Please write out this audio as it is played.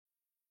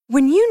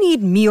When you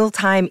need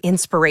mealtime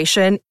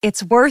inspiration,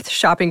 it's worth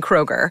shopping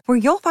Kroger, where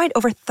you'll find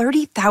over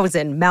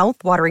 30,000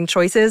 mouth-watering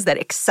choices that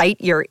excite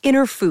your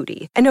inner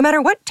foodie. And no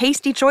matter what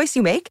tasty choice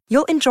you make,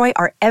 you'll enjoy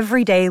our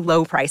everyday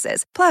low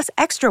prices, plus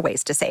extra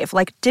ways to save,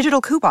 like digital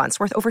coupons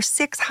worth over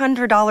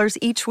 $600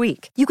 each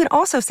week. You can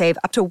also save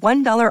up to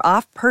 $1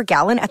 off per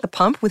gallon at the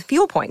pump with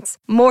fuel points.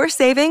 More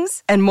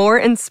savings and more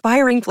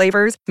inspiring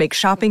flavors make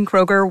shopping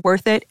Kroger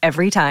worth it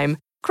every time.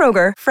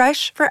 Kroger,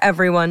 fresh for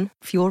everyone.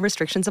 Fuel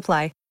restrictions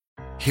apply.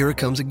 Here it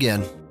comes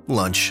again.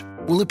 Lunch.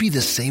 Will it be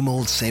the same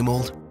old, same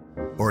old?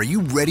 Or are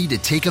you ready to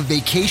take a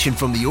vacation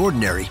from the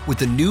ordinary with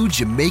the new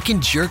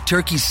Jamaican Jerk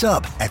Turkey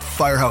Sub at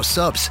Firehouse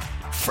Subs?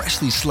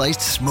 Freshly sliced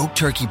smoked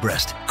turkey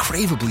breast,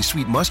 craveably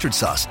sweet mustard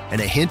sauce,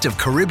 and a hint of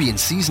Caribbean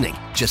seasoning.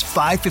 Just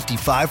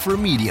 $5.55 for a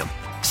medium.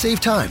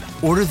 Save time.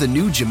 Order the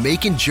new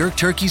Jamaican Jerk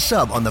Turkey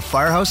Sub on the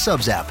Firehouse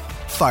Subs app.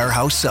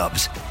 Firehouse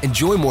Subs.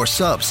 Enjoy more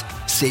subs.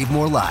 Save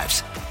more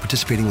lives.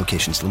 Participating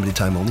locations. Limited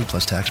time only,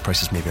 plus tax.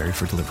 Prices may vary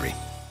for delivery.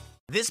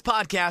 This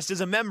podcast is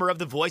a member of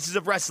the Voices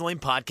of Wrestling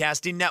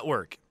Podcasting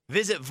Network.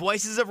 Visit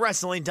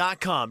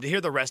voicesofwrestling.com to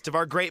hear the rest of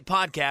our great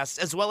podcasts,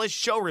 as well as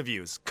show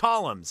reviews,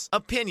 columns,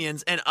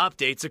 opinions, and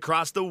updates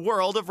across the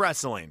world of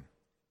wrestling.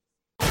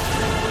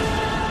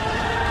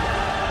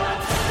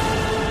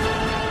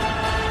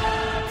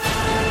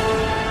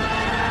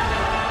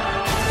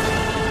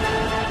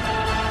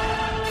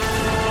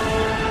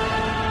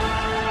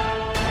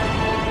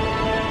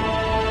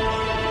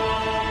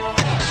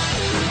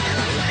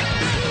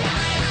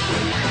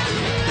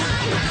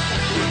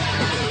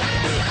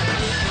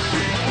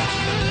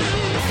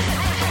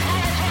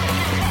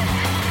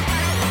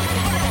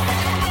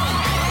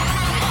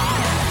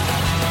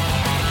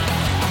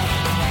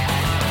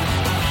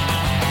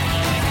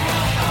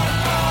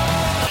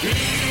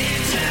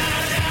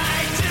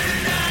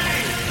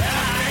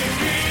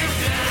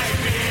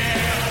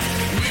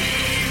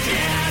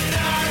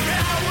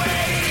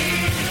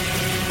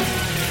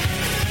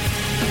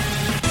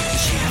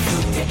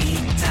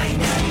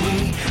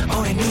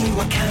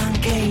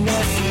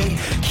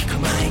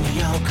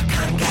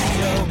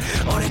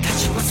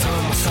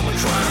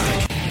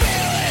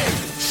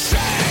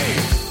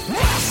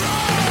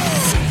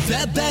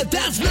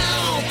 That's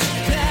now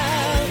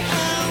that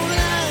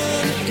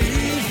around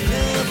is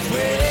the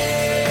way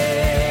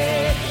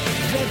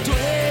that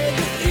way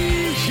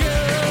is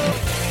here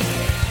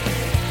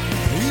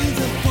with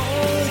the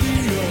body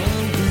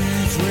on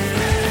this way.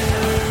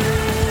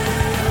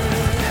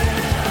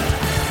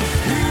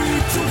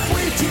 It's a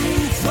way to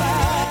fly.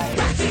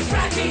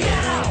 Ratchet,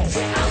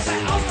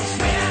 outside of the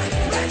sphere.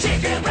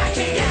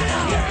 Ratchet, yeah,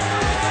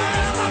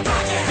 my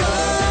pocket.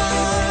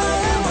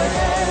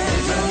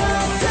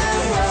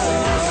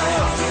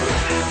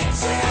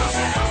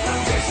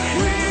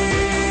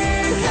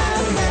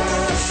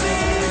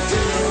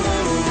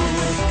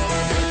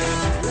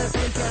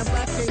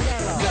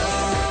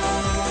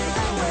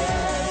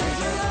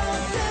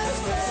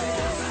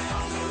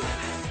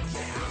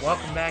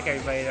 Welcome back,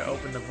 everybody, to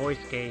Open the Voice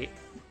Gate.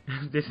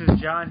 This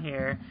is John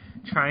here,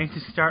 trying to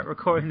start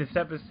recording this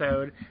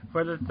episode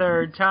for the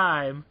third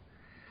time.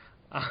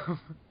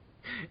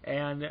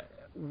 And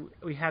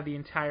we have the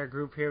entire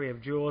group here. We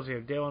have Jules, we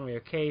have Dylan, we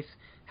have Case.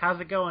 How's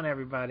it going,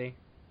 everybody?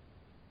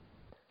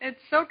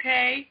 It's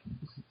okay,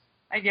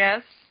 I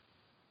guess.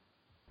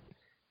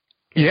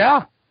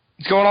 Yeah,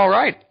 it's going all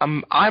right.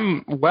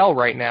 I'm well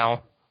right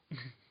now.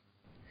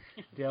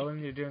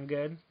 Dylan, you're doing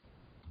good?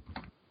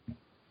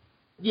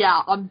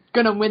 Yeah, I'm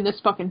gonna win this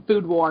fucking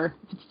food war.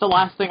 It's the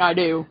last thing I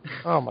do.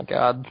 Oh my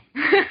god.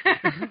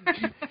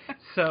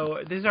 So,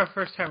 this is our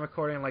first time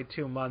recording in like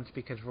 2 months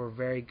because we're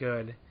very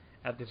good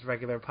at this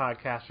regular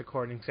podcast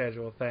recording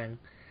schedule thing.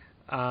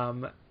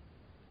 A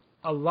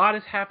lot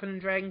has happened in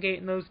Dragon Gate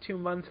in those 2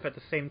 months, but at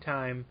the same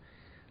time,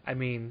 I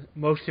mean,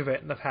 most of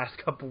it in the past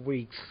couple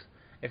weeks,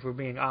 if we're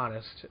being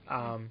honest.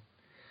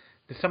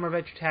 The Summer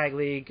Adventure Tag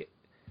League,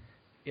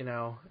 you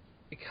know,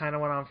 it kind of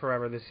went on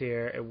forever this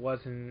year. It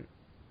wasn't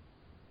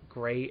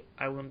great,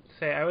 I wouldn't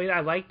say. I mean, I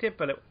liked it,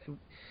 but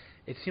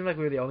it seemed like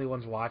we were the only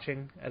ones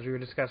watching, as we were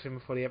discussing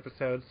before the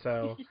episode,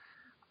 so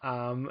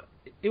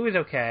it was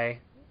okay,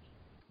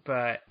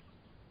 but...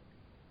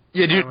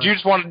 Yeah, do you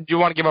want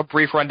to give a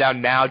brief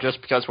rundown now,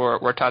 just because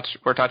we're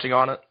touching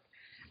on it?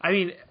 I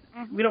mean,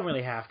 we don't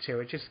really have to.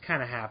 It just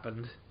kind of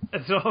happened.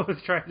 That's all I was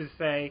trying to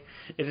say.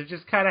 Is it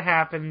just kind of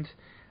happened.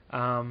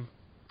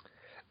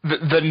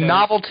 The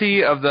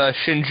novelty of the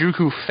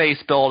Shinjuku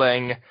face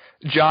building,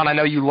 John, I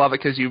know you love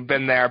it because you've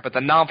been there, but the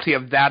novelty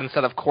of that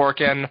instead of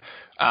Korakuen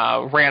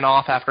ran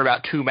off after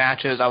about 2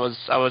 matches. I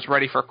was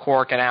ready for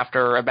Korakuen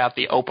after about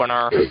the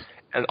opener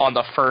on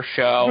the first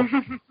show.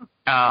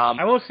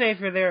 I will say if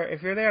you're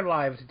there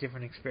live, it's a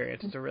different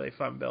experience. It's a really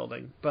fun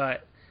building,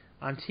 but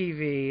on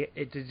TV,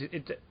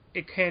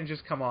 it can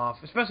just come off,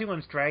 especially when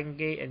it's Dragon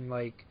Gate and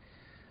like,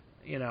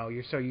 you know,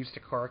 you're so used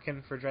to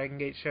Korakuen for Dragon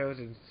Gate shows,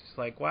 and it's just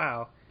like,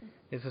 wow,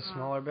 it's a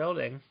smaller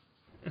building.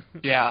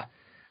 Yeah.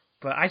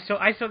 But I still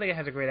think it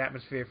has a great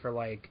atmosphere for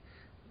like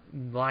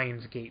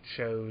Lionsgate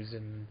shows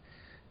and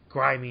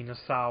Grimy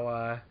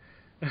Nasawa,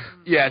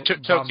 Yeah,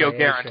 Tokyo Bombay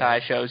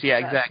Garantai shows. Yeah,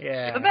 exactly.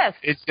 Yeah. The best.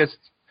 It's just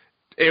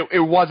it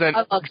wasn't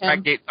I love him.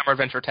 Dragon Gate Summer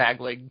Adventure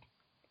Tag League.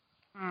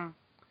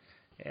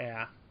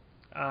 Yeah.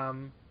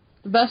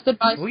 The best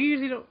advice. We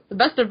usually don't. The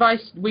best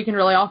advice we can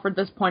really offer at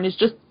this point is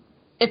just,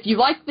 if you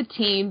like the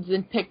teams,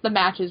 then pick the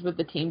matches with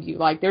the teams you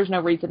like. There's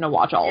no reason to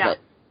watch all of it.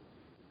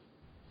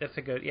 That's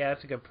a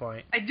good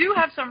point. I do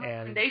have some And-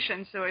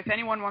 recommendations, so if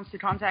anyone wants to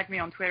contact me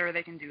on Twitter,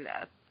 they can do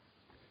that.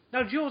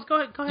 No, Jules, go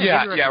ahead.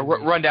 Yeah,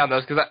 run down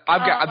those because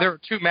I've got there were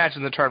 2 matches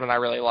in the tournament I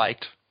really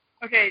liked.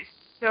 Okay,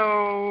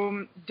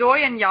 so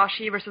Doi and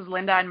Yashi versus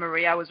Linda and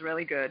Maria was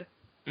really good.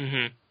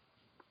 Mm-hmm.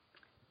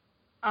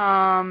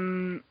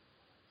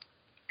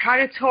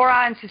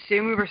 Kagetora and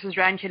Susumu versus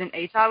Dragon Kid and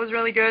Eita was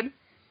really good.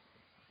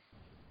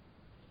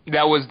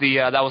 That was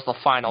the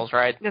finals,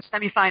 right? The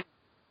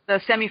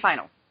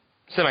semifinal.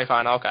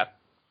 Semifinal, okay.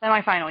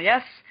 Semifinal,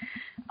 yes.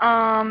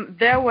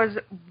 There was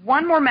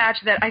one more match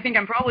that I think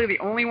I'm probably the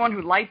only one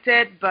who liked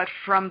it, but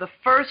from the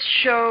first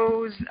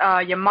shows,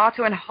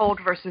 Yamato and Hulk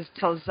versus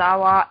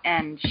Tozawa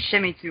and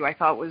Shimizu, I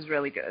thought was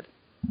really good.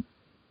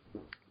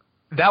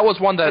 That was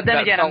one that, But then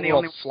that again, felt I'm a the little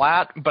only one.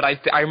 flat, but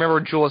I remember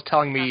Jules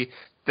telling me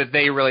that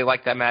they really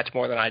liked that match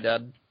more than I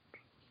did.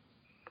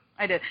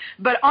 I did.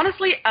 But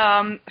honestly,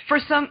 for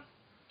some,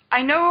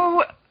 I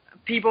know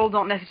people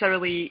don't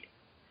necessarily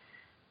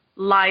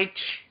like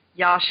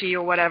Yashi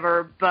or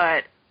whatever,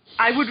 but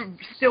I would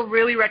still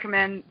really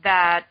recommend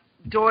that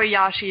Doi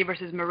Yashi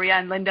versus Maria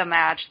and Linda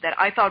match that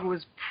I thought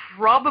was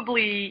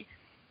probably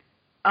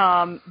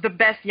the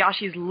best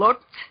Yashi's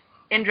looked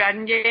in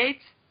Dragon Gate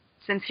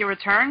since he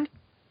returned.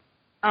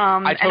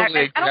 I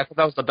totally agree. I thought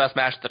that was the best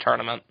match of the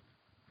tournament.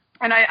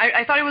 And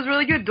I thought it was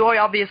really good. Doi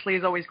obviously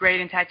is always great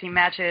in tag team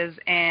matches,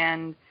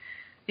 and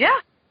yeah.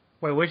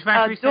 Wait, which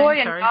match were you Doi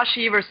saying? and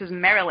Sorry. Yashi versus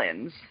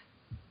Maryland's.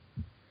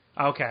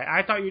 Okay,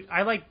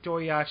 I liked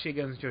Doi Yashi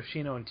against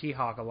Yoshino and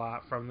T-Hawk a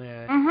lot from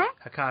the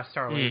Hakata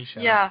Star Lane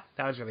show. Yeah.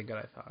 That was really good,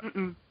 I thought.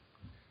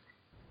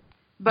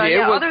 But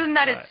Yeah, it was- other than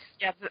that, it's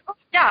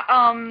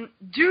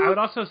I would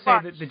also say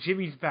that the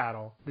Jimmy's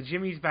battle from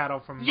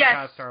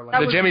Hakata Star Lane. that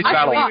The was Jimmy's really,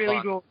 battle was really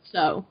fun. cool.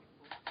 So,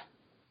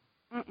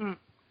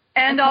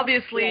 And That's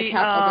obviously,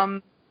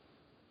 not-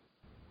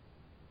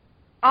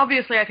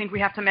 obviously, I think we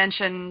have to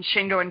mention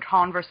Shingo and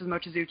Kon versus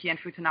Mochizuki and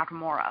Futa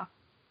Nakamura.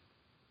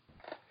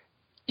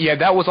 Yeah,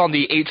 that was on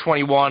the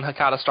 821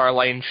 Hakata Star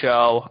Lane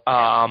show.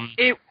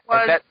 It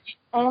was that- the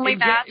only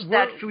match we're-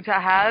 that Futa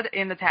had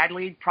in the tag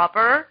league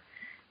proper,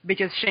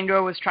 because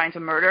Shingo was trying to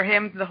murder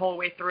him the whole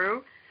way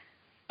through.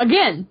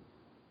 again,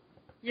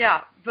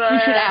 Yeah, but we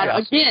should add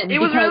again. it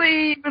was because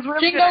really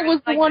Shingo good.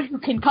 was the Like, one who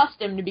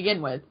concussed him to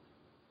begin with.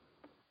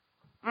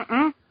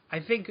 I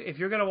think if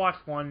you're gonna watch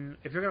one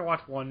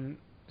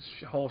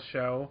whole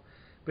show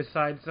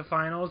besides the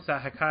finals,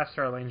 that Hakata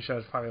Star Lane show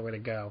is probably the way to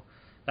go.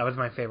 That was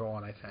my favorite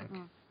one, I think,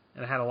 and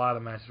it had a lot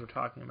of the matches we're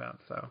talking about.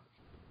 So,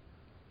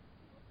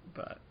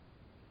 but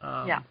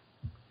yeah.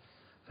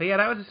 So yeah,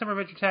 that was the Summer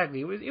Adventure Tag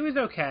League. It was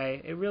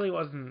okay. It really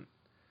wasn't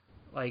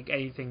like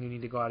anything you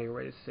need to go out of your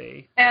way to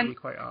see, And- to be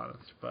quite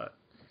honest. But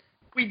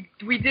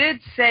We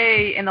did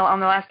say on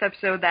the last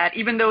episode that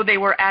even though they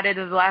were added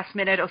at the last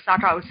minute,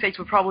 Osaka Osage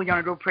were probably going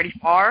to go pretty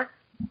far.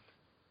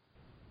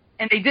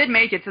 And they did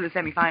make it to the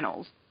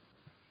semifinals.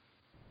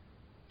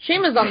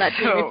 Shima's on that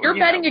team. So, If you're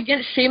you betting know.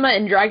 against Shima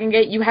in Dragon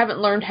Gate, you haven't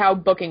learned how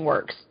booking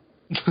works.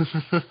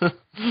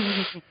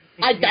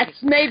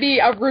 That's maybe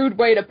a rude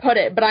way to put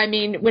it, but I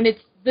mean, when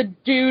it's the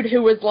dude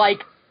who was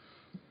like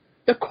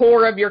the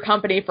core of your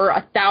company for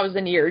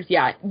 1,000 years,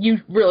 yeah, you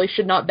really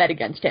should not bet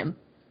against him.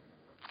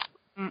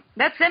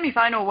 That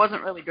semifinal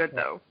wasn't really good,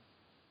 though.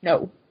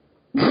 No.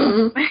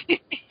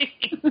 It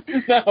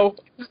No.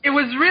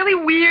 was really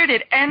weird.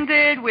 It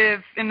ended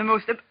in the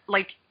most,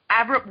 like,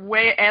 abrupt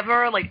way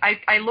ever. Like,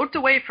 I looked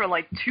away for,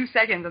 like, 2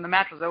 seconds and the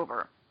match was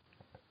over.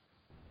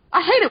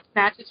 I hate it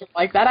when matches are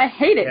like that. I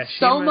hate it Yeah,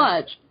 so Shima-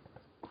 much.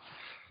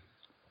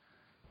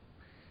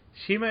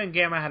 Shima and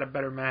Gamma had a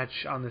better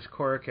match on this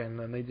Korakuen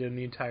than they did in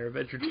the entire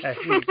Adventure Tag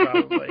League,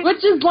 probably.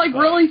 Which is, like,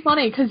 really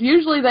funny, because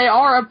usually they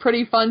are a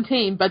pretty fun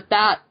team, but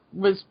that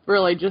was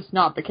really just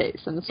not the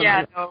case in the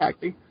Summer no. Tag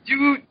League.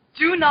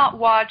 Do not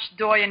watch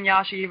Doi and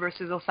Yashi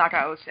versus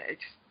Osaka Osage.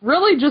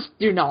 Really, just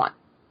do not.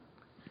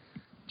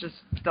 Just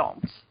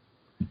don't.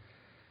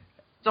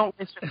 Don't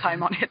waste your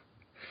time on it.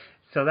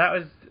 So that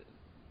was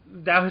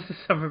the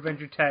Summer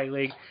Adventure Tag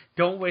League.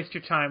 Don't waste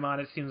your time on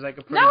it. Seems like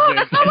a pretty No, good.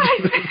 that's not what I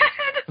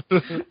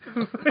said!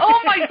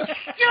 Oh my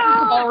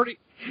god! Already,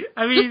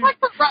 I mean,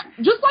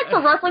 just like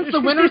for reference,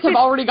 the winners have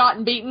already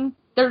gotten beaten.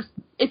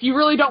 If you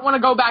really don't want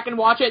to go back and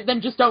watch it,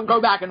 then just don't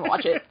go back and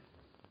watch it.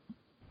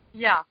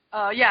 Yeah,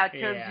 because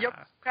Yeah.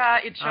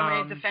 Yokosuka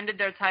Ichome Um, defended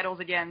their titles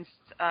against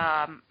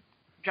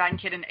Dragon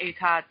Kid and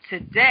Eita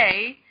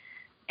today,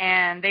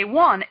 and they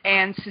won.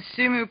 And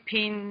Susumu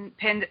pinned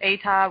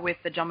Eita with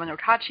the Jumbo no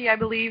Kachi, I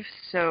believe.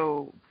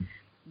 So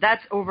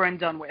that's over and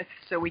done with.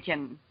 So we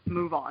can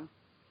move on.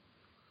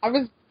 I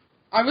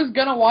was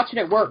gonna watch it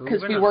at work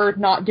because we Moving on. were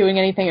not doing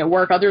anything at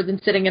work other than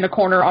sitting in a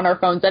corner on our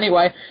phones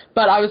anyway.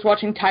 But I was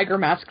watching Tiger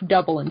Mask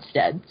Double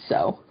instead.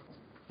 So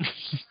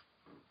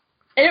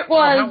It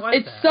Oh, how was. was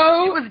It's that?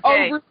 so It was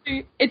gay.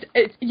 overly.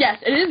 It's yes,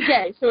 it is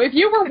gay. So if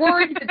you were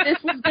worried that this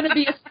was going to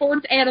be a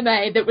sports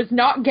anime that was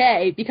not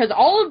gay, because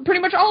pretty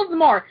much all of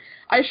them are,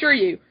 I assure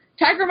you,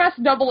 Tiger Mask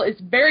Double is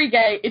very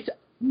gay. It's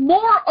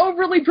more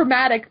overly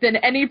dramatic than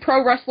any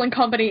pro wrestling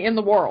company in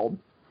the world,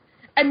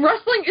 and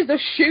wrestling is a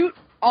shoot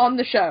on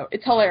the show.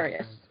 It's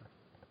hilarious.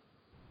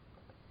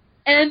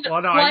 And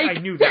Well, no, like, I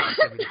knew that was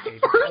gonna be the case.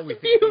 for Always a the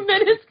few case.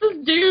 minutes, this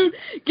dude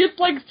gets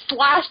like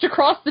slashed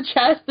across the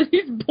chest, and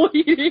he's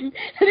bleeding,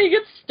 and he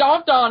gets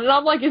stomped on, and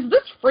I'm like, "Is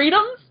this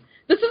freedoms?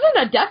 This isn't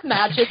a death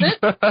match, is it?"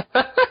 I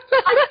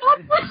thought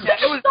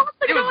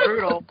It was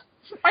brutal.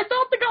 I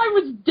thought the guy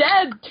was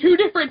dead 2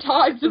 different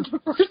times in the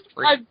first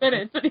 5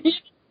 minutes, and he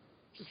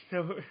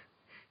So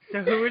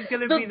who is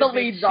going to be the big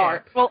leads ship?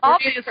 are. Well,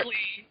 obviously,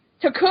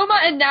 Takuma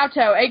and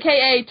Naoto,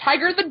 a.k.a.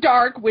 Tiger the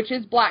Dark, which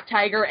is Black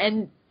Tiger,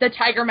 and the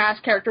Tiger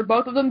Mask character.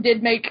 Both of them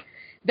did make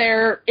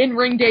their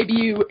in-ring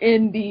debut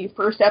in the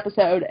first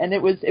episode, and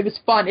it was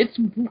fun.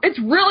 It's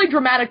really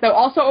dramatic, though.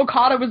 Also,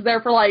 Okada was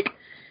there for, like,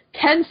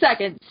 10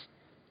 seconds,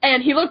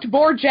 and he looked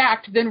more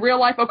jacked than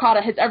real-life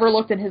Okada has ever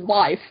looked in his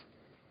life.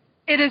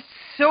 it is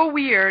so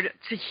weird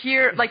to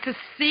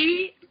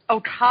see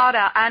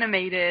Okada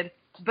animated,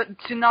 but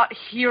to not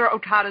hear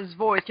Okada's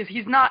voice, because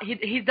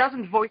he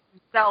doesn't voice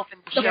himself in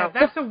the show. Yeah,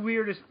 that's the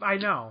weirdest. I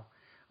know.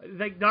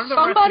 Like none of the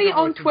Somebody wrestlers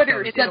on voice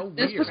Twitter themselves.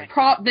 said It's so this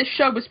weird. this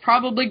show was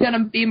probably going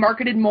to be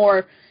marketed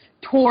more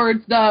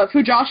towards the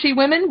Fujoshi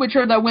women, which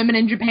are the women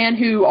in Japan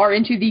who are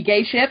into the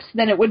gay ships,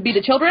 than it would be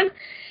to children.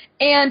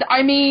 And,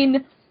 I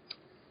mean,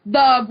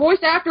 the voice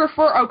actor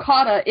for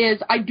Okada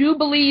is, I do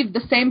believe,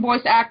 the same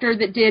voice actor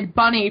that did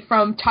Bunny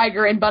from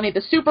Tiger and Bunny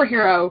the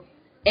Superhero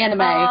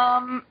anime.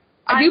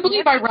 I do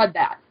believe I read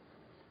that.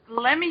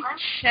 Let me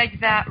check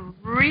that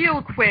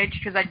real quick,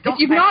 because I don't.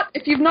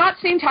 If you've not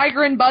seen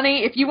Tiger and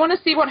Bunny, if you want to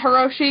see what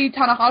Hiroshi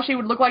Tanahashi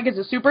would look like as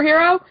a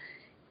superhero,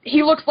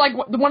 he looks like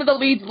one of the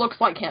leads looks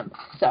like him.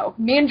 So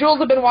me and Jules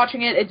have been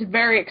watching it. It's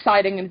very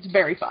exciting and it's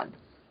very fun.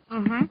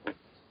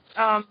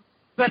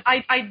 But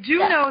I do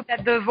know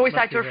that the voice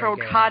Must actor be for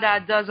very gay.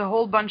 Okada does a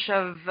whole bunch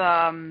of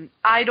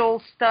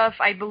idol stuff.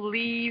 I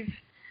believe.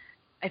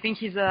 I think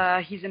he's in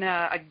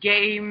a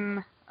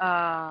game,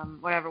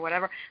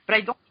 whatever. But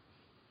I don't.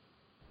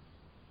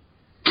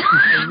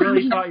 I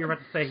really thought you were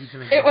about to say he's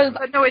in a It was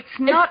No, it's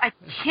not. I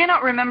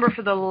cannot remember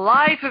for the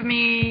life of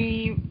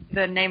me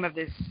the name of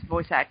this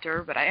voice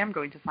actor, but I am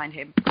going to find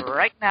him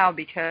right now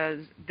because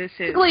this is.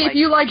 basically if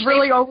you like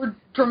really over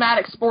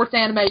dramatic sports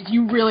animes,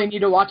 you really need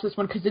to watch this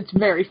one because it's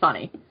very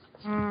funny.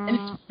 And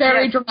it's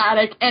very yes.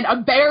 dramatic, and a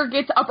bear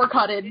gets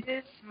uppercutted. It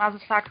is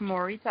Masasaka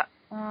Morita.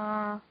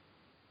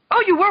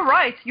 Oh, you were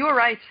right. You were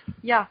right.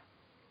 Yeah.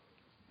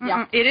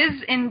 Yeah. It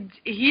is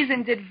he's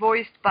indeed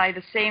voiced by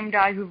the same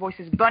guy who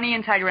voices Bunny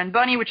in Tiger and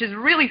Bunny, which is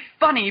really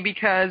funny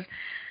because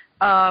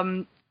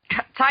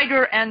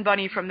Tiger and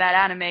Bunny from that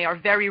anime are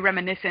very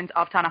reminiscent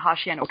of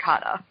Tanahashi and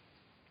Okada.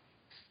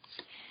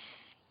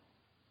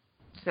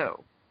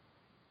 So.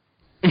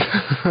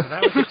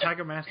 That was the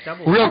Tiger Mask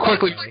Double. Real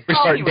quickly, we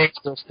start Anyway,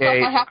 Dangerous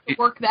Gate. I have to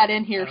work that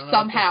in here I don't know.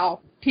 somehow.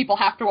 People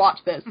have to watch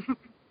this.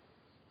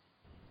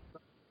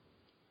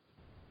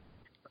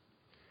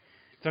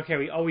 It's okay.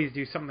 We always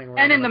do something wrong.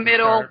 And in the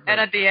middle, start, and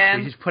at the we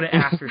end. just put an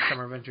asterisk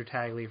Summer Adventure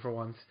Tag League for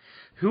once.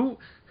 Who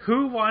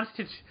wants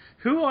to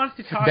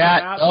talk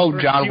That- about? oh, the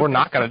first John, few we're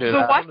not gonna episodes do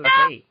that. of The what the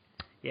now? debate?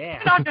 Yeah.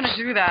 We're not going to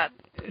do that.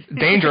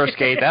 Dangerous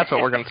Gate, that's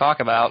what we're going to talk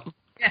about.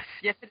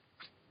 Yes.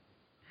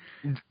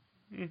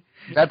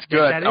 That's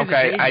good. That is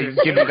Okay, I dangerous.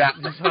 give you that.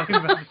 Just talking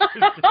about the first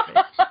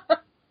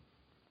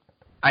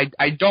debate.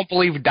 I don't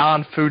believe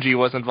Don Fuji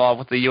was involved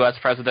with the U.S.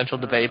 presidential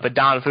debate, but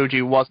Don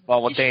Fuji was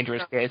involved with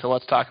Dangerous Gate, so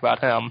let's talk about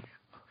him.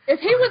 If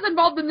he was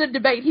involved in the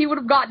debate, he would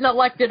have gotten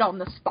elected on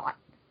the spot.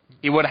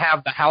 He would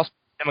have the House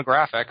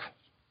demographic.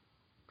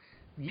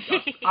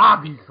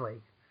 Obviously.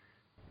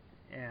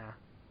 Yeah.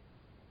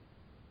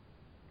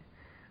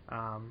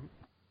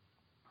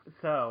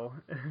 So,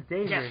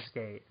 Dangerous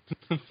Gate.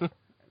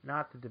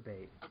 Not the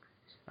debate.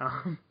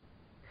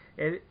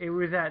 It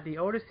was at the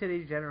Otis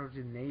City General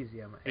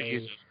Gymnasium.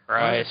 Jesus a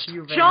Christ.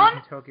 few venues John,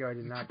 in Tokyo I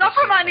did not Stop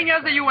get reminding to.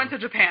 us that you went to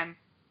Japan.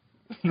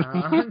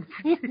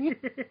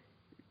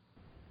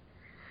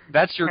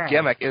 That's your Hey,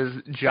 gimmick, is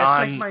That's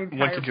John like my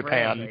went to entire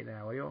brand Japan. right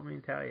now. What do you want me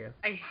to tell you?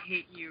 I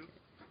hate you.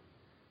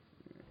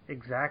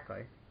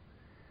 Exactly.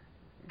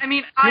 I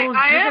mean, Jules,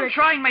 I you're am gonna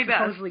trying my best.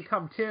 supposedly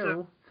come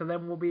too, so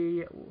then we'll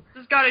be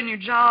Just got a new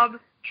job,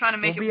 trying to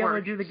make able it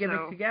work. to do the gimmick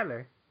so.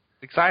 together.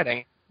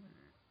 Exciting.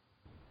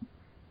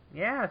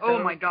 Yeah. So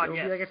Oh my God, it'll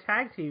yes. be like a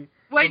tag team.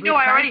 Wait, It'll be no, a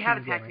I tag already have a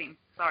tag gimmick. team.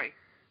 Sorry.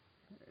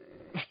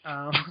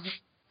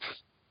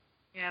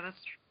 Yeah, that's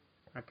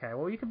true. Okay,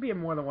 well, you can be in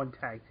more than one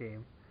tag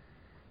team.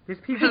 There's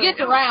people. He gets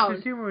around.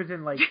 Consumers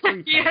in like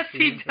 3 tag Yes, he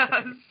teams.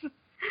 does.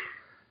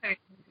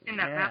 In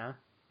that map.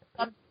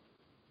 Yeah.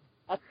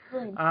 That's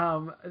true.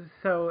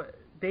 So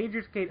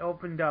Dangerous Gate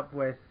opened up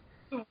with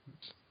Oh,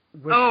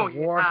 the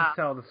war yeah. to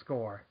sell the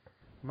score.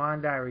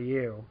 Mondai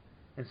Ryu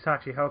and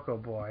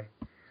Sachihoko Boy.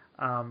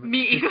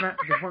 Me this either.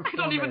 This one's I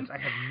don't 4 even. minutes. I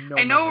have no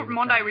I know memory of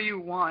Mondai that. Ryu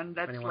won.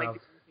 That's Anyone like else?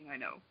 the only thing I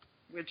know,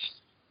 which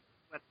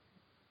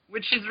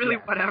is really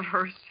Yeah.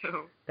 whatever.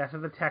 So That's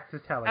what the text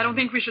is telling I don't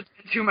me. think we should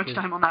spend too much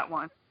time on that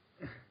one.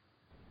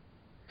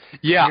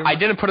 Yeah, You I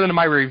didn't put it in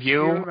my you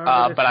review,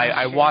 remember this but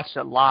I match? watched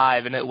it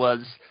live, and it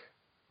was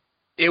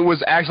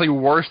actually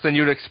worse than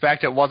you'd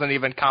expect. It wasn't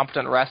even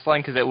competent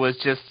wrestling because it was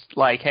just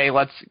like, hey,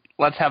 let's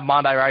have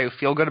Mondai Ryu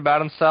feel good about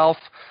himself.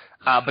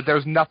 But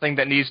there's nothing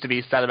that needs to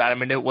be said about it. I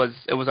mean, it was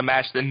a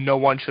match that no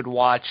one should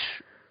watch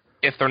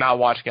if they're not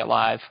watching it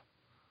live.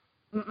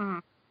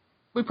 Mm-mm.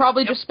 We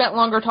probably just spent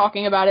longer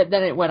talking about it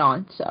than it went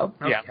on, so.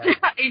 Yeah. Okay.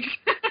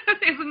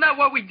 Isn't that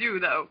what we do,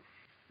 though?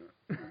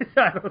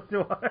 I don't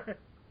know.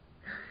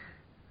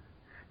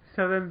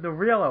 So then the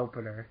real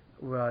opener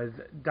was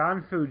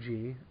Don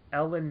Fuji,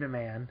 El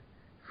Lindaman,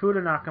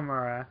 Fuda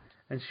Nakamura,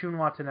 and Shun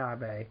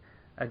Watanabe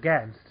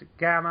against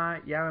Gamma,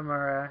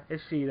 Yamamura,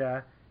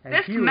 Ishida, and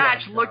This Hugh match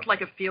Rosenthal. looked like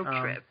a field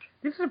trip.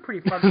 This is a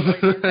pretty fun way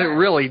to It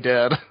really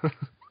did.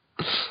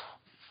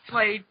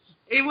 Like,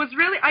 it was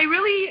really, I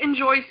really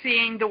enjoy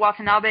seeing the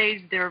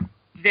Watanabes. They're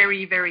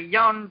very, very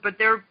young, but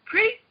they're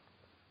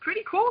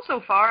pretty cool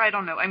so far. I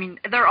don't know. I mean,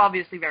 they're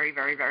obviously very,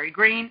 very, very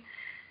green.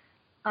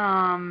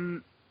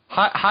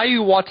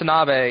 Hayu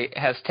Watanabe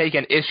has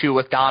taken issue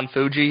with Don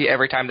Fuji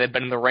every time they've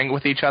been in the ring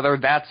with each other.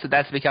 That's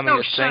becoming No,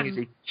 a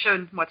thing.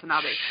 Shun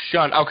Watanabe.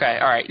 Shun. Okay,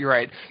 all right, you're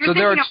right. You're So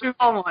there are thinking of the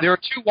tall one.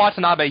 two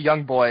Watanabe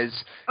young boys.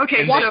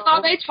 Okay, And so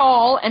Watanabe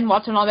tall and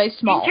Watanabe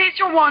small. in case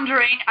you're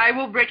wondering, I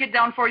will break it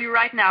down for you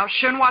right now.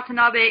 Shun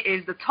Watanabe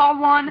is the tall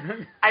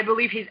one. I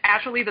believe he's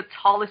actually the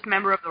tallest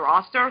member of the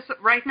roster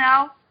right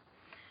now.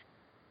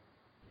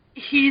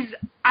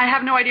 I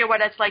have no idea what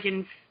that's like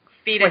in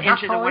feet and Wait, how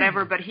inches tall or is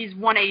whatever, he? but he's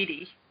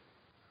 180.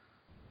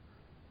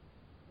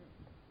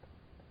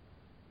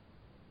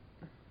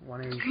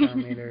 180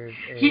 centimeters.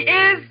 He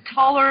is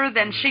taller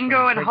than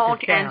Shingo and break Hulk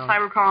this and down.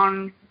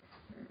 Cybercon.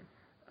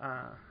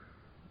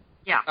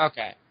 Yeah.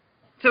 Okay.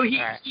 So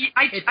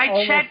It's I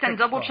almost checked and 6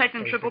 double foot, checked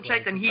and triple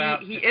checked, and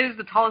basically. he is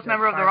the tallest Yeah,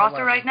 member of the 5'11".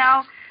 roster right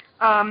now.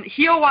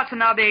 Hio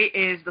Watanabe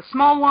is the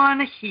small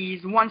one.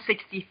 He's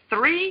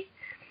 163,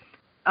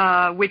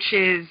 which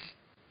is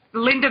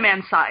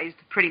Lindaman sized,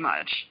 pretty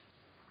much.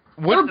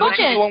 Which bookends. is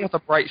the one with the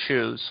bright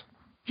shoes?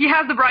 He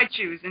has the bright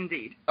shoes,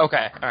 indeed.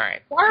 Okay, all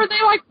right. Why are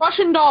they like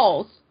Russian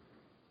dolls?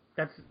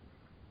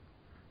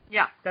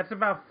 Yeah. That's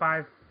about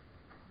 5.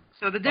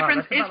 So the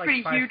difference that's is about, like,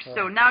 pretty 5'4". huge.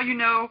 So now you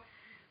know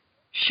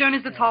Shun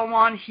is the tall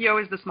one, Hio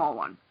is the small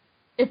one.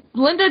 If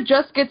Linda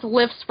just gets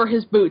lifts for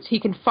his boots, he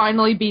can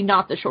finally be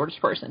not the shortest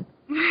person.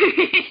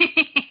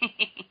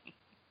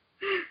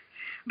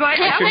 But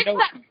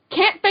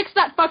Can't fix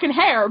that fucking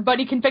hair, but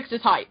he can fix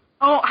his height.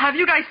 have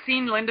you guys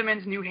seen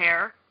Lindeman's new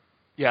hair?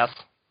 Yes.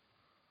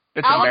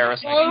 It's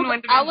embarrassing.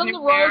 Alan the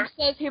new hair. Rogue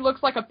says he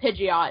looks like a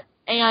Pidgeot,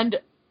 and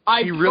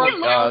He really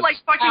He does. looks like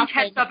fucking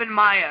Laughing. ketchup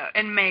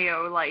and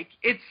mayo. Like,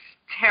 it's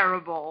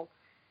terrible.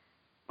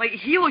 Like,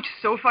 he looks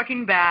so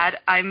fucking bad.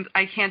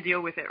 I can't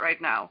deal with it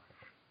right now.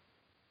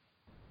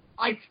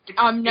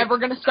 I'm never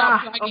gonna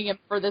stop Ah, dragging him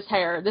for this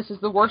hair. This is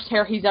the worst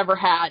hair he's ever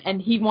had,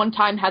 and he one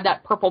time had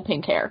that purple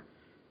pink hair.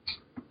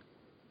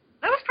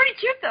 That was pretty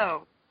cute,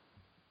 though.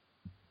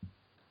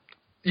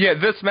 Yeah,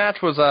 this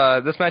match was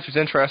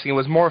interesting. It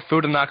was more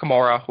Fuda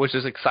Nakamura, which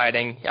is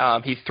exciting.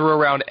 He threw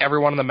around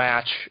everyone in the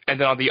match, and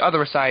then on the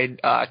other side,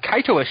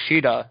 Kaito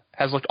Ishida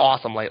has looked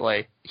awesome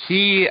lately.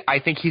 I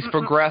think he's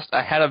progressed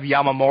ahead of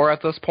Yamamura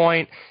at this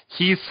point.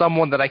 He's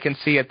someone that I can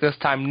see at this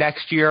time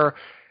next year,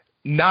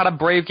 not a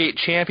Brave Gate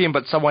champion,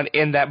 but someone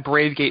in that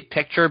Brave Gate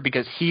picture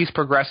because he's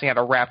progressing at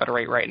a rapid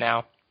rate right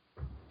now.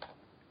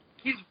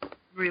 He's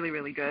really,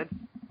 really good.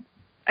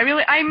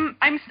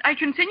 I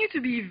continue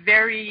to be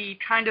very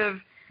kind of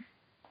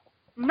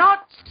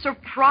not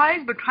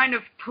surprised, but kind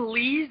of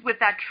pleased with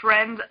that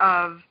trend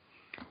of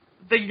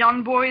the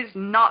young boys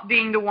not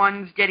being the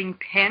ones getting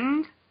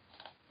pinned.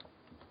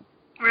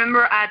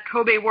 Remember at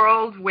Kobe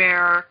World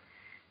where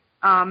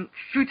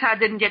Futa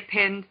didn't get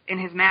pinned in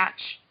his match?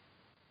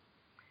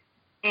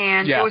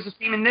 And Yes. it was the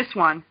same in this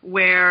one,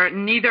 where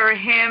neither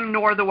him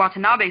nor the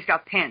Watanabes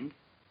got pinned.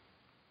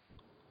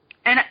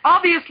 And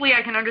obviously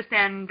I can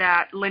understand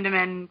that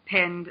Lindemann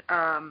pinned,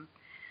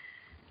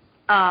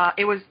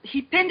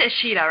 he pinned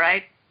Ishida,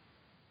 right?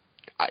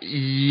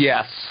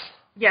 Yes.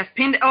 Yes,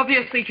 pinned,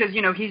 obviously, because,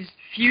 he's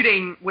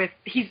feuding with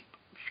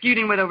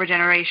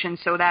Overgeneration,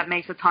 so that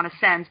makes a ton of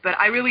sense. But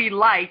I really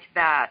like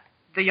that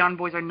the young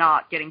boys are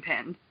not getting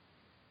pinned.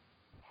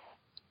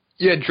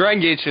 Yeah,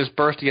 Dragon Gate's just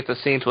bursting at the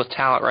seams with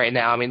talent right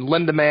now. I mean,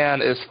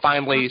 Lindemann is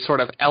finally sort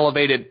of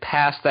elevated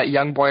past that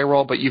young boy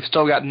role, but you've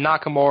still got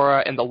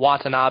Nakamura and the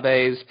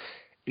Watanabes,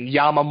 and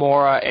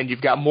Yamamura, and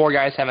you've got more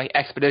guys having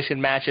expedition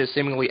matches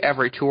seemingly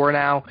every tour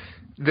now.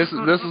 This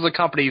is a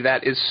company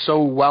that is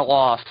so well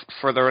off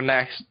for their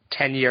next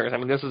 10 years. I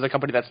mean, this is a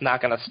company that's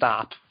not going to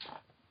stop.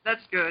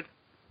 That's good.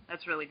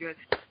 That's really good.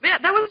 But yeah,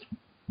 that was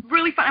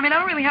really fun. I mean, I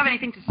don't really have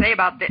anything to say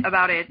about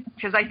it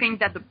because I think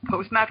that the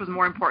post-match was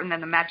more important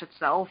than the match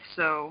itself,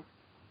 so...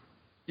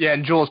 Yeah,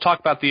 and Jules, talk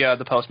about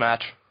the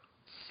post-match.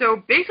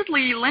 So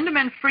basically,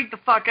 Lindemann freaked the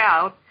fuck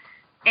out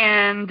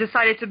and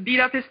decided to beat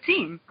up his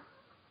team.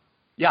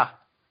 Yeah.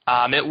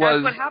 That's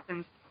what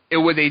happens. It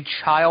was a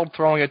child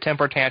throwing a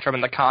temper tantrum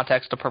in the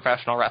context of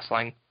professional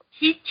wrestling.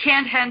 He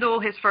can't handle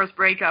his first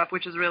breakup,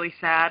 which is really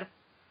sad.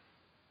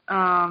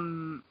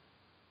 And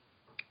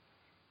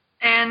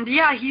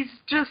yeah, he's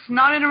just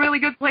not in a really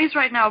good place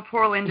right now,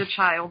 poor Linda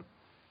Child.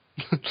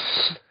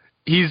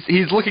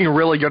 He's looking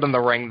really good in the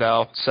ring,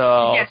 though.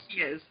 So Yes,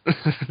 he is.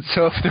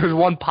 So if there's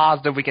one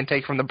positive we can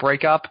take from the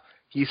breakup,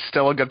 he's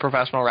still a good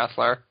professional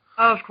wrestler.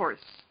 Of course.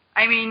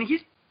 I mean,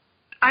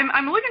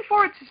 I'm looking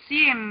forward to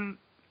see him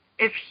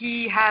if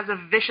he has a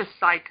vicious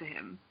side to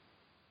him.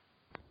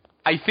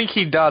 I think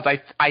he does.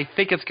 I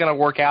think it's going to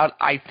work out.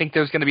 I think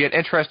there's going to be an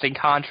interesting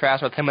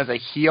contrast with him as a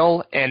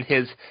heel and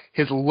his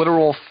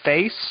literal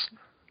face.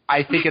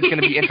 I think it's going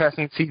to be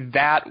interesting to see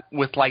that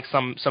with like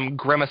some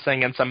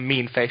grimacing and some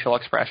mean facial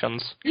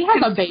expressions. He has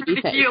a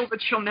baby face. Heel, but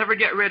she'll never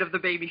get rid of the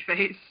baby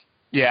face.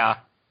 Yeah.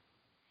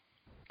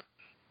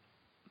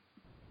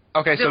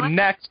 Okay, so Dylan?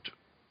 next...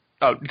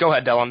 Oh, go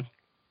ahead, Dylan.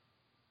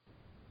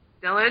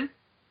 Dylan?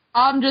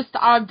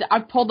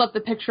 I've pulled up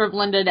the picture of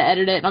Linda to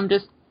edit it, and I'm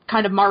just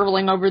kind of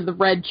marveling over the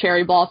red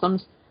cherry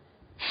blossoms.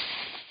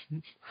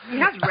 He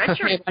has red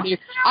shirt.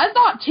 I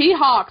thought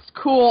T-Hawk's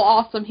cool,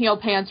 awesome heel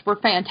pants were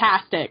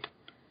fantastic.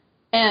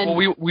 And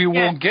Well, we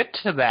will get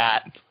to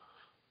that.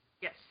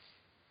 Yes.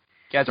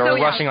 You guys are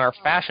rushing our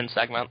fashion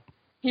segment.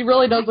 he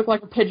really does look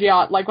like a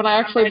Pidgeot. Like, when I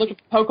actually look at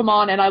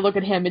Pokemon and I look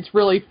at him, it's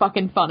really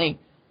fucking funny.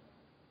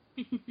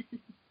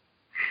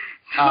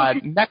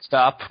 Next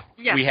up,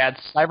 Yes. we had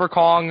Cyber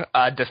Kong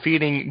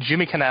defeating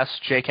Jimmy Kness,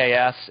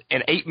 JKS,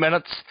 in 8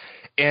 minutes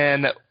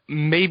in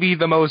maybe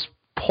the most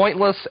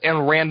pointless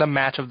and random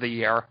match of the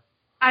year.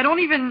 I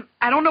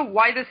don't know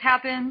why this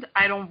happened.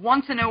 I don't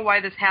want to know why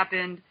this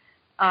happened.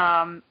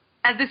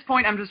 At this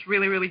point, I'm just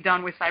really, really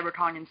done with Cyber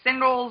Kong in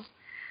singles.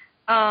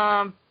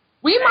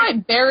 We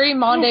might bury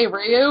Monde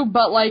Ryu,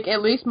 but, like,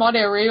 at least Monde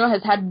Ryu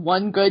has had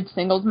one good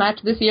singles match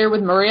this year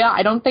with Maria.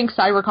 I don't think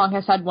Cyber Kong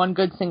has had one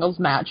good singles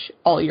match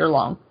all year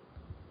long.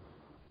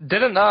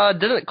 Didn't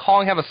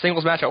Kong have a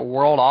singles match at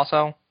World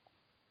also?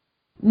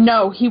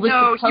 No, he was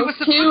supposed supposed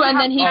to, to and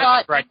then he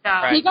got Right,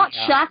 he got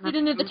yeah. shafted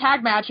into the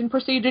tag match and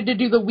proceeded to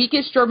do the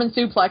weakest German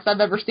suplex I've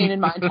ever seen in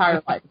my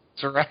entire life.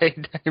 That's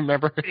right. I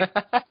remember.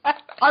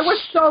 I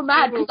was so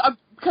mad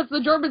because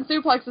the German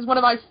suplex is one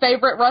of my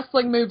favorite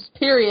wrestling moves,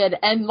 period,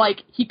 and,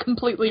 like, he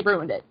completely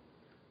ruined it.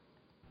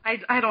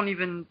 I don't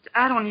even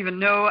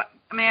know,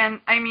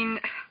 man. I mean,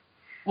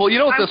 Well, you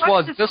know what I this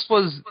was? watched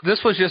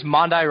This was just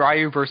Mondai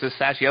Ryu versus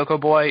Sachioko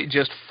Boy,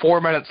 just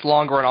 4 minutes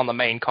longer and on the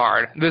main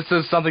card. This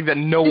is something that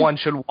no one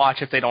should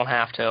watch if they don't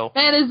have to.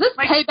 Man, is this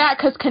payback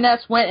because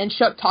Kness went and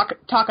shook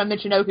Taka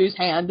Michinoku's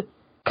hand?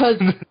 Because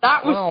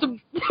that was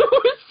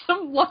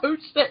some low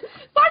shit.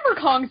 Cyber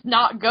Kong's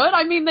not good.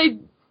 I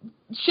mean,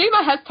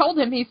 Shima has told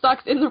him he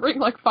sucks in the ring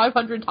like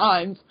 500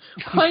 times.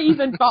 Why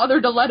even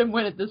bother to let him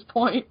win at this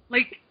point?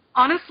 like,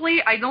 honestly,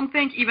 I don't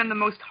think even the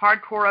most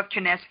hardcore of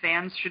Kness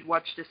fans should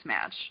watch this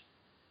match.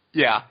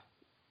 Yeah.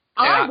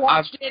 I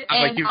watched it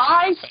and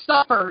I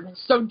suffered,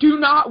 so do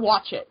not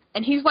watch it.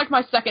 And he's like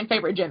my second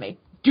favorite Jimmy.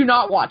 Do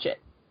not watch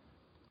it.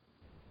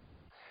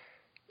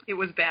 It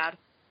was bad.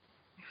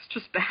 It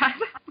was just bad.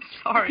 I'm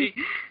sorry.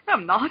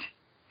 I'm not.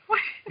 What?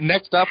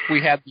 Next up,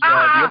 we had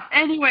the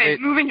Anyway,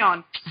 moving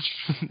on.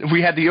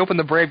 we had the Open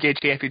the Brave Gate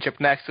Championship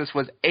next. This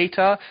was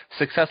Eita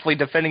successfully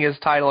defending his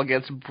title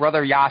against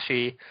Brother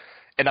Yashi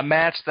in a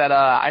match that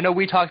I know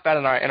we talked about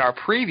in our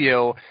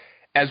preview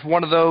as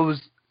one of those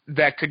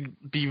that could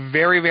be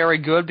very, very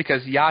good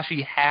because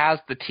Yashi has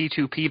the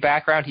T2P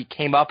background. He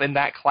came up in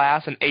that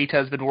class, and Eita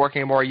has been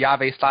working a more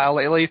Yave style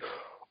lately.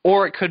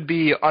 Or it could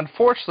be,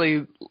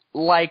 unfortunately,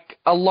 like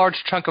a large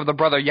chunk of the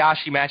Brother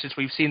Yashi matches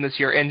we've seen this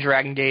year in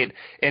Dragon Gate,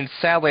 and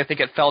sadly I think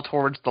it fell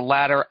towards the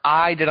latter.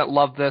 I didn't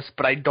love this,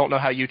 but I don't know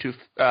how you two,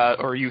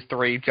 or you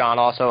three, John,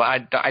 also, I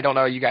don't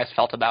know how you guys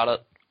felt about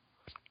it.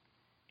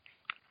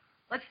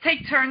 Let's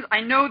take turns.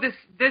 I know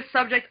this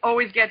subject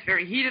always gets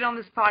very heated on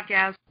this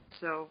podcast,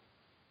 so...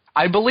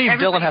 I believe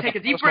Everybody Dylan has take a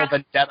a deep personal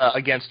breath. vendetta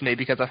against me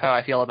because of how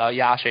I feel about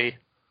Yashi.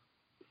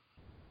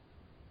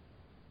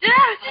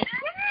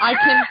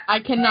 I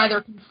can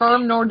neither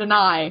confirm nor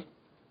deny.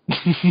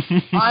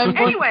 I'm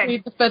going to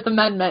read the Fifth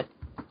Amendment.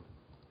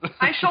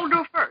 I shall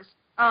go first.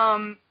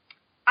 I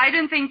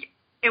didn't think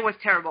it was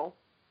terrible.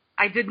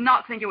 I did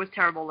not think it was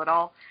terrible at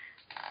all.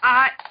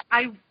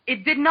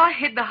 It did not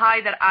hit the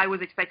high that I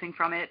was expecting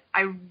from it.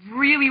 I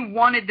really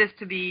wanted this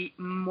to be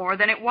more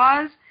than it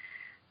was,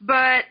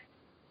 but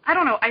I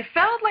don't know. I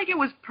felt like it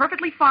was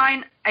perfectly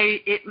fine.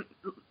 It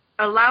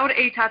allowed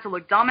Eita to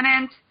look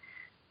dominant.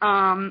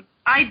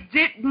 I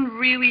didn't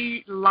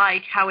really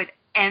like how it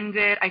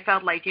ended. I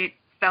felt like it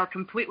fell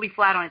completely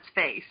flat on its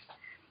face.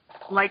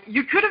 Like,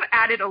 you could have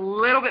added a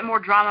little bit more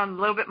drama and a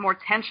little bit more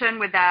tension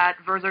with that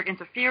Berserk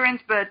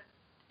interference, but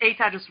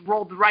Eita just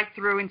rolled right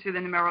through into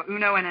the numero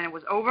uno and then it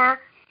was over.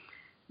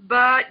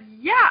 But,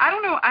 yeah, I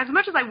don't know. As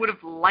much as I would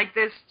have liked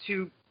this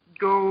to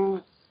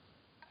go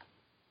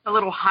a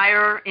little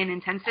higher in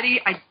intensity,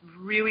 I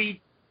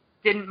really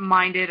didn't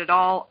mind it at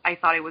all. I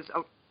thought it was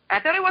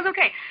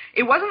okay.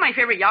 It wasn't my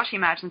favorite Yashi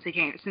match since he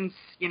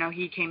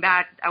came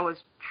back. That was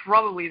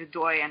probably the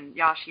Doi and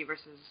Yashi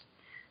versus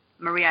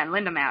Maria and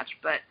Linda match.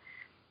 But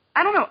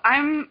I don't know.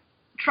 I'm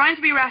trying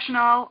to be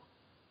rational.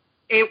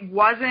 It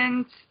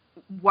wasn't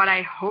what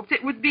I hoped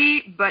it would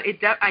be, but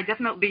I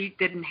definitely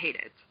didn't hate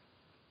it.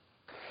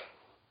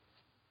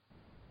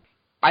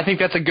 I think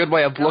that's a good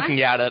way of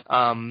looking at it.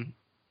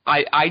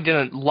 I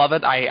didn't love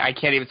it. I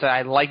can't even say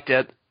I liked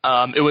it.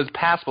 It was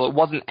passable. It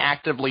wasn't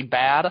actively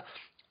bad.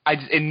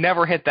 It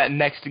never hit that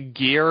next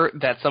gear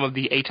that some of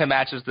the Eita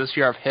matches this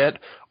year have hit,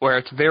 where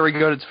it's very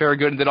good,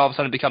 and then all of a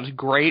sudden it becomes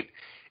great.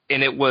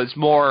 And it was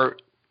more,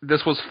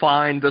 this was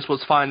fine, this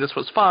was fine, this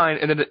was fine,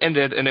 and then it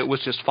ended, and it was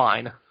just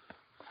fine.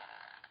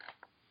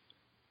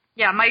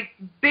 Yeah, my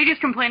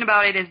biggest complaint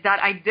about it is that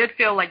I did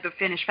feel like the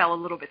finish fell a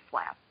little bit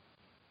flat.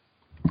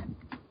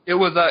 It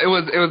was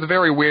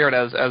very weird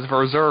as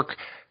Berserk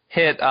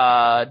hit.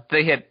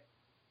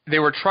 They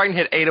were trying to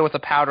hit Eita with a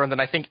powder, and then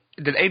I think,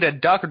 did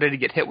Eita duck or did he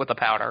get hit with a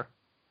powder?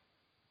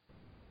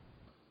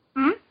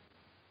 Hmm.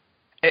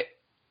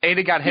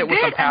 Eita got hit with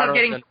a powder.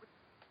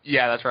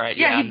 Yeah, that's right.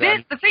 Yeah, he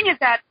did. The thing is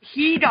that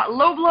he got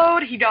low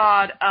blowed. He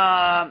got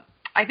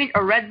I think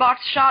a red box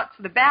shot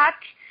to the back,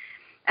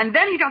 and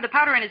then he got the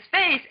powder in his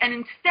face. And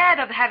instead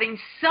of having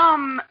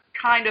some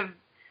kind of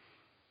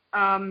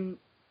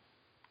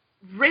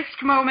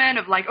risk moment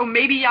of like, oh,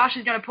 maybe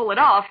Yashi's going to pull it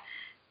off,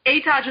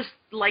 Eita just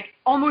like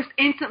almost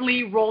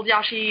instantly rolled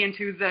Yashi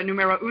into the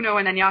numero uno,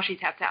 and then Yashi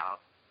tapped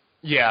out.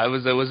 Yeah, it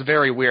was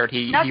very weird.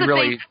 He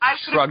really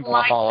shrugged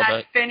off all of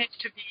it.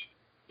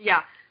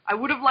 I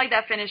would have liked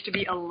that finish to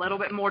be a little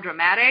bit more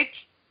dramatic.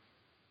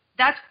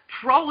 That's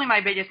probably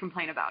my biggest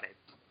complaint about it.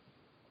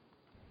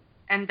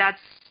 And that's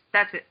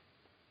it.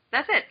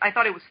 That's it. I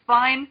thought it was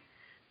fine.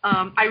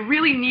 I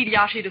really need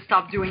Yashi to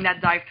stop doing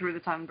that dive through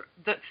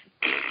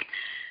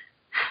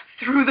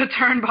through the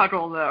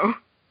turnbuckle, though.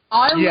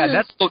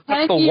 That's the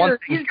one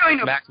thing. He's going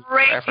to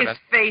break his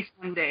face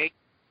one day.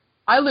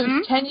 I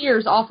lose 10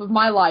 years off of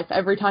my life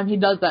every time he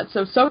does that.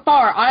 So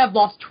far, I have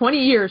lost 20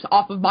 years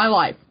off of my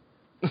life.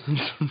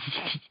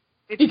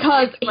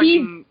 Because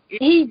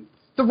he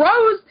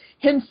throws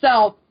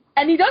himself,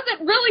 and he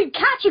doesn't really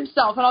catch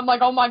himself, and I'm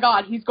like, oh my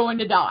god, he's going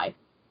to die.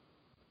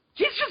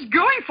 He's just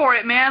going for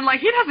it, man. Like,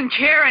 he doesn't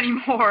care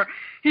anymore.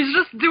 He's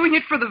just doing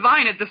it for the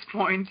vine at this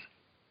point.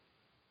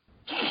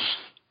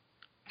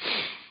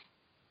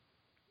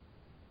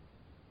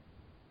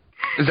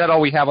 Is that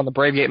all we have on the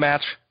Bravegate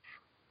match?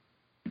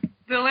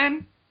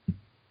 Dylan?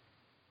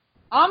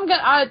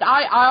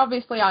 I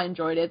obviously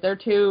enjoyed it. They're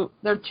two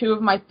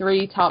of my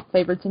 3 top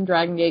favorites in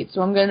Dragon Gate,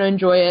 so I'm gonna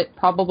enjoy it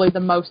probably the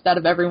most out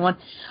of everyone.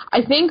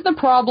 I think the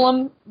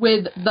problem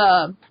with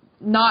the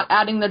not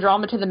adding the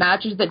drama to the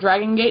match is that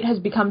Dragon Gate has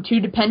become too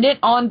dependent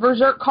on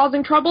Berserk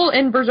causing trouble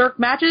in Berserk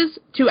matches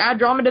to add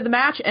drama to the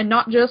match and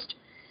not just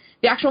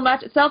the actual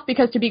match itself,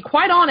 because to be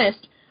quite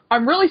honest,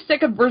 I'm really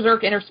sick of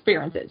Berserk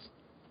interferences.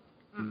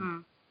 Mm-hmm.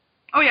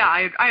 Oh yeah,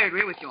 I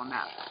agree with you on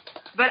that.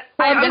 But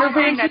I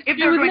understand that if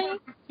they're going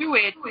to do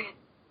it...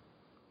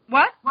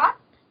 What?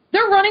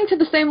 They're running to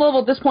the same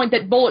level at this point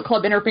that Bullet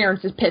Club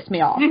interferences piss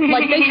me off.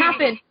 Like, they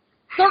happen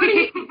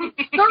 30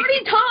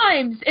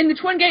 times in the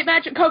Twin Gate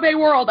match at Kobe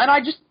World, and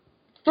I just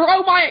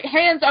throw my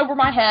hands over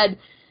my head,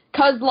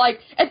 because, like,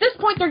 at this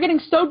point they're getting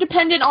so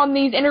dependent on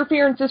these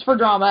interferences for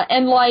drama,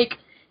 and, like,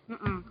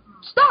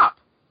 stop.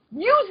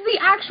 Use the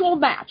actual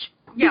match.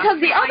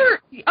 Because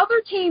the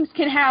other teams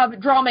can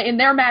have drama in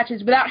their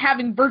matches without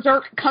having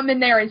Berserk come in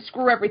there and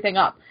screw everything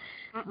up.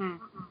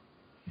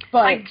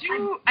 But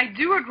I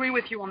do agree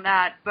with you on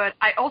that, but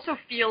I also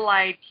feel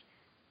like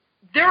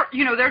they're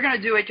going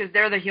to do it because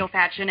they're the heel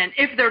faction, and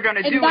if they're going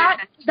to do it,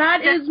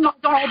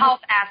 don't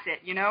half-ass it,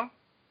 you know?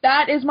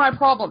 That is my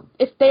problem.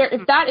 If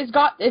that is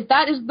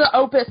the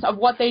opus of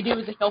what they do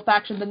as a heel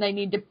faction, then they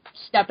need to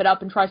step it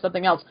up and try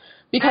something else.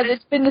 Because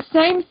it's been the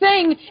same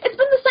thing. It's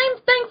been the same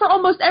thing for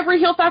almost every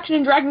heel faction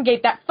in Dragon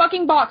Gate. That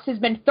fucking box has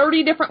been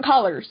 30 different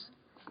colors.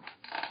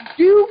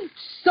 Do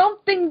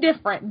something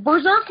different.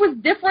 Berserk was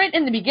different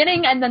in the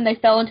beginning, and then they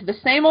fell into the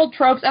same old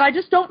tropes, and I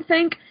just don't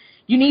think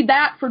you need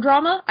that for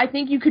drama. I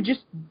think you could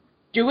just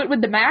do it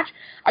with the match.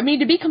 I mean,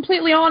 to be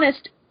completely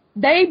honest,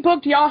 they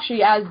booked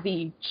Yashi as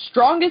the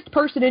strongest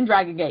person in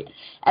Dragon Gate.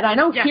 And I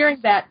know hearing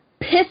that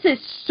pisses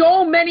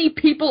so many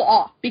people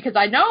off, because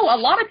I know a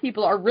lot of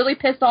people are really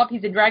pissed off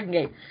he's in Dragon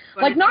Gate.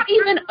 But like, not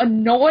even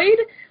annoyed,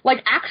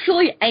 like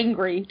actually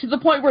angry, to the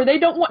point where they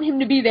don't want him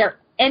to be there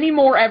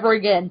anymore ever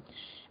again.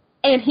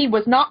 And he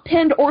was not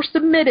pinned or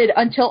submitted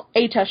until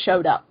Eita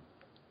showed up.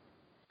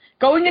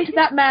 Going into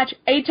that match,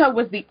 Eita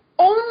was the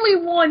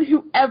only one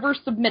who ever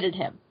submitted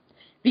him.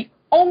 The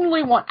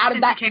only one out of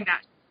that.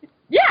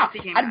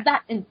 Out of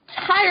that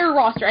entire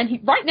roster, and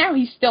right now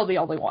he's still the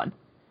only one,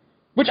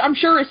 which I'm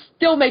sure is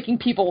still making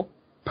people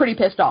pretty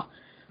pissed off.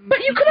 But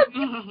you could have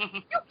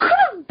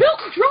built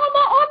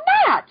drama on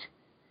that.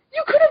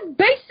 You could have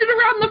based it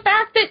around the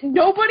fact that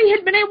no nobody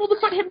had been able to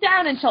put him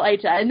down until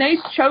Eita, and they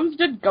chose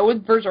to go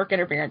with Berserk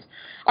interference.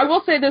 I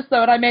will say this,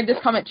 though, and I made this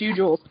comment to you,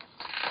 Jules.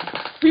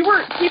 People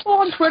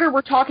on Twitter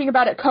were talking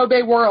about at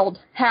Kobe World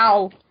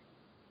how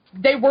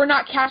they were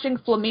not catching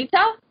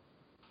Flamita,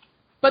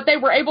 but they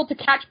were able to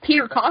catch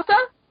Peter Casa.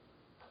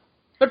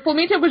 But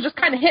Flamita was just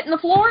kind of hitting the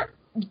floor.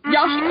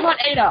 Yashi caught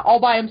Eita all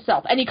by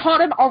himself, and he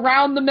caught him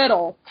around the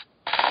middle,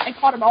 and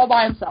caught him all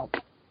by himself.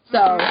 So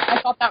I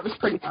thought that was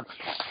pretty fun.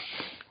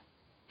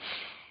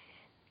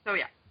 So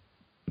yeah.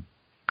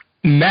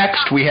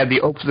 Next, we had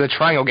the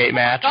Triangle Gate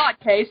match. God,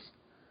 Case.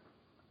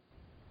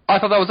 Oh, I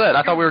thought that was it.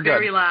 I thought we were good.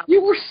 Very loud.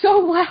 You were so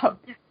loud.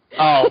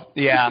 Oh,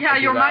 yeah. Yeah,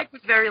 your mic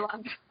was very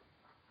loud.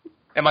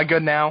 Am I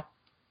good now?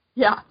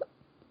 Yeah.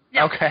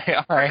 Yeah. Okay,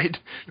 all right.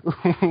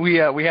 We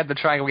had the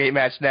Triangle Gate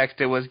match next.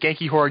 It was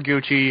Genki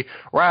Horiguchi,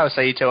 Ryo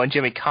Saito, and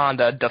Jimmy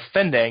Kanda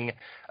defending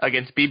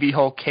against BB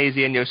Hulk,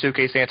 KZ, and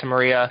Yosuke Santa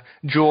Maria.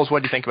 Jules,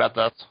 what do you think about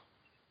this?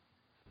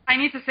 I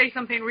need to say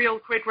something real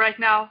quick right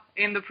now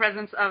in the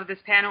presence of this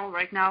panel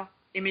right now,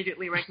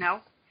 immediately right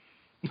now.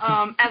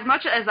 As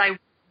much as I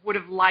would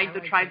have liked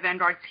the Tribe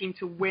Vanguard team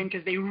to win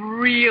because they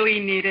really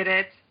needed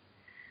it,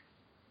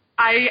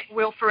 I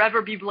will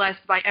forever be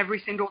blessed by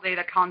every single day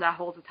that Kanda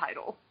holds a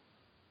title.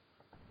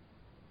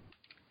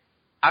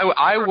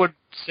 I would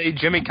say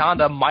Jimmy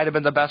Kanda might have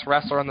been the best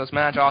wrestler in this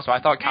match also. I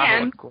thought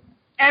Kanda looked cool.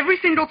 Every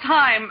single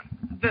time,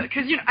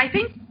 because I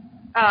think,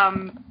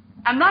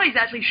 I'm not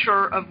exactly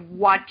sure of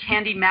what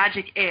Candy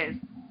Magic is,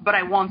 but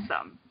I want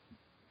some.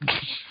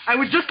 I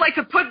would just like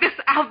to put this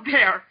out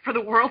there for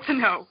the world to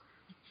know.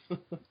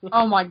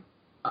 Oh my.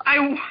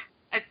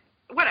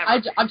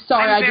 Whatever. I'm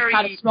sorry, I just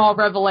had a small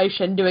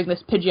revelation doing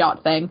this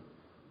Pidgeot thing.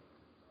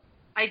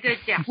 I did,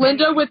 yeah.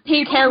 Linda with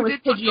pink hair was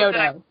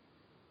Pidgeotto.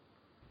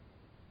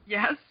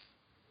 Yes?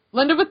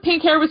 Linda with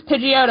pink hair was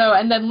Pidgeotto,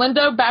 and then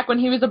Linda, back when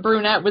he was a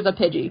brunette, was a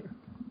Pidgey.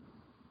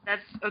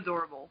 That's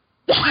adorable.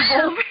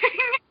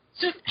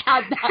 Just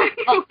had that.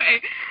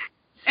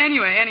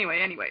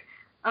 Anyway.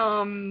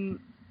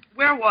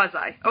 Where was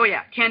I? Oh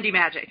yeah, Candy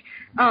Magic.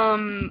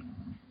 I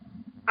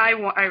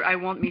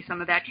want me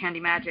some of that Candy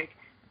Magic.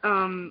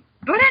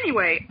 But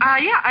anyway,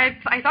 I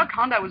thought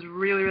Kanda was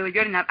really, really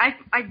good in that.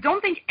 I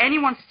don't think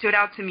anyone stood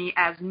out to me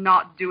as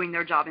not doing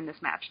their job in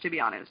this match, to be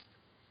honest.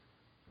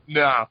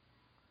 No.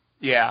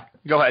 Yeah.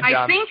 Go ahead,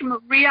 John. I think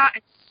Maria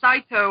and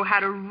Saito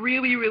had some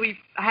really,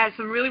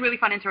 really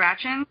fun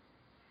interactions.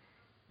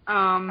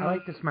 I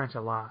like this match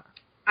a lot.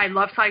 I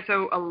love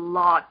Saito a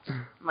lot.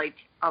 Like,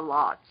 a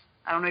lot.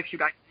 I don't know if you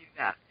guys knew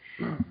that.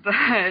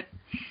 But,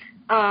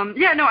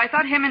 I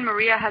thought him and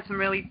Maria had some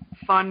really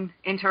fun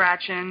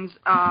interactions.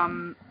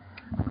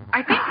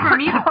 I think for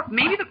me,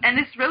 and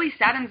this really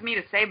saddens me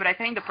to say, but I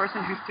think the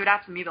person who stood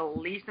out to me the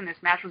least in this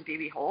match was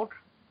BB Hulk.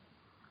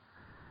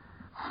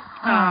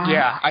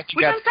 Yeah, I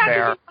think that's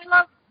fair.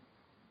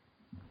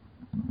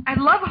 I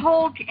love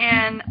Hulk,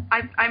 and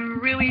I'm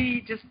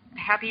really just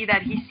happy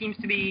that he seems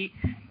to be,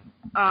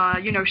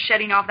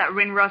 shedding off that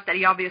ring rust that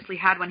he obviously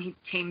had when he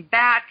came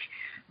back.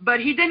 But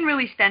he didn't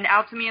really stand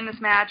out to me in this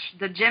match.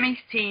 The Jimmy's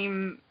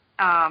team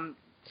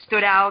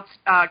stood out.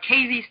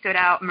 KZ stood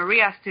out.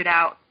 Maria stood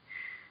out.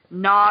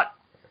 Not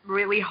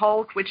really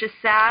Hulk, which is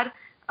sad.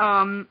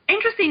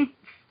 Interesting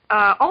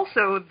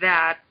also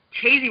that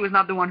KZ was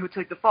not the one who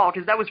took the fall,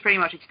 because that was pretty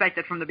much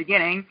expected from the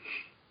beginning,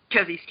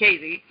 because he's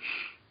KZ.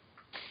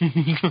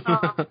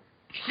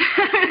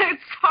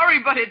 Sorry,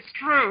 but it's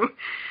true.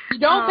 You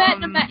don't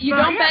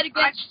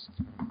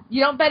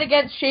bet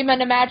against Shima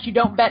in a match. You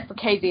don't bet for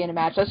KZ in a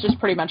match. That's just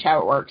pretty much how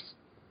it works.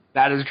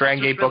 That is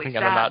Dragon Gate booking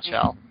in a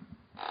nutshell.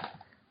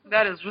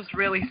 That is just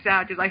really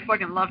sad, because I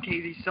fucking love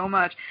KZ so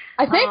much.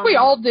 I think we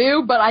all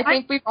do, but I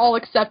think we've all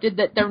accepted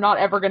that they're not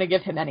ever going to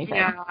give him anything.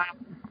 Yeah.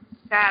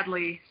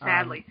 Sadly.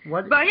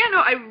 But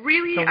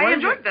I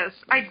enjoyed this.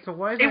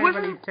 It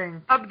wasn't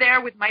up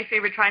there with my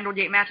favorite Triangle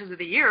Gate matches of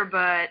the year,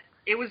 but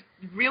it was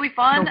really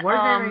fun. So what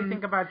did everybody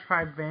think about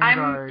Tribe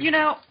Vanguard?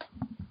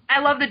 I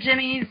love the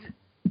Jimmies.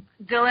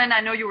 Dylan, I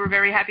know you were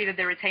very happy that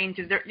they retained,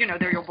 because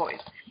they're your boys.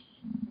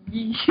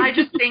 I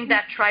just think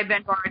that Tribe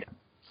Vanguard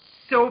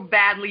so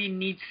badly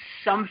needs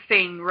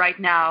something right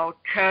now,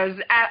 because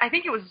I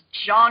think it was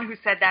John who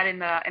said that in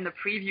the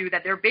preview,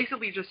 that they're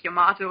basically just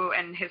Yamato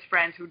and his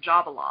friends who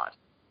job a lot.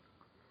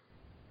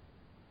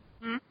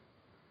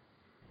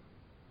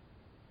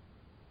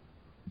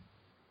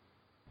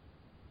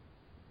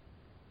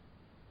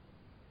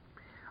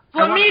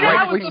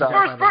 Flamita was the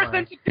first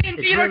person to pin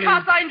Peter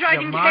Casa in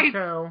Dragon Gate.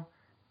 Yamato,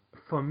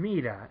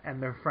 Flamita,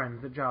 and their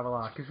friends that job a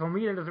lot, because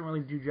Flamita doesn't really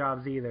do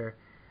jobs either,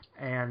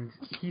 and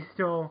he's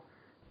still...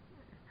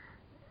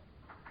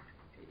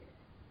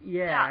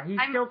 Yeah, he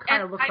still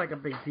kind of looks like a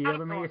big deal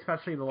to me,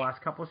 especially the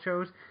last couple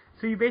shows.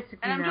 So you basically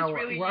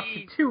we're up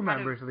to two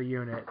members of the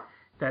unit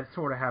that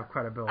sort of have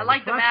credibility. I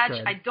like the match.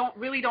 Good. I don't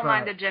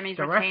mind the Jimmies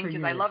retained,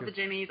 because I love the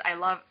Jimmies. I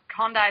love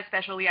Kanda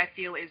especially. I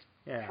feel is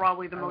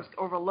probably the most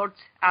overlooked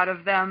out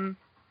of them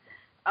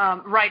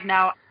right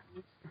now.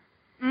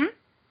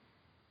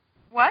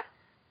 What?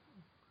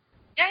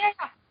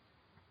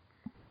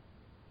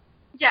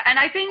 Yeah, and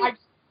I think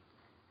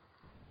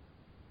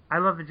I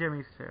love the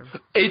Jimmies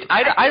too.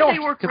 I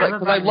don't,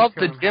 because I love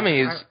the I'm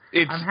Jimmies.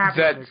 It's happy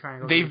that they're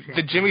trying to go the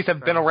to Jimmies have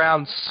been so.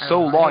 around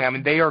so long. I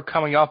mean, they are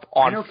coming up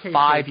I know on KK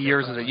 5 did,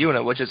 years by as the a way.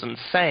 unit, which is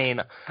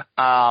insane.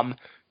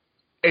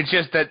 It's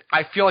just that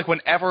I feel like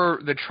whenever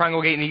the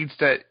Triangle Gate needs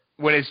to,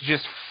 when it's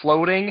just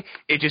floating,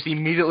 it just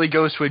immediately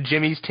goes to a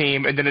Jimmy's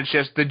team, and then it's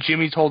just the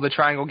Jimmies hold the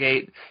Triangle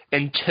Gate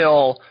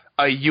until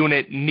a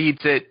unit needs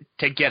it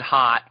to get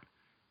hot.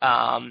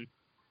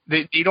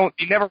 They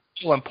never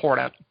feel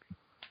important.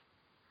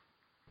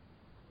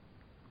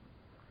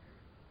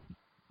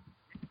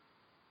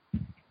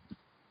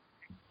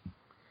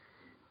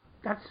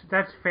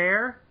 That's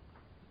fair.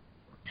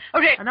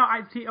 Okay. No,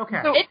 I see.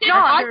 Okay, So, that's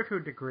John, fair to a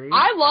degree.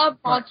 I love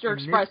but Monster in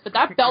this Express, but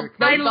that belt,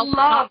 particular I case, belt's love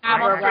not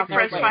Monster around their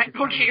Express waist.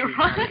 Triangle Gate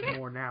have run. it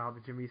more now. The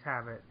Jimmies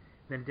have it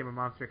than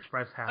Monster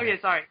Express have Okay,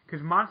 it. sorry.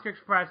 Because Monster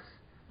Express,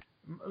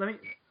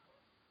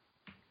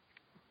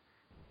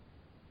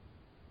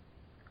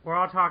 we're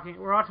all talking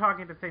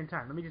at the same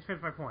time. Let me just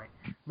finish my point.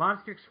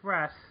 Monster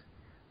Express,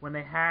 when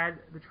they had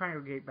the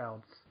Triangle Gate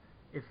belts,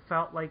 it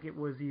felt like it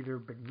was either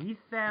beneath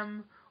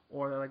them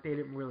or like they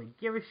didn't really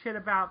give a shit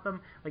about them.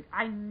 Like,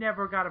 I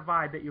never got a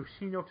vibe that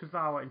Yoshino,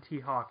 Tozawa, and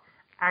T-Hawk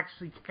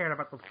actually cared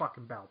about those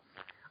fucking belts.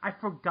 I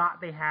forgot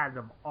they had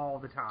them all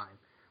the time.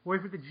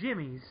 Whereas with the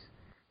Jimmies,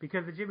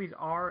 because the Jimmies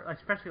are,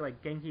 especially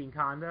like Genki and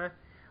Kanda,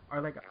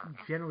 are like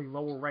generally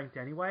lower ranked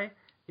anyway,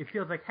 it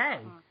feels like, hey,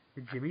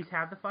 the Jimmies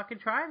have the fucking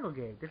Triangle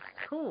Gate. That's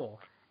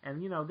cool.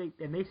 And, you know, they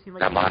seem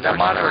like... That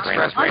Monster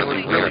Express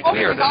really weird. Oh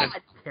my God.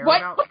 Care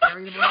What? about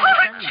carrying them around and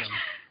defending them.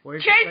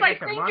 Whereas, Chase, like I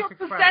said, think Monster you're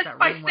Express, possessed that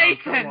by ring went on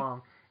so Satan.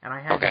 long, and I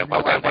had Okay, no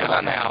what idea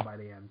about now? by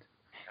the end.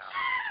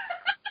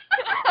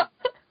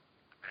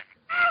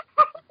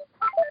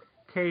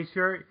 Case,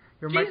 your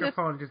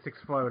microphone just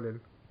exploded.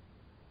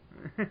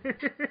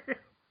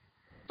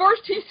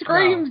 First he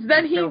screams, No,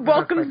 then he still possessed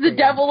welcomes by the Satan.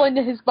 devil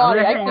into his I'm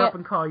body. gonna I hang up can't.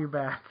 and call you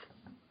back.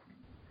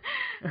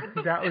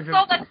 That was It's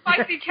all that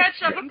spicy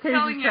ketchup, I'm Case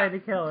telling is you. trying to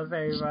kill us,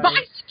 everybody.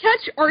 Spicy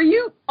catch? Are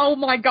you? Oh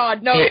my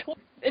God, no! Yeah.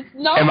 It's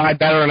not. Am I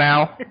better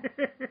now?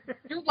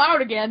 You're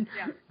loud again.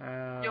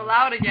 You're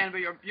loud again,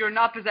 but you're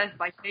not possessed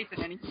by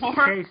Satan anymore.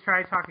 Case,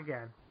 try to talk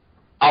again.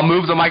 I'll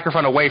move the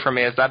microphone away from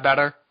me. Is that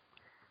better?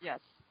 Yes.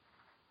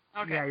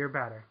 Okay. Yeah, you're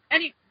better.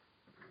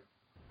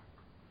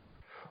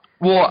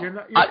 Well, You're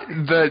not-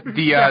 the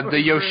That was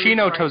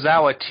Yoshino really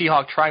Tozawa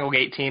T-Hawk Triangle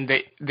Gate team,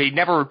 they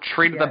never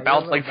treated Yeah, the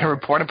belts you're like they were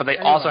right. important, but they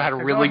Anyway, also had so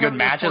go really ahead good with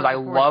matches. your I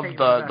point before love Satan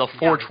the investigate.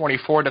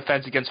 424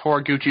 defense against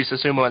Horiguchi,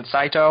 Susumu, and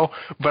Saito,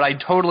 but I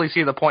totally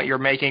see the point you're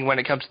making when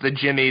it comes to the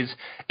Jimmies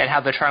and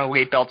how the Triangle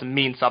Gate belts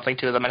mean something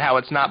to them and how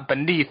it's not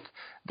beneath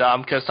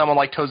them, because someone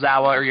like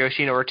Tozawa or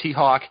Yoshino or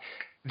T-Hawk,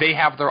 they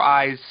have their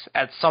eyes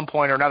at some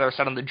point or another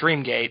set on the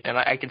Dream Gate, and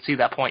I can see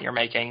that point you're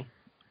making.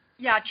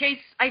 Yeah, Chase,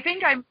 I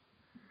think I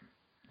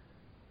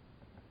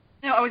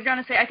was going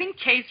to say, I think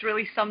Case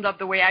really summed up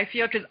the way I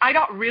feel, because I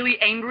got really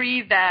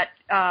angry that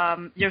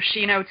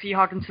Yoshino,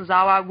 T-Hawk, and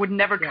Suzawa would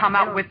never come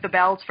out with the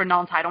belts for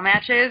non-title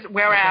matches,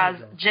 whereas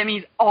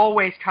Jimmy's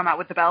always come out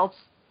with the belts.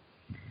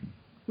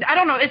 I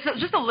don't know, it's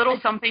just a little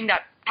something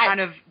that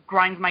kind of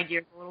grinds my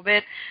gears a little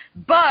bit,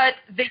 but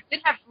they did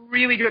have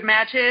really good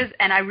matches,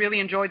 and I really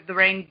enjoyed the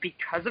reign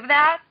because of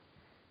that.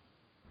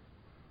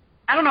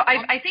 I don't know,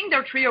 I think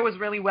their trio was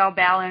really well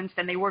balanced,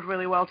 and they worked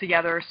really well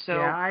together, so...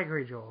 Yeah, I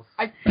agree, Jules.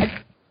 I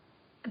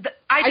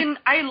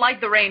like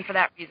the reign for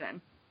that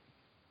reason.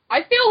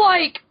 I feel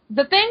like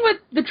the thing with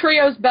the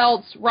trios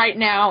belts right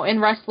now in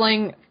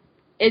wrestling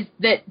is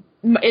that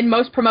in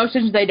most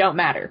promotions they don't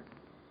matter.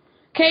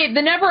 Okay,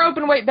 the never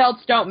open weight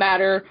belts don't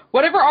matter.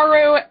 Whatever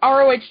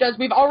ROH does,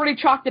 we've already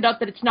chalked it up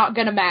that it's not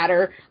going to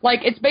matter.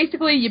 Like, it's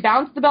basically you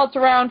bounce the belts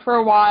around for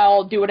a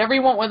while, do whatever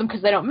you want with them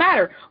because they don't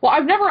matter. Well,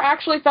 I've never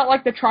actually felt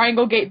like the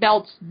Triangle Gate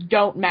belts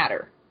don't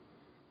matter.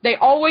 They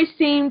always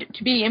seemed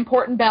to be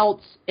important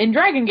belts in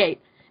Dragon Gate.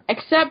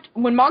 Except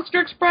when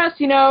Monster Express,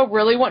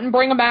 really wouldn't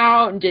bring them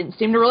out and didn't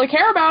seem to really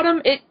care about them,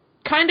 it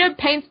kind of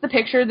paints the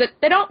picture that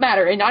they don't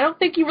matter. And I don't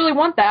think you really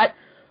want that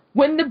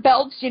when the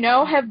belts,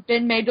 have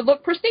been made to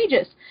look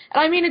prestigious.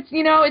 And I mean,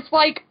 it's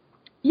like,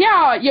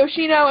 yeah,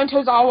 Yoshino and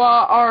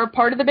Tozawa are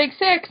part of the Big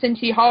Six, and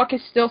T-Hawk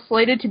is still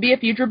slated to be a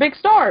future big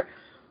star.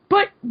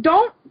 But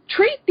don't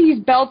treat these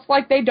belts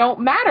like they don't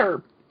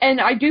matter.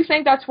 And I do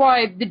think that's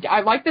why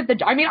I like that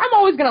I'm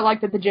always going to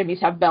like that the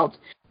Jimmies have belts.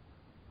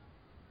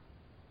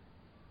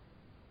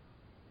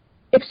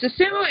 If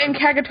Susumu and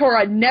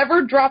Kagetora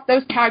never drop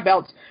those tag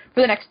belts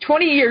for the next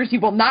 20 years, you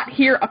will not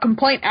hear a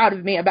complaint out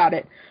of me about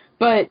it.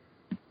 But,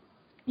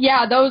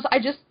 yeah, I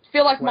just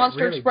feel like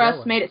Monster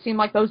Express made it seem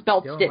like those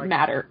belts didn't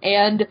matter.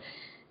 And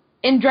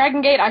in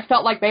Dragon Gate, I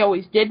felt like they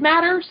always did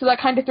matter, so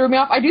that kind of threw me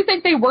off. I do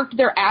think they worked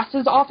their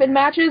asses off in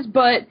matches,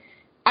 but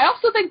I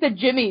also think the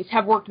Jimmies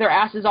have worked their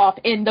asses off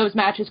in those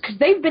matches, because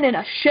they've been in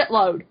a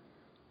shitload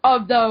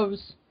of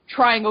those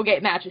Triangle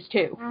Gate matches,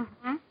 too.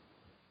 Mm-hmm.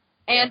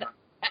 And...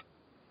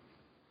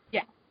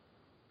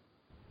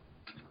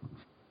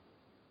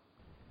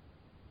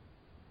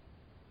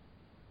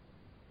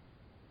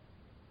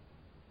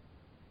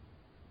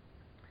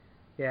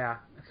 Yeah.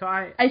 So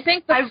I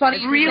think the funny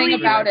thing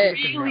about it...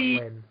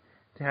 win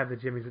to have the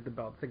Jimmies with the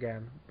belts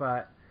again,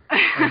 but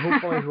and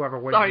hopefully whoever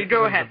wins Sorry,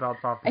 go wins ahead. the belts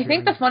off the I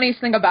think Jimmies. the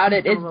funniest thing about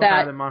it is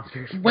that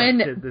when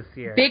this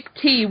year. Big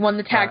T won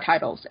the tag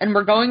titles and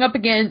we're going up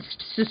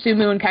against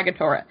Susumu and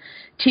Kagetora,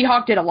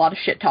 T-Hawk did a lot of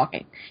shit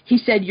talking. He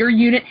said, your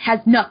unit has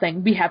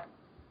nothing. We have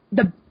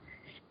the...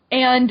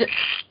 And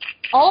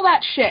all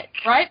that shit,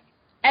 right?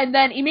 And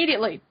then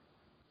immediately,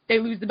 they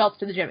lose the belts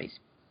to the Jimmies.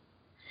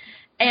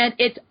 And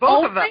it's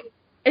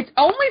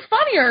only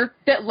funnier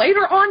that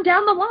later on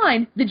down the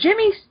line, the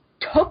Jimmies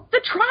took the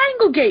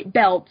Triangle Gate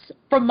belts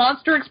from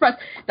Monster Express.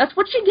 That's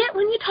what you get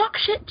when you talk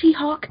shit,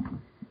 T-Hawk.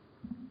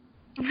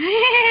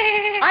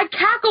 I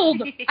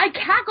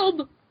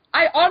cackled.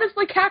 I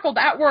honestly cackled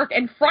at work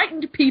and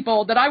frightened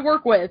people that I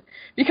work with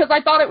because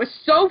I thought it was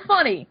so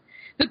funny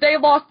that they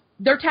lost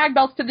their tag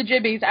belts to the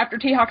Jimmies after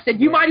T-Hawk said,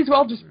 you might as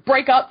well just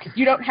break up because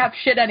you don't have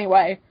shit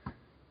anyway.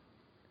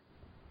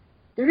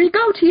 There you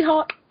go,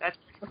 T-Hawk.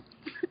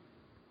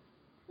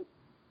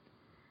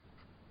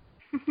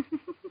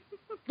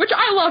 Which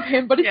I love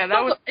him, but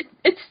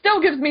it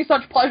still gives me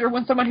such pleasure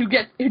when someone who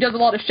does a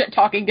lot of shit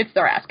talking gets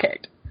their ass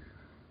kicked.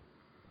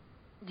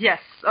 Yes,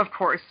 of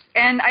course.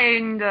 And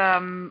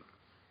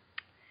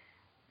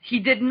he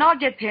did not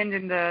get pinned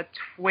in the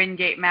Twin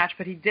Gate match,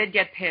 but he did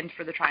get pinned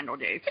for the Triangle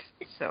Gate.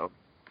 So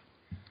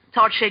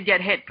talk shit,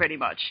 get hit, pretty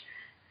much.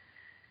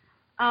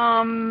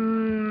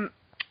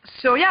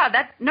 So yeah,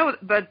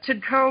 but to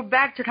come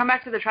back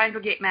to the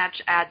Triangle Gate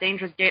match at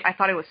Dangerous Gate, I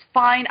thought it was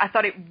fine. I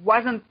thought it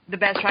wasn't the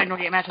best Triangle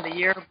Gate match of the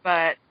year,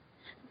 but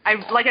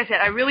like I said,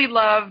 I really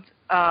loved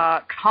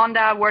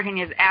Honda working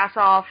his ass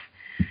off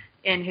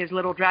in his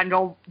little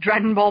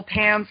Dragon Ball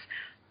pants,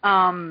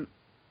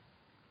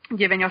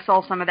 giving us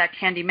all some of that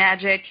candy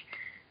magic.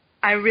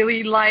 I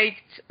really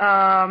liked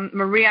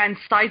Maria and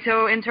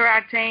Saito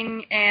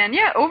interacting, and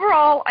yeah,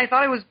 overall, I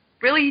thought it was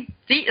really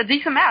a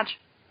decent match.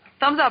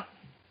 Thumbs up.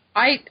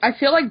 I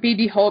feel like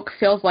BB Hulk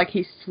feels like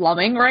he's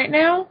slumming right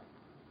now.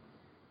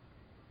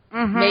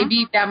 Mm-hmm.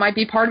 Maybe that might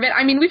be part of it.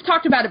 I mean, we've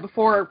talked about it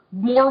before,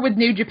 more with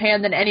New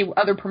Japan than any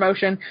other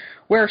promotion,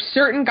 where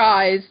certain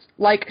guys,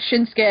 like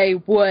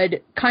Shinsuke,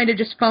 would kind of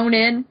just phone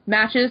in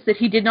matches that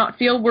he did not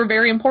feel were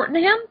very important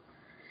to him.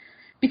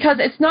 Because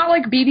it's not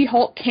like BB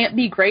Hulk can't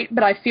be great,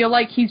 but I feel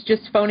like he's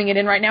just phoning it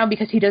in right now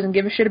because he doesn't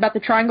give a shit about the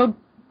Triangle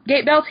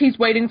Gate belts. He's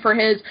waiting for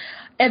his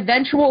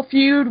eventual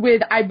feud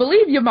with, I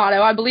believe,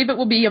 Yamato. I believe it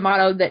will be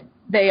Yamato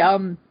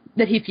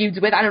that he feuds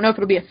with. I don't know if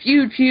it'll be a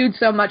feud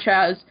so much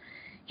as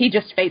he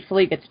just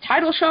faithfully gets a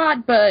title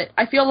shot, but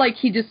I feel like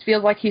he just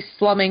feels like he's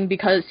slumming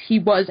because he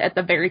was at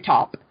the very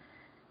top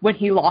when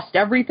he lost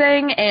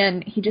everything,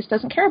 and he just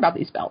doesn't care about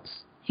these belts.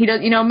 He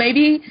does,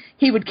 maybe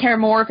he would care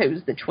more if it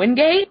was the Twin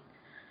Gate,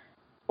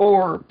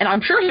 and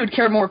I'm sure he would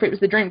care more if it was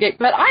the Dream Gate,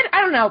 but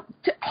I don't know.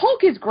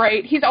 Hulk is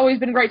great. He's always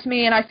been great to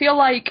me, and I feel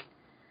like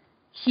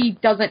he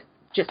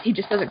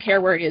just doesn't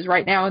care where he is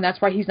right now, and that's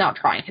why he's not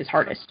trying his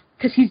hardest.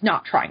 Because he's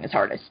not trying his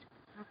hardest.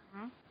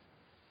 Mm-hmm.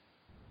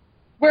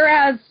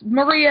 Whereas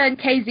Maria and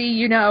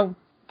KZ,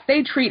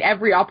 they treat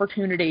every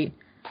opportunity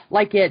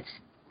like it's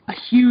a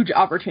huge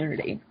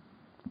opportunity.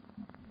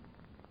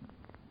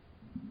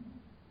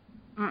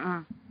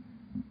 Mm-mm.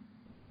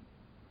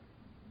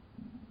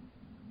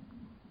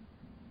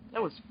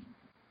 That was...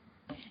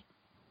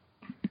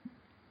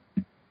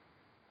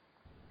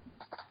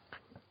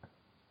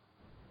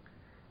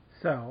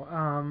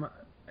 So,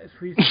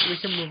 we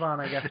can move on,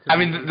 I guess. I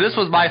mean, this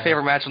was my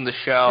favorite match on the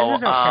show.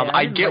 Okay.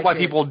 I get why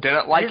people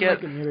didn't like it,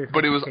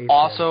 but it was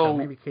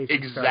also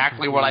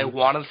exactly what I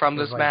wanted from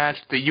this match.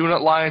 The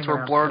unit lines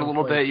were blurred a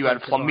little bit. You had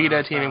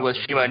Flamita teaming with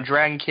Shima and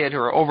Dragon Kid, who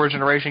are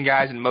over-generation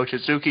guys, and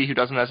Mochizuki, who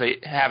doesn't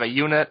have a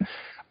unit.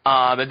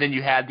 And then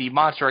you had the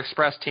Monster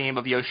Express team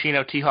of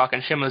Yoshino, T-Hawk,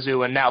 and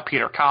Shimazu, and now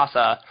Peter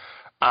Casa.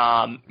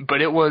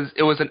 But it was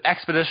an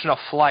expedition of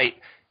flight.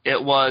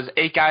 It was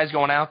 8 guys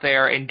going out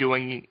there and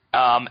doing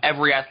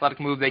every athletic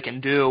move they can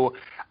do.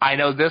 I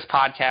know this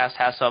podcast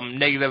has some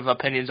negative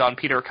opinions on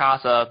Peter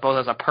Casa, both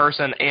as a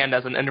person and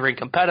as an in-ring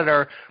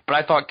competitor, but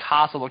I thought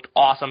Casa looked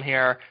awesome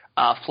here.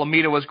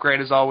 Flamita was great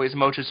as always.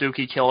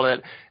 Mochizuki killed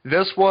it.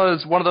 This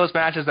was one of those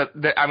matches that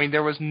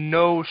there was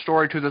no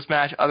story to this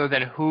match other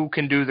than who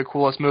can do the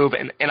coolest move,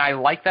 and I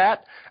like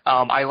that.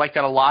 I liked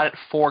that a lot at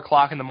 4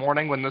 o'clock in the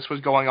morning when this was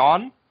going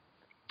on.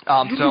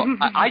 So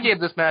I gave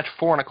this match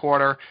 4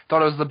 1/4.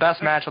 Thought it was the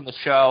best match on the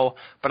show,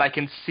 but I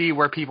can see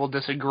where people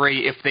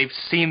disagree if they've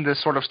seen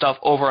this sort of stuff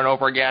over and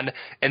over again,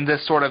 and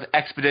this sort of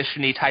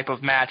expedition-y type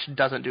of match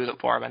doesn't do that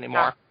for them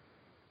anymore.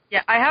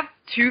 Yeah, I have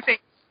 2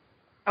 things.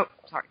 Oh,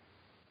 sorry.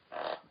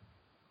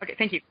 Okay,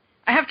 thank you.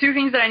 I have 2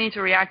 things that I need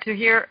to react to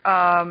here.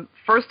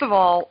 First of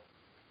all,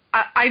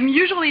 I'm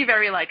usually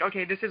very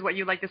okay, this is what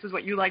you like,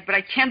 but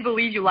I can't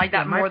believe you like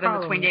that more than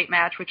the Twin Gate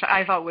match, which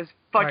I thought was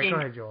fucking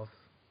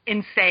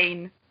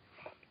insane.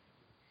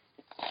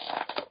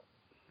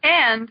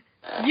 And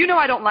you know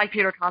I don't like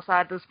Peter Casa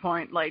at this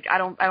point. Like I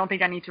don't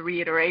think I need to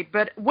reiterate.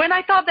 But when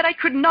I thought that I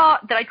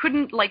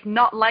couldn't like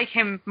not like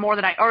him more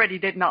than I already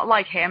did not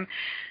like him,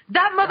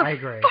 that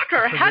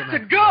motherfucker had to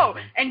go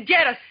and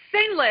get a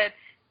singlet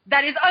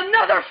that is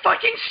another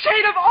fucking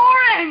shade of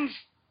orange.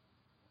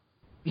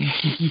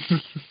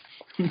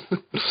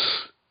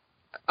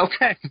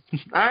 Okay.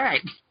 All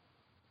right.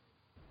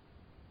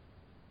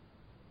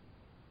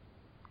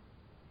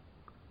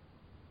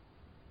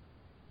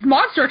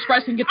 Monster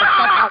Express can get the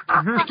fuck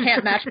out. They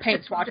can't match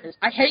paint swatches.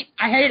 I hate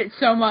it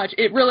so much.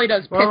 It really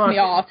does piss me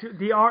off.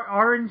 The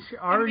orange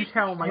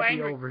hell might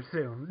be over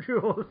soon,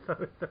 Jules, so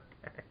it's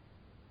okay.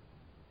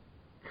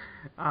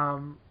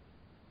 I'm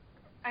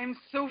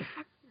so.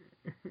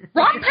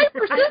 Rock,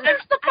 paper,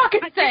 scissors, the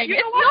fucking thing. You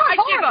know it's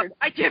what? not hard.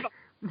 I give up.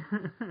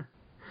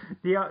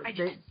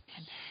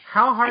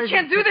 How hard? I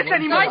can't do this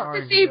anymore.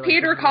 Nice to see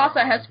Peter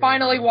Casa has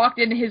finally walked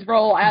into his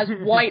role as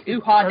White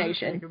Uha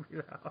Nation.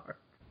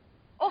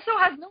 Also,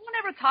 has no one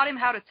ever taught him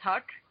how to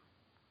tuck?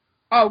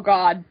 Oh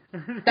God,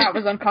 that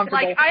was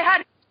uncomfortable. Like, I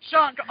had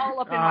junk all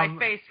up in my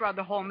face throughout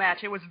the whole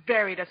match. It was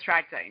very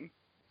distracting.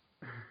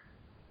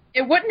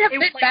 It wouldn't have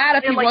fit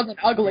bad if he wasn't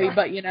ugly,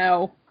 but you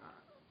know.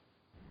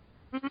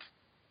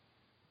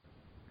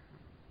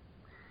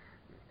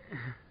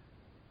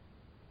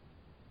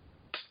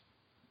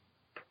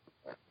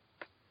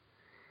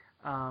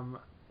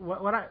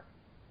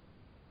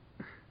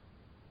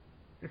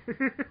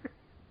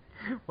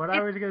 What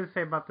I was going to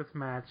say about this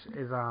match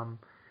is,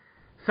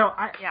 so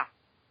I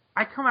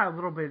come out a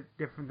little bit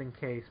different than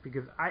Case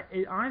because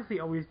it honestly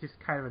always just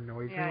kind of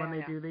annoys me when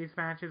they do these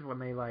matches, when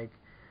they like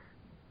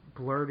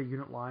blur the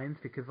unit lines,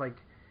 because like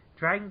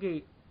Dragon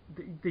Gate,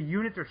 the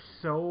units are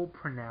so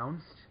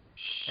pronounced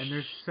and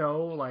they're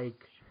so like,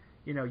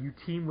 you know, you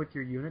team with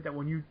your unit that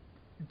when you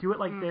do it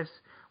like this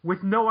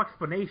with no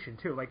explanation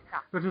too, like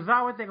the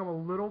Tozawa thing I'm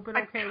a little bit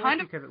okay with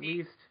because at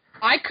least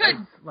I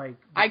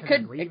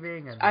could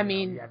leaving and, I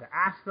mean, you had to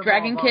ask them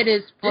Dragon Kid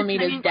is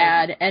Flamita's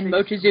dad, and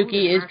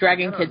Mochizuki is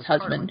Dragon Kid's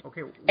husband.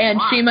 Okay, and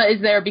Shima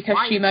is there because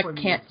Shima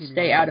can't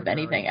stay out of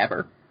anything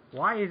ever.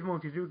 Why is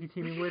Mochizuki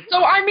teaming with?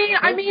 So I mean,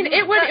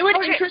 it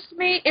would interest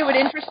me. It would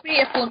interest me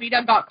if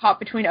Flamita got caught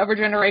between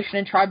Overgeneration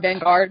and Tribe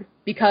Vanguard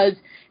because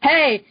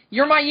hey,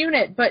 you're my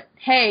unit, but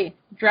hey,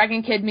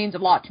 Dragon Kid means a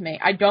lot to me.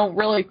 I don't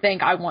really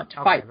think I want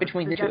to fight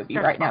between the two of you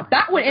right now.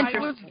 That would interest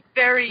me. I was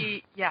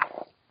very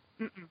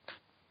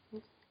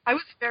I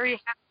was very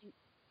happy.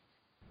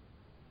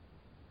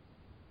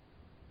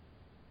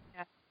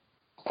 Yeah.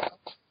 It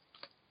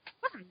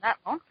wasn't that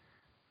long.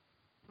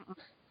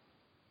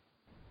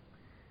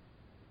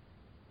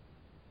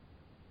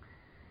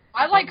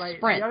 I like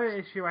sprints. The other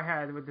issue I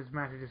had with this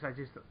match is I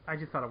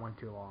just thought it went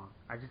too long.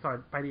 I just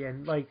thought by the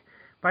end, like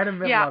by the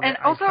middle of it, and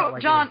also, I felt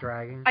like John, it was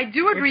dragging. I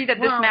do agree that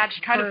this match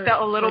kind of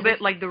felt a little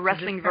bit like the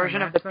wrestling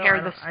version of the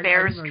pair the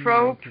spares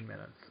trope.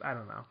 I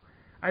don't know.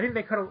 I think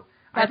they could have.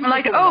 That's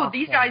like, oh,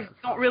 these guys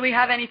don't really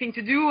have anything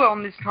to do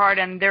on this card,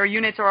 and their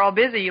units are all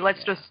busy.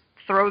 Let's just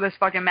throw this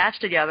fucking match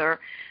together.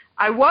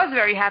 I was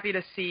very happy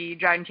to see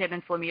Dragon Kid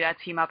and Flamita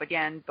team up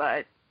again,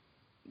 but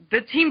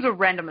the teams were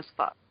random as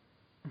fuck.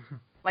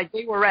 Like,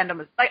 they were random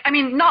as... Like, I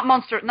mean, not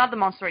the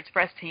Monster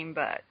Express team,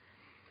 but...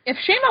 If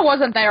Shima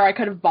wasn't there, I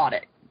could have bought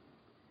it.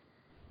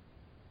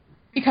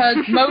 Because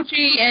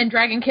Mochi and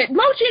Dragon Kid...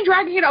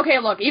 Okay,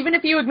 look, even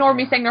if you ignore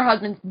me saying they're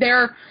husbands,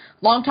 they're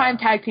longtime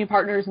tag team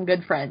partners and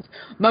good friends.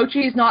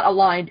 Mochi is not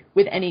aligned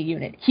with any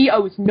unit. He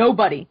owes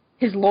nobody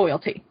his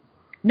loyalty.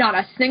 Not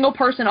a single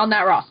person on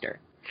that roster.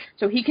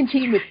 So he can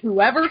team with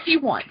whoever he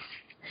wants.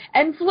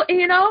 And,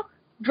 you know,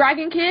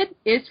 Dragon Kid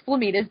is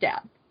Flamita's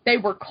dad. They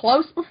were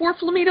close before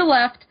Flamita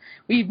left.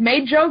 We've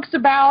made jokes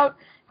about,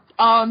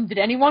 did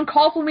anyone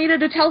call Flamita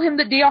to tell him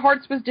that Dia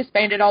Hearts was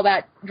disbanded, all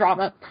that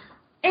drama.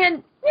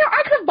 And, you know,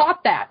 I could have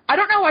bought that. I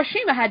don't know why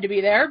Shima had to be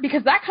there,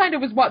 because that kind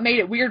of was what made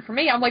it weird for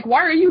me. I'm like,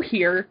 why are you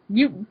here?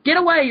 You get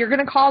away, you're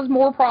going to cause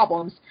more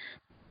problems.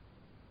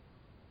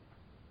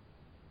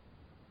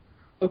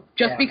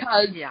 Just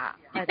because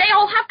they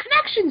all have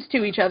connections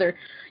to each other.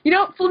 You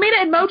know,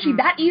 Flamita and Mochi,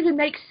 that even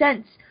makes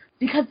sense,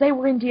 because they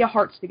were in Dia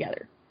Hearts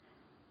together.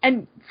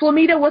 And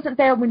Flamita wasn't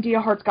there when Dia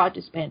Hearts got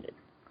disbanded.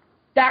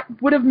 That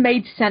would have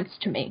made sense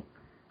to me.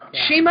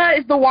 Yeah. Shima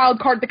is the wild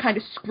card that kind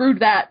of screwed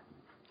that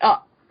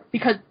up.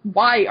 Because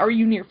why are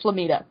you near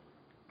Flamita?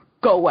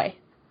 Go away.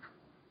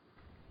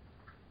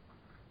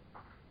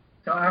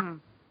 So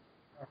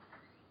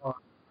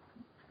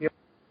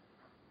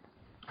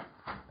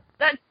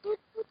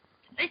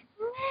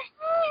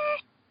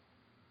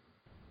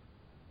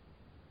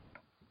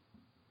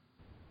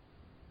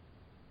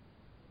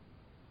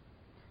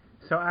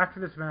So after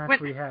this match,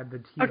 we had the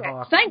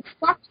T-Hawk. Thank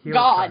fuck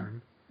God.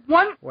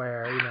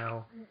 Where, you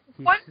know,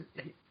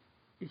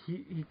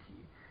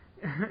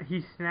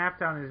 he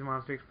snapped on his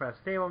Monster Express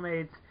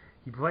stablemates.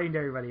 He blamed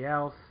everybody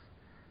else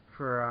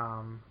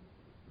for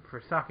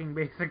sucking,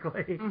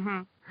 basically.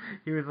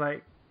 He was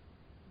like,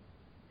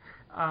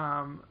 what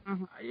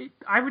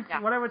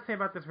I would say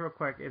about this real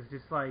quick is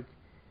just like,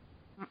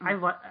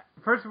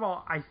 first of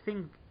all, I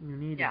think you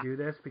need to do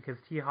this because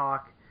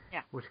T-Hawk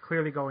was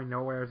clearly going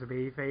nowhere as a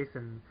babyface,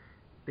 and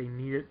they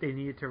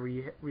needed to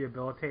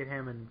rehabilitate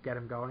him and get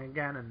him going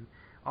again. And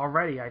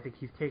already, I think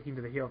he's taking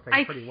to the heel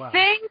thing pretty well. I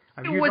think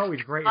he was was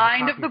always great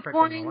kind as a of the cocky prick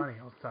point. with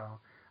millennials, so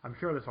I'm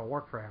sure this will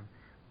work for him.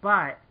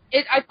 But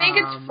I think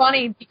it's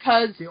funny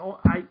because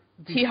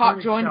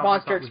T-Hawk joined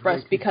Monster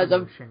Express because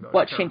of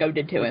what Shingo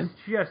did to him.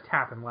 It just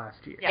happened last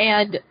year. Yeah.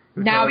 And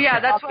now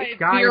that's why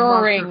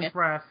mirroring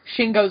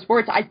Shingo's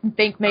words. I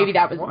think maybe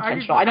that was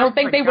intentional. I don't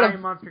think they would have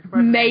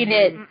made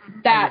it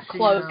that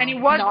close. And he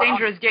was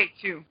Dangerous Gate,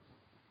 too.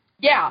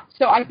 Yeah,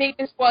 so I think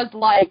this was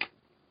like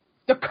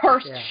the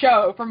cursed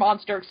show for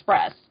Monster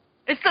Express.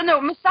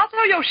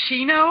 Masato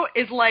Yoshino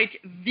is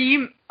like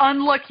the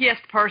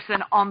unluckiest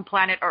person on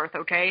planet Earth,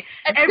 okay?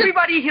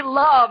 Everybody he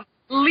loves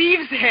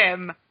leaves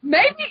him.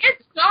 Maybe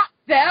it's not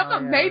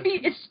them, maybe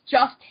it's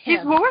just him.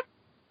 He's what?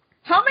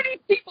 How many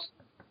people...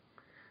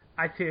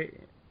 I tell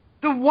you...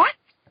 The what?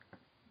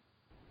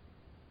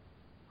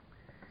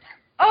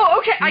 Oh,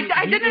 okay,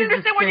 I didn't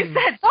understand what you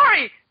said,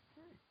 sorry!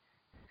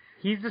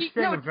 He's the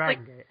Sting of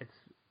Dragon Gate.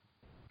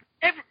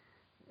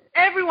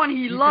 Everyone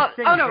he loves...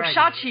 Oh no,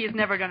 Shachi is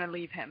never gonna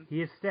leave him.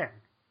 He is Sting.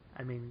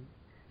 I mean,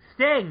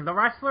 Sting! The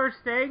wrestler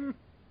Sting!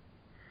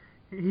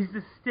 He's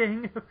the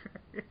Sting of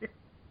Dragon Gate.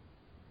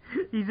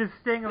 He's a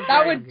Sting of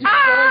That Dragon would Gate.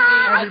 destroy me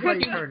as a Everybody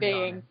human turned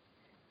being.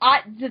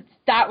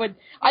 on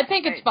I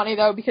think it's funny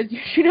though because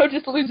Yoshino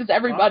just loses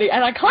everybody,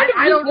 and I kind of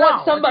I just don't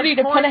want know. somebody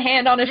to put a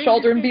hand on his Maybe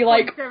shoulder and be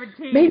like,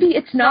 2017, maybe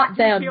it's not Shachi's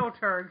them. heel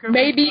turn could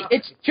Maybe be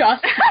it's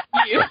just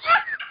you.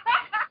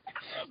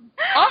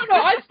 I don't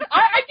know.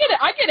 I get it.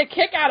 I get a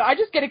kick out. I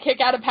just get a kick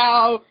out of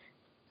how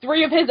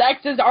 3 of his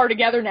exes are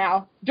together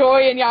now.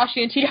 Doi and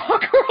Yashi and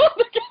T-Hawk are all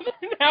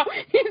together now.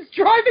 He's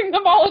driving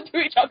them all into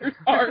each other's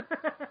hearts.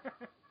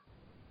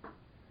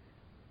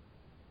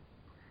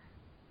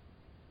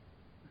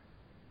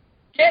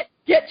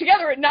 Get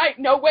together at night.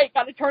 No, wait,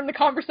 got to turn the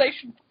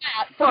conversation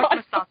flat. Fuck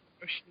Masato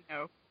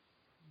Yoshino.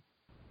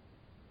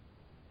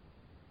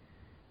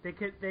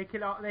 They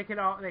could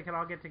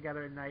all get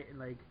together at night and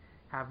like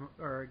have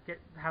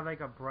like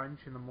a brunch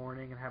in the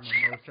morning and have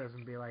mimosas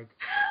and be like,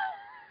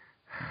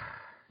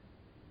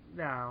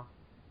 no,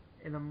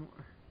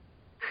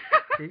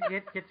 they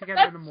get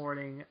together in the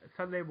morning,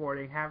 Sunday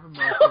morning, have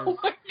mimosas,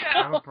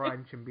 have a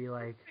brunch and be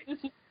like,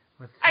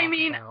 let's talk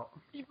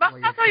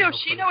about Masato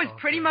Yoshino is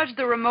pretty much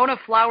the Ramona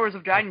Flowers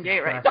of Dragon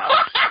Gate right now.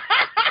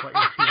 What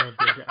Yoshino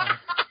did to us.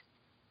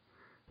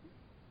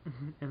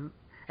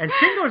 And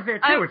Shingo's there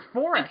too. It's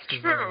 4 X's.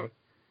 It's true.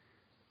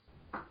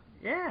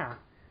 Yeah.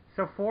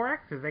 So 4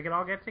 X's. They can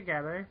all get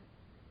together.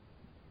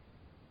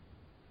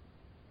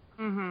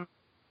 Mhm.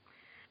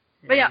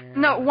 But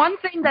no. One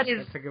thing that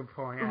is that's a good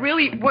point.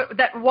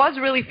 that was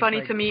really funny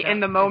like to me that, in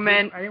the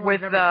moment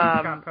with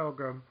Scott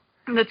Pilgrim.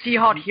 the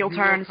T-Hawk heel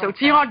turn. So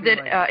T-Hawk did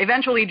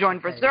eventually join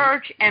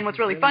Berserk, and what's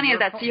really funny is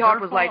that T-Hawk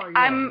was like,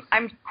 I'm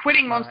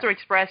quitting Monster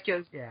Express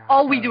because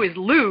all we do is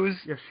lose.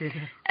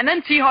 And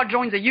then T-Hawk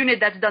joins a unit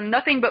that's done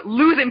nothing but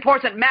lose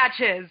important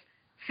matches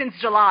since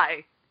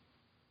July.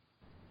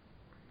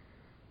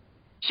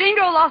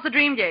 Shingo lost the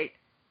Dream Gate.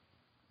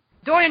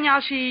 Doi and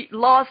Yashi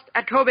lost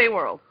at Kobe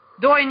World.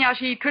 Doi and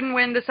Yashi couldn't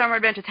win the Summer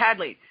Adventure Tag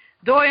League.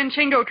 Doi and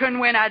Shingo couldn't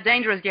win at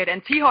Dangerous Gate,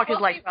 and T-Hawk is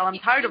like, well, I'm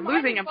tired of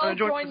losing, I'm going to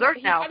join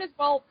Berserk now.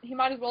 He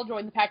might as well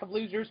join the pack of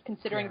losers,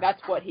 considering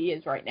that's what he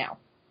is right now.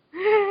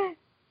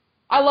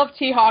 I love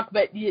T-Hawk,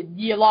 but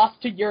you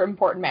lost to your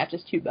important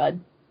matches too, bud.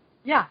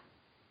 Yeah.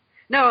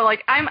 No,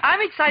 like,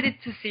 I'm excited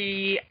to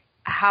see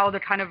how the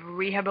kind of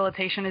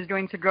rehabilitation is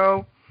going to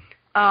go.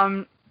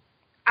 I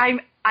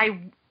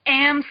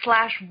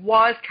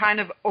was kind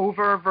of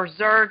over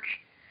Berserk.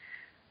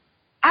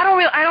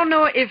 I don't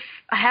know if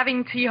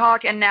having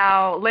T-Hawk and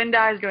now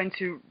Linda is going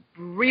to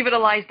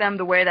revitalize them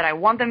the way that I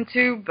want them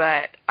to,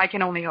 but I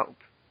can only hope.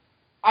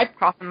 I'm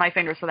crossing my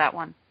fingers for that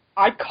one.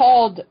 I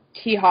called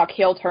T-Hawk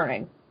heel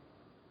turning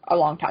a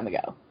long time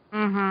ago.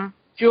 Mm-hmm.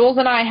 Jules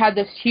and I had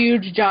this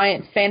huge,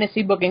 giant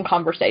fantasy booking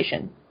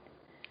conversation.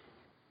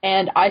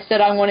 And I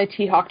said I wanted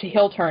T-Hawk to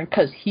heel turn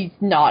because he's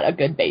not a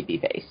good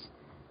babyface.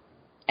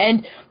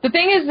 And the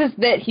thing is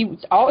that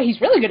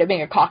he's really good at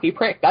being a cocky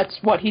prick. That's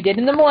what he did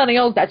in the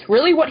Millennials. That's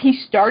really what he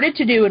started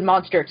to do in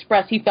Monster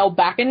Express. He fell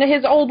back into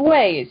his old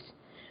ways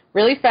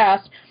really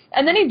fast.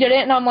 And then he did it,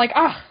 and I'm like,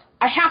 I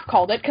half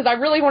called it because I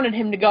really wanted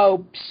him to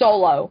go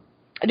solo.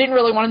 I didn't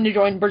really want him to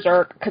join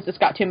Berserk because it's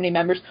got too many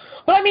members.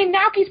 But, I mean,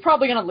 Naoki's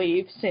probably going to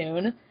leave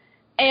soon.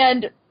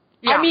 And,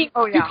 I mean,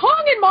 do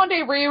Kong and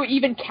Monde Ryu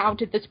even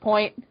count at this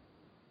point?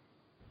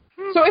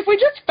 So if we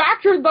just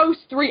factor those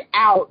 3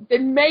 out,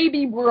 then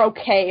maybe we're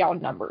okay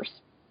on numbers.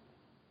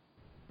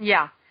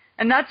 Yeah.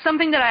 And that's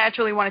something that I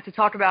actually wanted to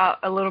talk about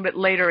a little bit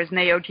later is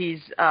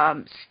Naoki's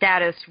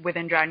status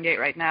within Dragon Gate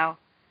right now.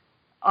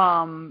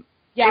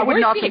 It would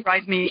not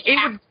surprise me. It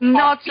would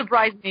not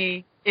surprise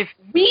me if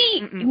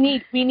we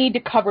need to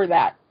cover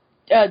that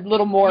a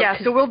little more. Yeah,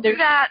 so we'll do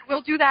that.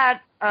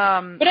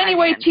 But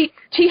anyway,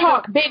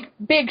 T-Hawk,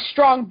 big,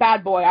 strong,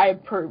 bad boy. I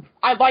approve.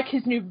 I like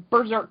his new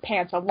Berserk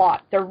pants a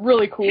lot. They're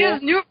really cool.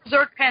 His new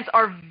Berserk pants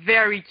are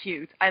very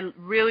cute. I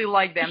really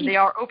like them. They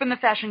are Open the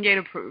Fashion Gate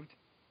approved.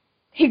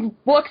 He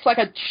looks like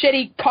a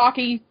shitty,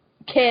 cocky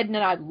kid, and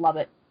I love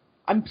it.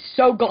 I'm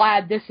so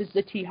glad this is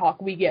the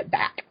T-Hawk we get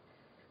back.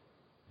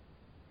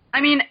 I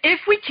mean, if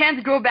we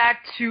can't go back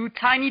to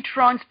Tiny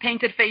Trunks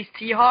painted face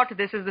T-Hawk,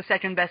 this is the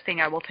second best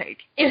thing I will take.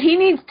 He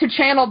needs to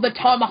channel the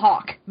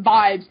Tomahawk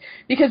vibes,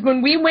 because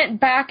when we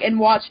went back and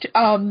watched,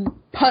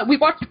 we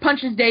watched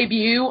Punch's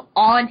debut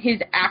on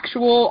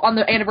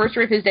the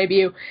anniversary of his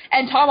debut,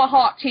 and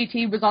Tomahawk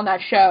TT was on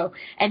that show,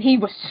 and he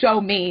was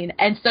so mean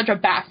and such a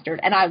bastard,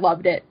 and I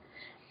loved it.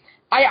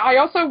 I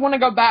also want to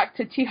go back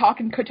to T-Hawk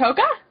and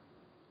Kotoka.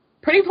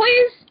 Pretty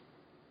please?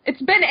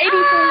 It's been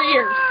 84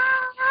 years.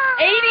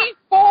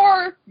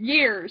 84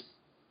 years.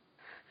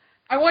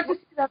 I want to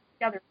see them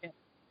together again.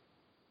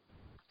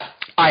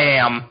 I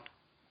am.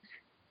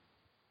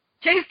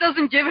 Case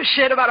doesn't give a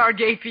shit about our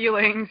gay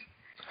feelings.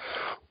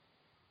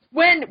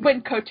 When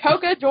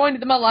Kotoka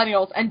joined the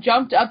Millennials and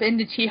jumped up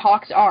into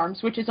T-Hawk's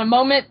arms, which is a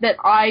moment that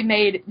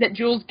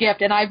Jules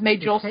gift, and I've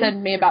made Jules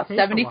send me about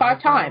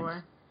 75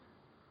 times.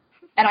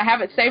 And I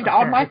have it saved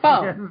on my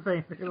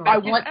phone. I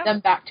want them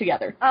back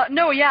together.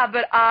 No, yeah,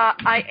 but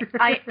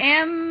I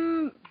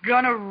am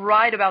gonna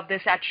write about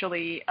this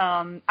actually.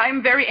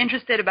 I'm very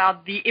interested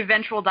about the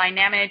eventual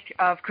dynamic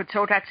of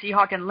Kotoka,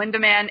 T-Hawk, and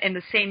Lindaman in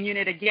the same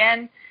unit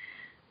again.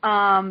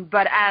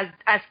 But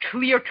as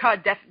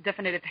clear-cut,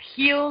 definitive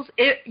heels,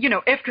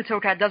 if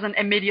Kotoka doesn't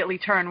immediately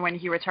turn when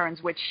he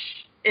returns, which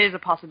is a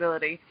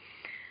possibility.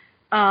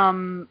 But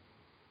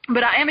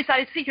I am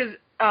excited to see because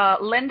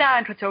Linda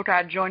and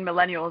Kotoka joined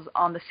Millennials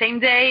on the same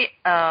day,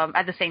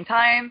 at the same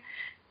time,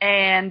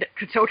 and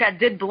Kotoka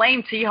did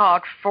blame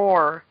T-Hawk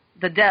for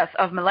the death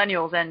of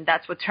Millennials, and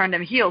that's what turned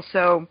them heel.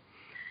 So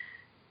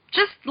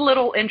just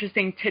little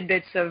interesting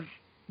tidbits of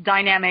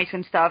dynamics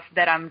and stuff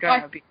that I'm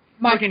going to be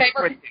looking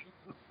forward to.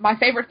 My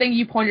favorite thing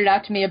you pointed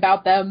out to me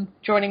about them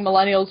joining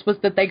Millennials was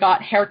that they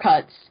got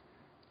haircuts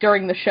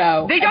during the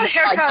show. They got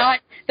haircuts.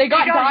 They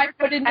got dye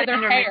put into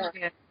their hair.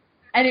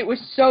 And it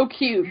was so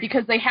cute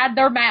because they had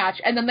their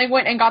match, and then they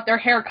went and got their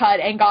hair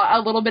cut and got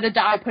a little bit of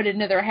dye put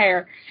into their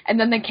hair, and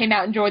then they came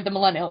out and joined the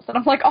Millennials. And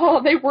I'm like,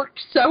 oh, they worked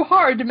so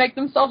hard to make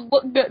themselves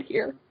look good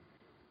here.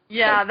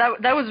 Yeah,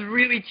 that was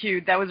really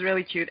cute. That was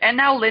really cute. And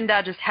now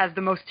Linda just has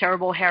the most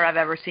terrible hair I've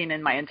ever seen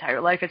in my entire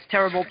life. It's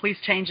terrible. Please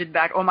change it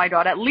back. Oh my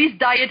god, at least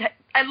dye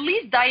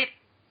it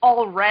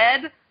all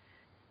red.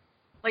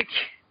 Like,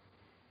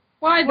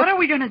 why? What are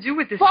we gonna do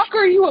with this? Fuck,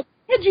 are you a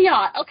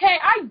Pidgeot? Okay,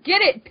 I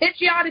get it.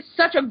 Pidgeot is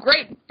such a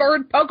great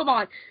bird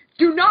Pokemon.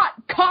 Do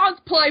not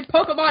cosplay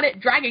Pokemon at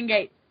Dragon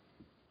Gate.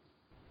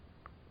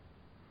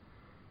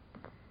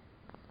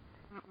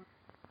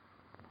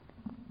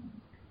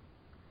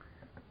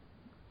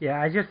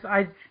 Yeah,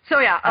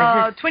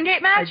 Twin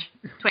Gate match?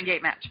 Twin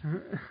Gate match.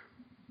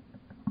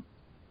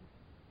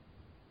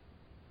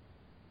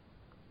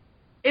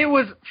 It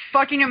was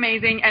fucking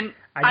amazing, and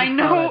I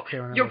know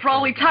you're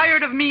probably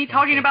tired of me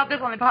talking about this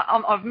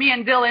of me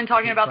and Dylan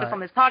talking about this on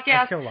this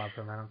podcast. I still love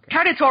him. I don't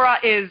care. Kagetora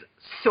is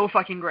so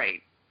fucking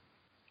great.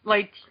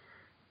 Like,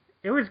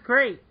 it was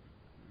great.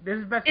 This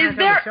is best. Is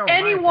there show,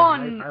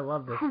 anyone I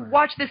love this who match.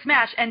 watched this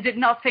match and did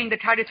not think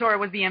that Kagetora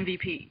was the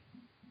MVP?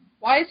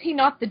 Why is he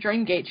not the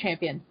Dreamgate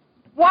champion?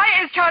 Why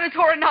is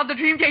Kagetora not the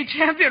Dreamgate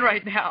champion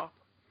right now?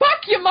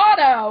 Fuck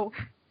Yamato!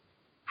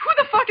 Who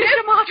the fuck is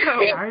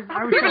Yamato?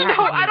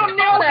 I don't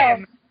know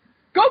him.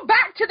 Go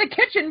back to the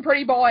kitchen,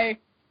 pretty boy.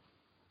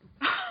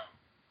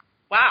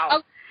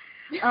 Wow.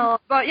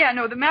 But yeah,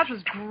 no, the match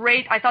was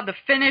great. I thought the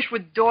finish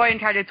with Doi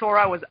and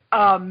Kagetora was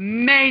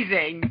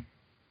amazing.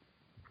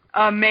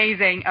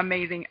 Amazing.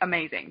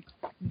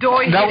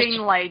 Doi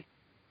hitting like...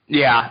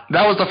 Yeah,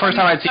 that was the first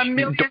time I'd seen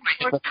Doi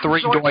hit the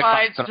 3 Doi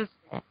fights.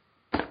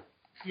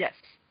 Yes.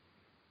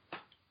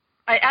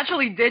 I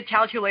actually did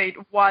calculate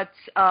what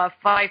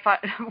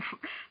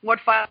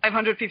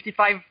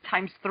 555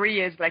 times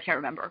 3 is, but I can't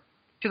remember.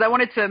 Because I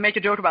wanted to make a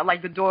joke about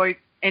like the Doi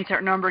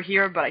insert number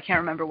here, but I can't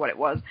remember what it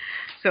was.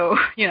 So,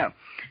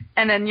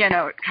 and then,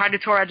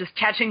 Kagetora just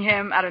catching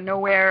him out of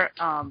nowhere.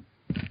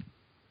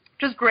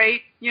 Just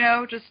great,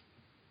 just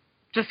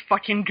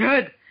fucking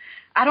good.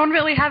 I don't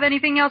really have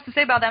anything else to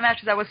say about that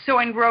match because I was so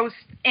engrossed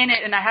in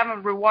it and I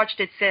haven't rewatched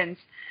it since.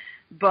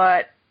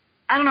 But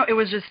I don't know, it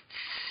was just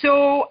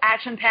so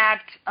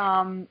action-packed.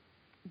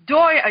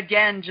 Doi,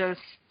 again, just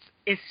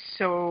is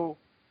so...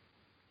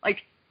 Like,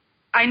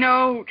 I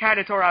know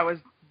Kagetora was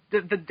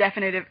the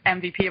definitive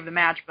MVP of the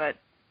match, but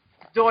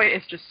Doi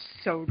is just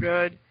so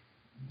good.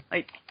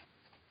 Like,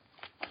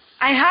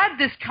 I had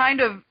this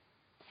kind of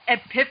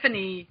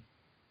epiphany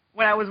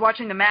when I was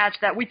watching the match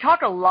that we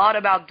talk a lot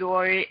about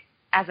Doi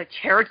as a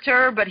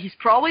character, but he's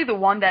probably the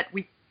one that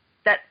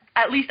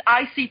at least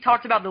I see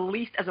talked about the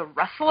least as a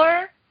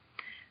wrestler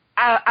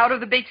out of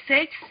the big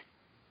six.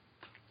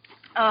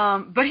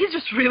 But he's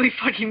just really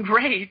fucking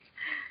great.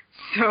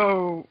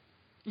 So,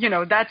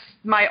 that's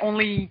my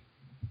only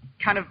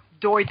kind of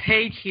Doi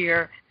take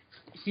here,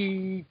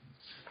 he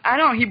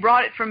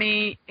brought it for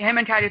me. Him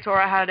and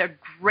Kagetora had a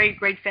great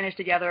finish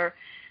together.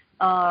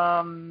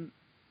 And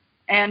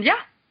yeah,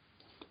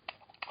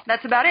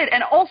 that's about it.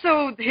 And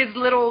also his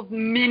little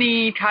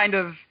mini kind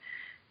of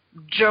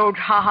joke,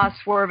 haha,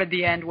 swerve at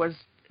the end was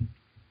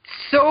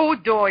so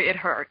Doi it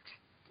hurt.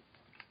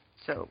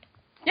 So,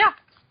 yeah,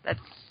 that's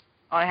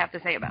all I have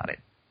to say about it.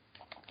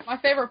 My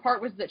favorite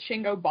part was that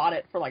Shingo bought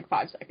it for like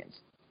 5 seconds.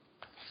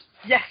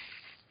 Yes.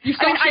 You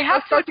saw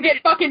Shingo start to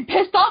get fucking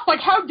pissed off, like,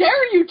 how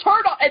dare you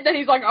turn on, and then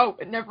he's like, oh,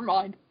 never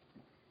mind.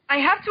 I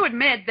have to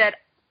admit that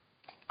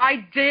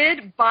I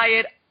did buy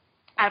it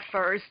at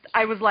first.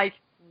 I was like,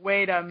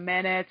 wait a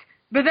minute.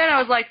 But then I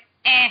was like,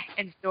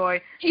 it's Doi.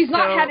 He's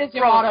not had his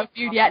Yamato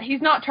feud yet.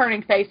 He's not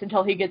turning face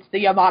until he gets the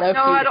Yamato feud.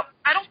 No,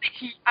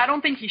 I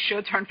don't think he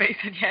should turn face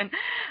again.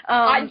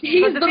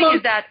 He's but the thing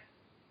is that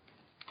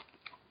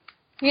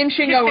he and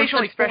Shingo are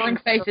such boring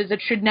faces,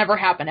 it should never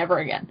happen ever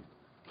again.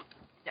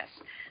 Yes.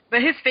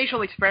 But his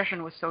facial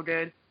expression was so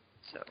good.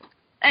 So,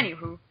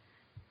 anywho.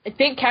 I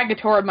think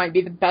Kagetora might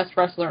be the best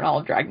wrestler in all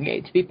of Dragon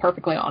Gate, to be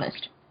perfectly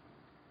honest.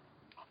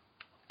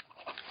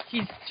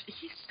 He's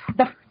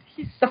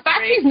the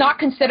fact he's not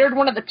considered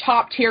one of the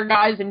top-tier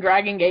guys in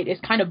Dragon Gate is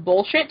kind of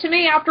bullshit to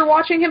me after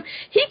watching him.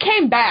 He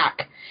came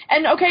back.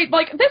 And, okay,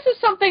 like, this is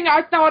something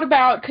I thought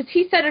about, because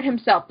he said it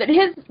himself, that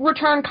his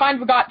return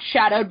kind of got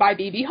shadowed by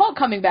BB Hulk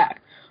coming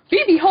back.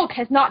 BB Hulk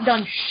has not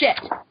done shit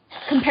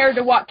compared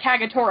to what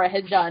Kagetora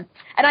has done.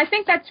 And I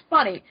think that's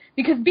funny,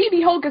 because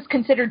BB Hulk is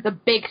considered the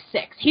big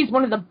six. He's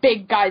one of the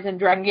big guys in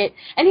Dragon Gate,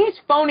 and he's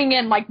phoning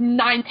in like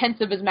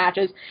 9/10 of his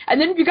matches. And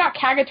then you got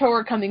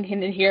Kagetora coming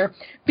in here,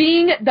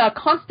 being the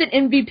constant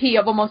MVP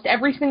of almost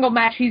every single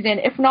match he's in,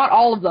 if not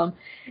all of them.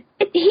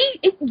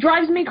 It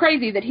drives me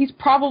crazy that he's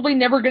probably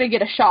never going to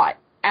get a shot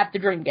at the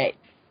Dream Gate.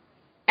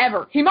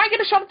 Ever. He might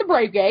get a shot at the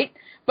Brave Gate,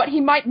 but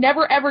he might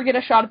never, ever get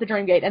a shot at the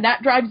Dream Gate, and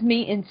that drives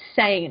me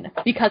insane,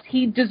 because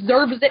he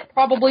deserves it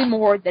probably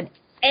more than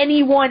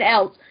anyone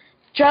else,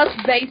 just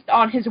based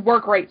on his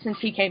work rate since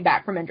he came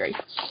back from injury.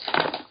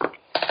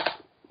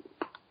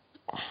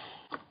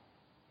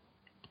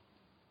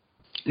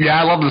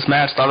 Yeah, I love this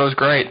match. Thought it was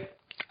great.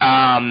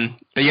 Are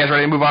you guys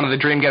ready to move on to the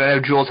Dream Gate? I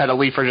know Jules had to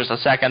leave for just a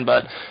second,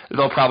 but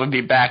they'll probably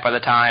be back by the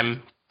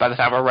time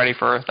we're ready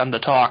for them to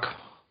talk.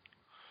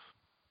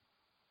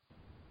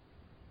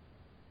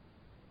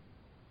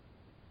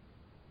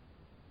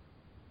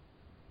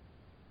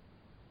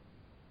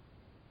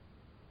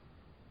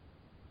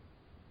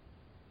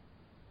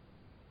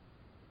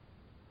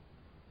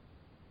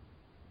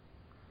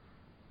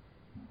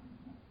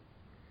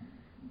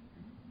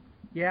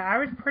 Yeah, I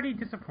was pretty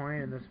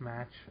disappointed in this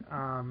match.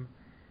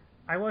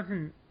 I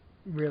wasn't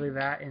really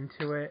that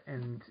into it,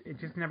 and it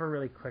just never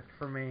really clicked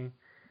for me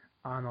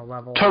on a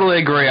level. Totally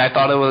agree. I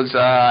thought it was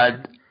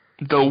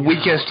the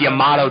weakest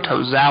Yamato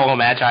Tozawa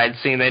match I had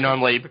seen. They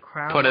normally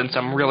put in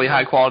some really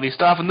high quality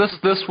stuff, and this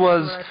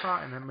was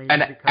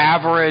an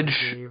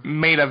average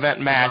main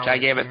event match. I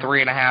gave it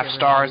 3.5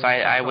 stars.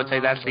 I would say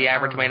that's the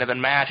average main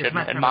event match in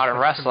modern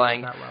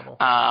wrestling.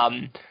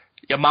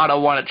 Yamato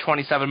won at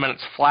 27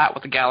 minutes flat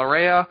with the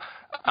Galleria.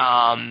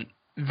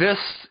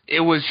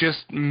 It was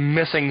just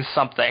missing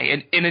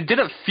something. And it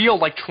didn't feel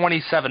like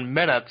 27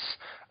 minutes,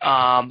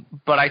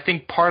 but I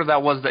think part of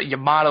that was that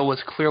Yamato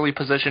was clearly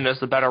positioned as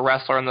the better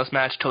wrestler in this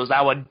match.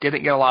 Tozawa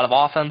didn't get a lot of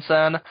offense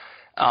in,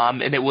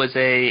 and it was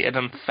an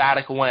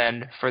emphatic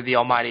win for the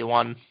Almighty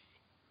One.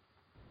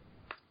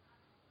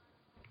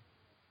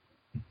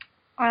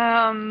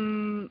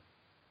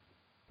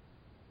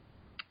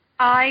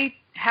 I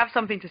have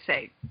something to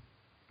say.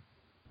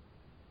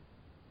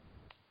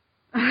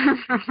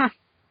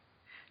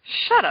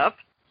 Shut up.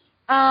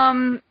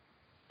 I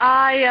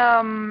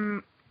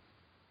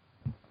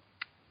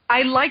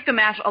liked the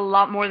match a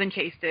lot more than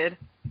Case did.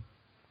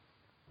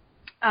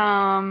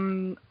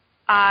 I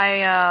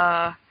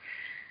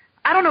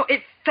don't know.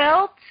 It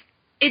felt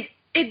it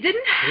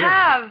didn't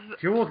have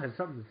Jules has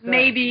something to say.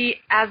 Maybe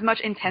as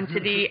much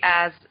intensity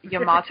as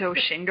Yamato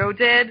Shingo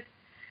did,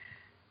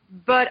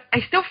 but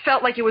I still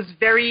felt like it was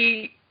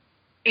very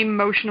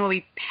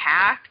emotionally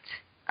packed.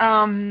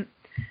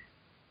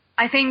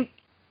 I think,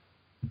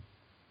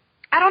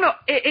 I don't know,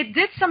 it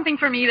did something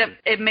for me that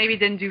it maybe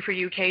didn't do for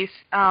you, Case.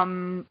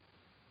 I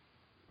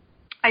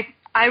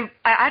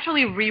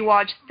actually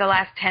rewatched the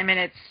last 10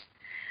 minutes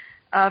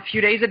a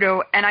few days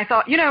ago, and I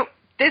thought,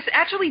 this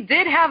actually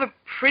did have a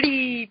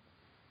pretty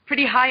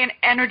high in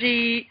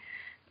energy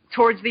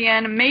towards the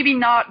end. Maybe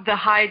not the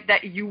height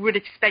that you would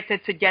expect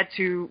it to get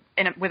to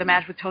with a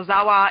match with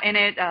Tozawa in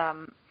it,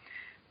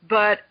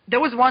 but there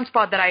was one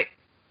spot that I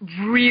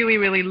really,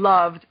 really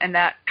loved, and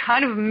that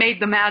kind of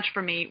made the match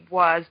for me,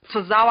 was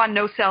Tozawa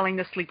no-selling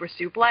the sleeper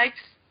suplex.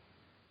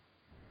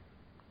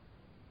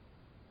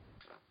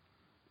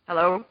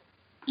 Hello?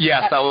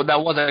 Yes, that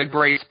was a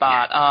great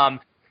spot.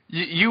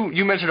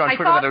 You mentioned on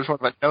Twitter that it was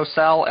sort of a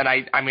no-sell, and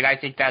I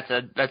think that's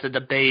a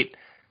debate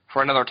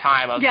for another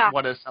time of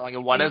what is selling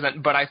and what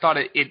isn't, but I thought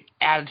it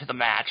added to the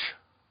match.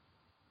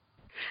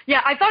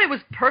 Yeah, I thought it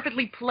was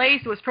perfectly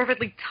placed. It was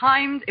perfectly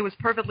timed. It was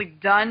perfectly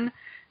done.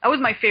 That was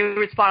my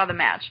favorite spot of the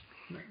match.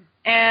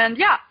 And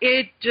yeah,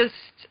 it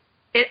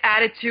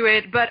added to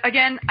it. But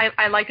again,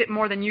 I liked it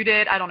more than you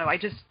did. I don't know.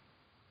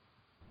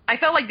 I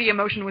felt like the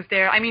emotion was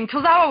there. I mean,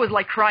 Tozawa was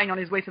like crying on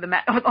his way to the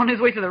on his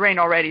way to the ring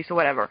already, so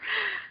whatever.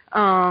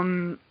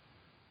 But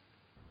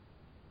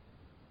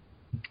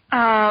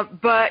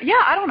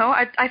yeah, I don't know.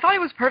 I thought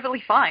it was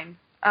perfectly fine.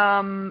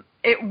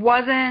 It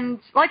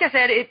wasn't, like I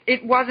said,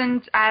 it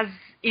wasn't as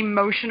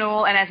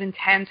emotional and as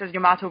intense as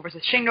Yamato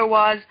versus Shingo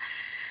was.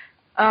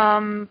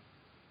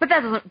 But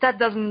that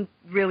doesn't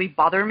really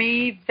bother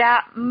me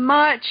that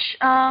much.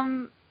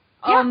 I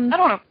don't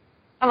know.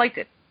 I liked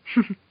it.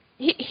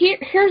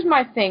 Here's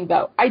my thing,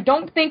 though. I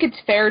don't think it's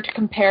fair to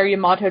compare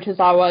Yamato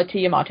Tozawa to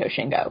Yamato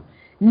Shingo.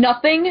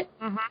 Nothing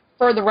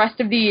for the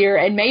rest of the year,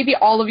 and maybe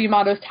all of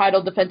Yamato's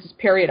title defenses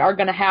period, are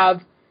going to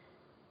have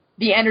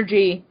the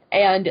energy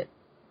and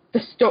the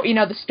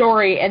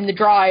story and the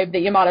drive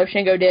that Yamato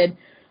Shingo did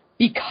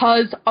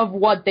because of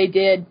what they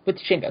did with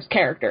Shingo's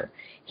character.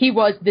 He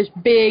was this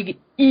big,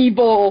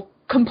 evil,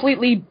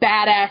 completely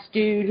badass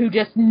dude who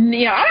just,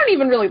 I don't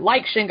even really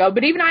like Shingo,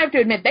 but even I have to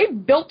admit, they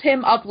built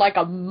him up like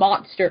a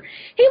monster.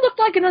 He looked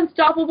like an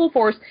unstoppable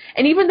force,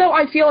 and even though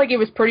I feel like it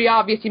was pretty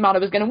obvious Yamato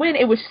was going to win,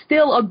 it was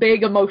still a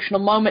big emotional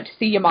moment to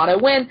see Yamato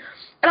win,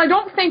 and I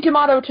don't think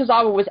Yamato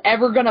Tozawa was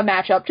ever going to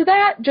match up to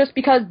that, just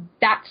because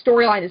that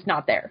storyline is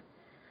not there.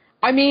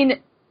 I mean,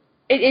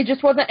 it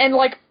just wasn't, and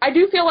I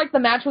do feel like the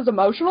match was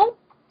emotional,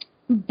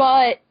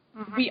 but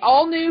we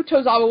all knew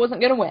Tozawa wasn't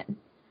going to win,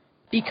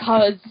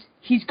 because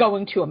he's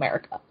going to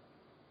America.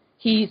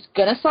 He's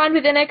going to sign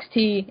with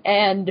NXT,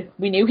 and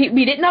we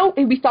didn't know,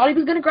 we thought he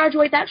was going to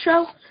graduate that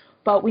show,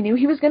 but we knew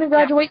he was going to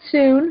graduate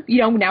soon.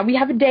 Now we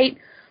have a date.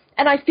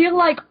 And I feel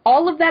like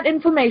all of that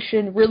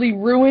information really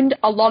ruined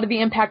a lot of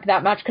the impact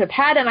that match could have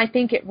had, and I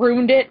think it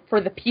ruined it for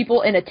the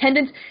people in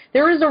attendance.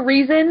 There is a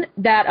reason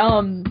that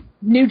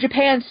New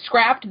Japan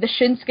scrapped the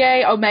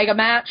Shinsuke Omega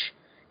match,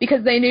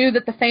 because they knew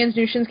that the fans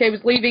knew Shinsuke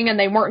was leaving and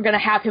they weren't going to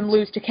have him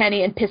lose to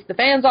Kenny and piss the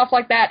fans off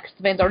like that, because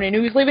the fans already knew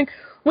he was leaving.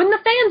 When the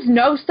fans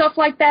know stuff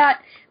like that,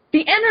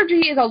 the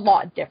energy is a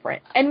lot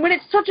different. And when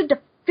it's such a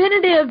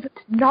definitive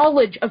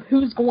knowledge of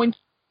who's going to...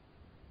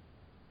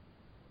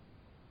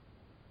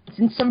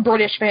 And some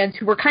British fans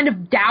who were kind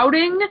of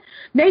doubting,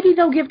 maybe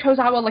they'll give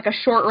Tozawa a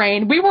short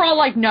reign. We were all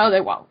like, no,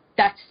 they won't.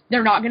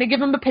 They're not going to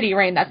give him a pity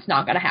reign. That's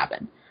not going to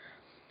happen.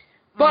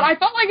 But I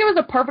felt like it was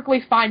a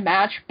perfectly fine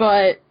match,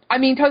 but... I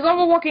mean,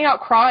 Tozawa walking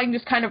out crying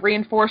just kind of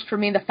reinforced for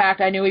me the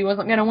fact I knew he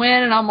wasn't going to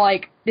win, and I'm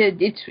like,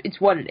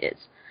 it's what it is.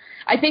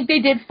 I think they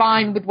did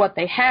fine with what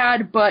they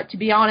had, but to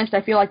be honest,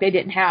 I feel like they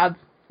didn't have,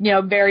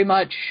 very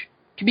much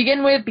to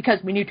begin with, because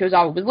we knew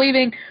Tozawa was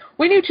leaving.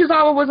 We knew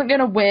Tozawa wasn't going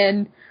to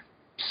win,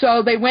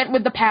 so they went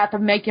with the path of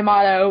make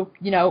Yamato,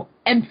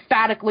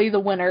 emphatically the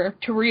winner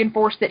to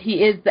reinforce that he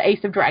is the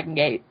ace of Dragon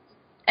Gate.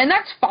 And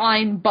that's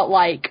fine, but,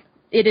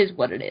 it is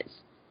what it is.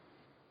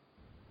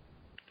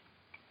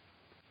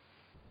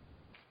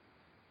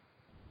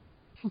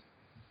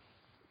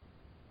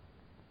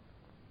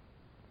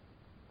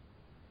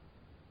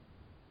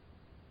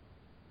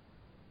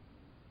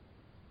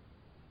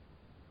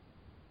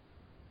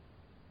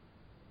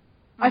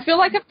 I feel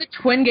like if the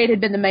Twin Gate had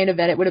been the main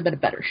event, it would have been a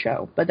better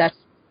show, but that's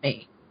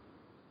me.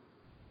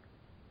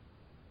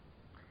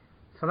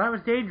 So that was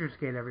Dangerous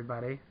Gate,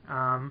 everybody.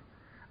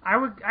 I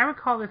would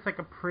call this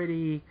a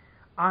pretty,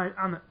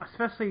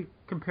 especially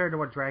compared to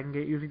what Dragon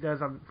Gate usually does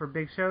for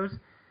big shows.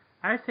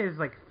 I'd say it's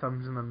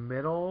thumbs in the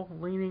middle,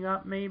 leaning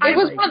up maybe. It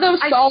was one of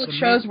those solid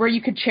shows where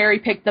you could cherry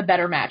pick the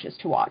better matches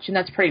to watch, and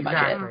that's pretty much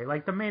it.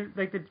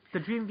 Exactly. The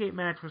Dream Gate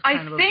match was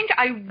I think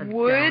I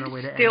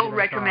would still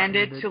recommend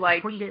it to a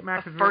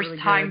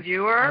first-time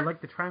viewer. I like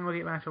the Triangle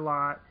Gate match a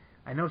lot.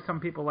 I know some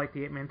people like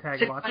the 8-man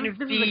tag a lot. To kind of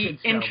be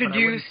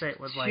introduced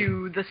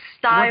to the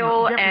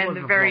style and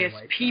the various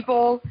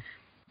people.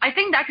 I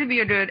think that could be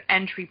a good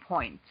entry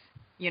point.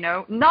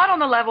 Not on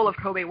the level of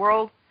Kobe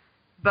World,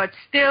 but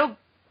still.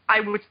 I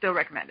would still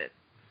recommend it.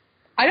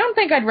 I don't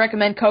think I'd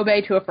recommend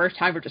Kobe to a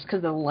first-timer just because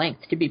of the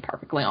length, to be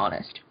perfectly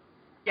honest.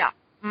 Yeah.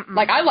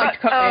 I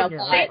liked Kobe a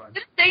lot.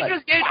 Did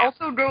Dangerous Gate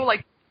also go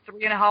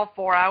 3.5,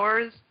 4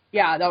 hours?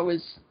 Yeah, that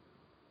was...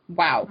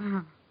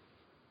 Wow.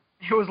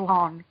 It was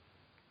long.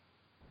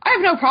 I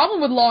have no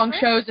problem with long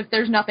shows if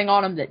there's nothing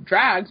on them that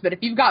drags, but if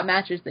you've got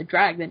matches that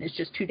drag, then it's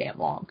just too damn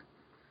long.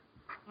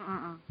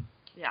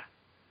 Yeah.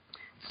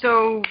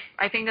 So,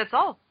 I think that's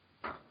all.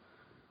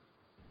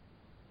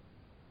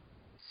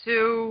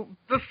 So,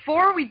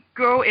 before we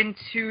go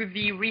into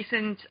the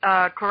recent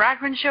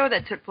Korakuen show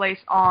that took place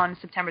on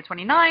September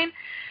 29,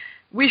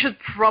 we should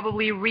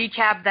probably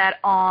recap that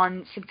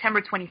on September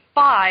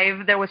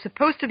 25, there was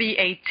supposed to be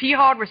a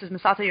T-Hawk versus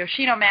Masato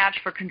Yoshino match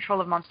for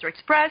Control of Monster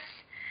Express,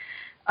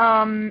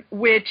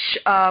 which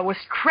was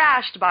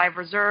crashed by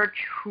Berserk,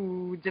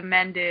 who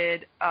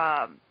demanded,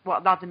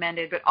 not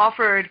demanded, but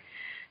offered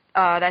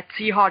that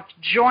T-Hawk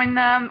join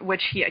them,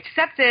 which he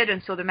accepted,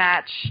 and so the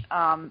match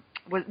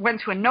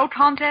went to a no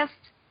contest.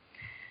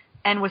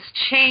 and was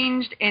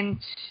changed and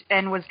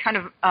was kind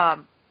of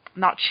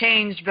not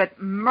changed but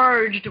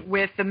merged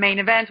with the main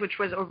event, which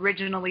was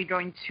originally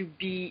going to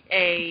be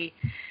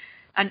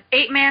an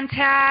 8-man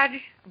tag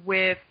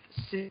with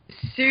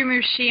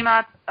Susumu,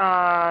 Shima,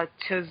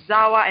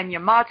 Tozawa, and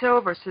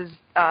Yamato versus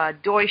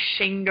Doi,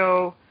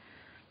 Shingo,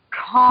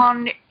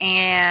 Kon,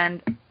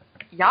 and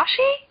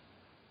Yashi?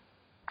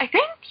 I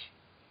think?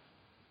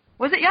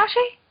 Was it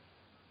Yashi?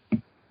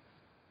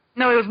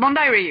 No, it was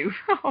Mondai Ryu.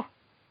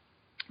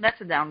 That's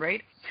a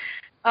downgrade.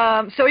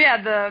 So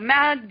yeah,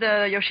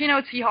 the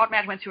Yoshino T-Hawk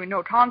match went to a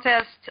no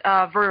contest.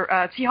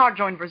 T-Hawk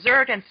joined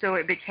Berserk, and so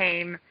it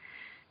became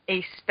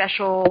a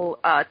special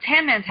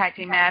 10-man tag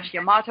team match.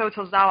 Yamato,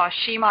 Tozawa,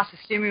 Shima,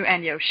 Susumu,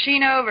 and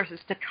Yoshino versus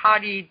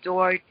Takagi,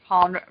 Doi,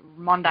 Kon,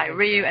 Mondai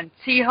Ryu, and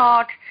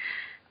T-Hawk.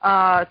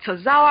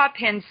 Tozawa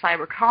pinned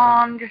Cyber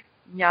Kong,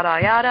 yada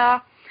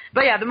yada.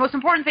 But yeah, the most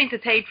important thing to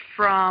take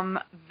from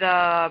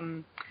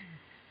the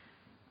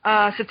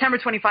September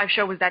 25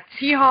 show was that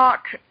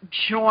T-Hawk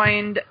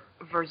joined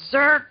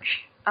Berserk,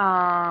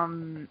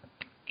 and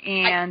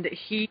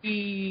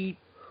he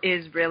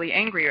is really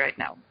angry right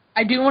now.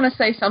 I do want to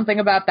say something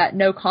about that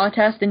no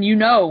contest, and you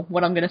know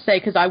what I'm going to say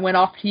because I went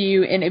off to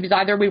you, and it was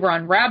either we were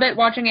on Rabbit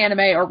watching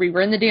anime or we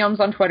were in the DMs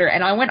on Twitter,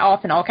 and I went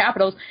off in all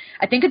capitals.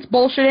 I think it's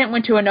bullshit it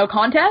went to a no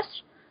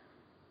contest.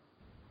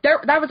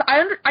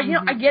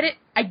 I get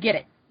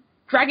it.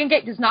 Dragon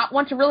Gate does not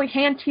want to really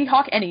hand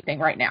T-Hawk anything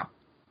right now.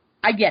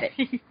 I get it.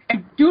 I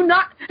do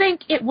not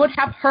think it would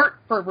have hurt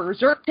for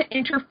Berserk to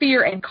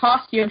interfere and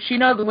cost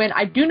Yoshino the win.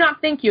 I do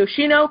not think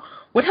Yoshino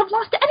would have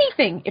lost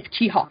anything if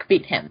T-Hawk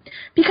beat him,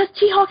 because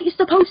T-Hawk is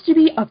supposed to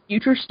be a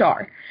future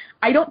star.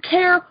 I don't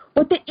care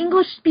what the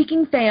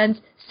English-speaking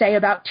fans say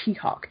about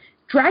T-Hawk.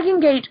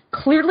 Dragon Gate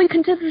clearly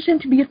considers him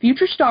to be a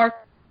future star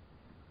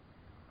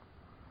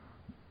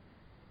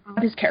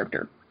of his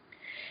character.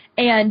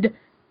 And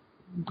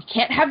we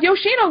can't have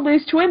Yoshino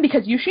lose to him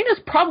because Yoshino's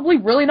probably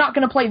really not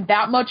going to play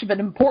that much of an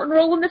important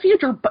role in the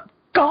future, but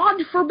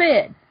God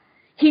forbid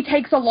he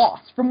takes a loss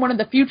from one of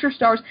the future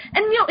stars.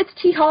 And, it's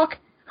T-Hawk,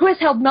 who has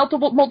held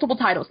multiple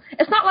titles.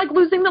 It's not like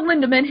losing to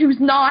Lindemann, who's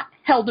not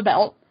held a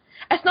belt.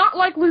 It's not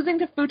like losing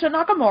to Futa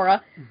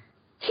Nakamura.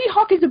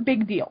 T-Hawk is a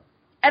big deal.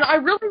 And I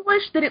really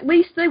wish that at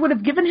least they would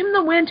have given him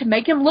the win to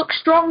make him look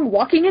strong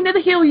walking into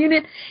the heel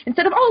unit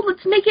instead of,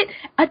 let's make it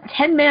a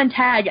 10-man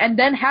tag and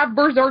then have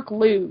Berserk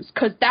lose,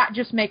 because that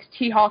just makes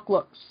T-Hawk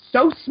look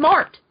so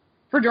smart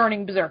for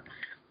joining Berserk.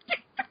 Give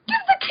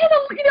the kid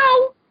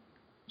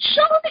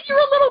show him that you're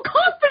a little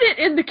confident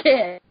in the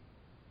kid.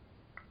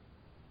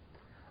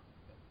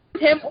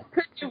 What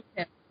could you with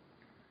him?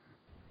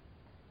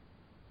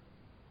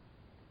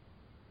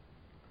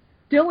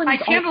 Dylan, I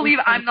can't believe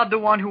I'm not the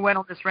one who went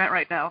on this rant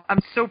right now. I'm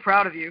so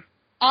proud of you.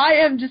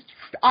 I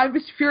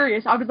was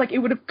furious. I was like, it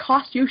would have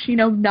cost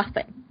Yoshino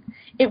nothing.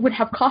 It would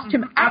have cost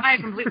him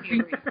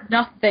absolutely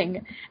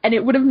nothing. And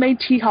it would have made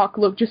T-Hawk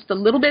look just a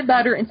little bit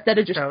better instead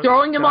of just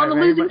throwing him on the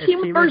losing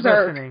team with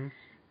Berserk.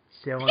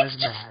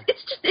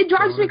 It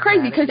drives me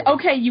crazy because,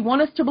 okay, you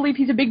want us to believe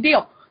he's a big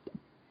deal.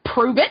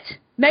 Prove it,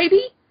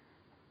 maybe.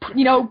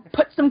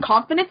 Put some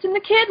confidence in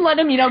the kid. Let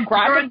him,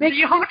 grab a big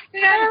T-Hawk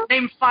fan.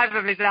 Name 5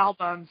 of his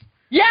albums.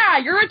 Yeah,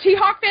 you're a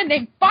T-Hawk fan.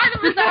 Name 5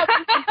 of his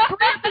albums and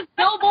 3 of his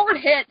Billboard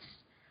hits.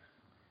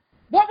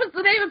 What was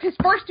the name of his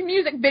first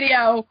music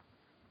video?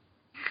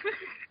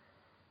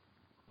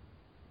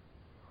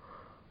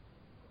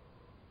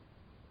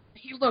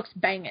 He looks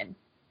banging.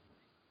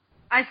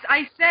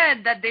 I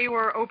said that they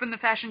were Open the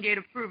Fashion Gate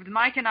approved.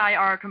 Mike and I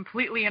are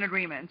completely in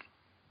agreement.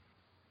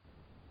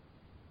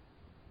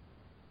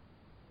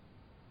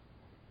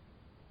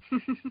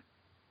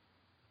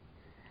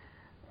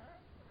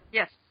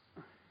 Yes.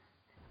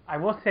 I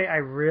will say I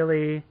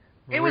really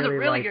was a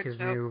really like good his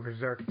show. new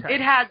Berserk tights.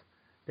 It had.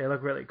 They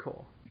look really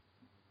cool.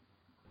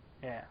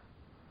 Yeah.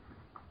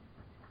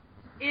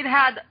 It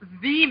had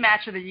the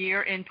match of the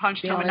year in Punch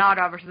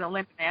Tominaga versus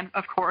Olympian,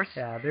 of course.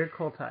 Yeah, they're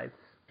cool tights.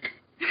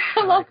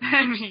 I love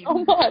them so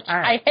much.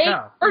 Right, I hate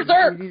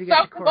Berserk we need to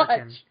get so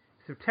much.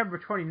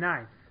 September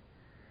 29th.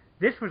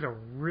 This was a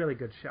really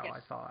good show, Yes. I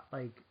thought.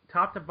 Like,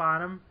 top to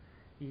bottom.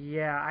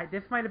 Yeah,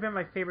 this might have been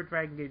my favorite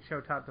Dragon Gate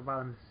show, top to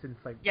bottom, since,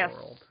 Yes.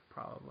 World,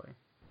 probably.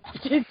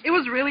 It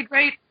was really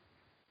great.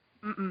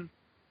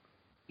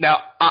 Now,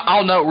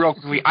 I'll note real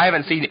quickly, I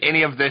haven't seen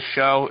any of this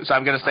show, so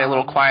I'm going to stay a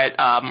little quiet.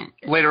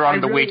 Later on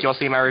in the week, you'll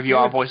see my review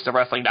on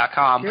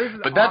voicesofwrestling.com.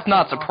 But that's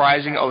not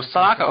surprising.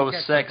 Osaka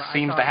 06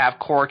 seems to have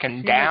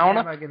Korakuen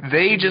down.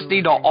 They just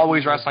need to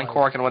always wrestle in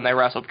Korakuen when they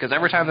wrestle, because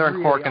every time they're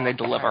in Korakuen, they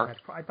deliver.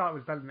 I thought it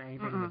was better than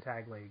anything in the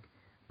tag league.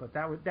 But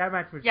that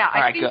match was... Yeah,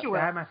 I think good. you will.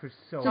 That match was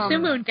so...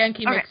 Susumu and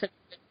Genki makes it.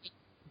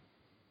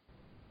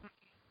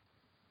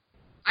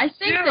 I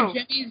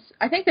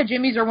think the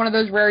Jimmies are one of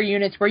those rare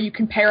units where you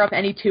can pair up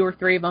any 2 or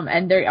 3 of them,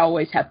 and they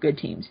always have good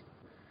teams.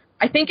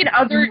 I think in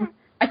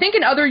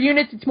other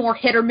units it's more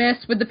hit or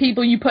miss with the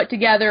people you put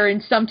together,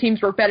 and some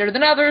teams work better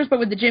than others. But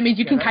with the Jimmies,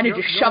 you can kind of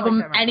just shove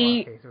them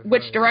any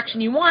which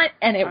direction you want,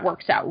 and it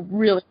works out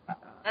really well.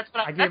 That's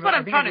what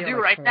I'm trying to do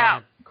right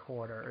now.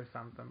 Quarter or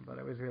something, but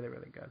it was really,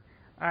 really good.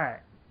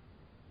 Alright.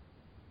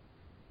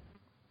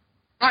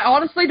 I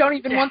honestly don't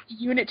even want the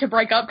unit to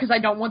break up because I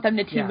don't want them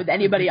to team with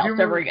anybody else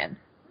ever again.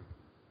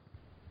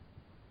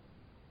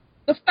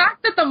 The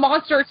fact that the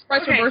Monster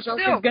Express Berserk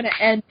is going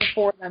to end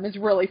before them is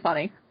really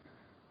funny.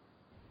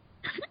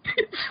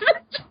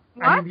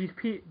 I mean,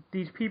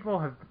 these people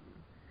have...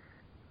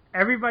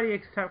 Everybody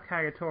except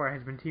Kagetora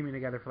has been teaming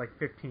together for like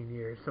 15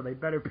 years, so they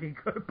better be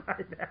good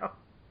by now.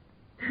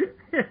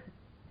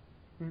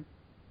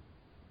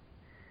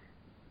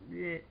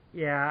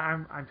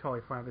 Yeah, I'm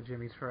totally fine with the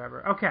Jimmies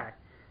forever. Okay,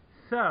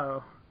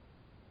 so...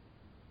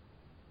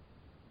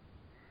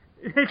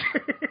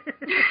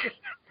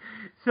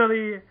 So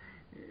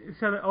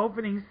the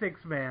opening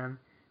six-man,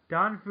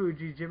 Don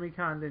Fuji, Jimmy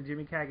Kanda, and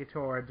Jimmy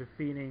Kagetora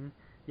defeating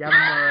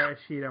Yamamura,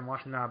 Ishida, and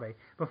Watanabe.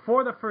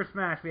 Before the first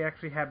match, we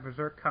actually had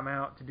Berserk come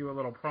out to do a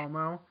little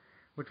promo,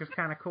 which was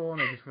kind of cool,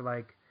 and they just were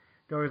like,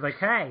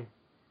 hey,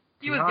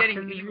 he was getting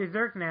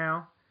Berserk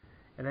now.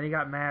 And then he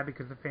got mad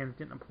because the fans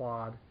didn't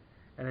applaud.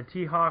 And then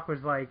T-Hawk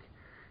was like,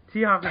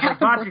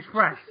 Bots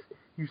Express,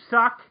 you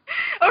suck.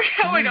 Okay,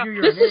 oh my god.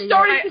 This is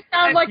starting to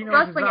sound like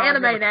wrestling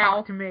anime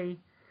now. To me.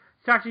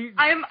 I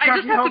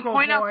just have to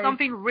point out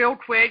something real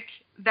quick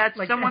that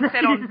someone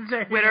said on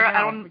Twitter.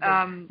 Alan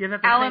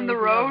the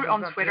Road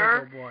on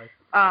Twitter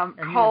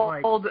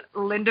called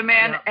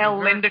Lindaman El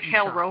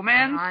Lindakel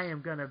Romance. I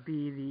am gonna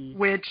be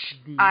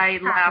the I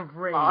laughed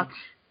a lot.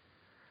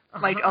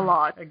 Like a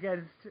lot.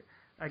 Against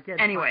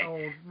anyway, my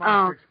old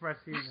Monster Express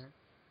unit.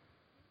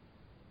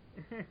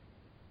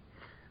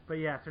 But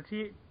yeah, so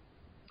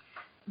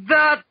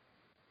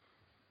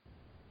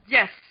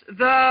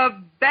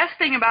the best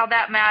thing about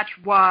that match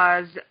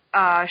was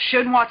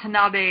Shun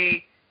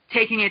Watanabe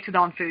taking it to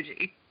Don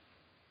Fuji.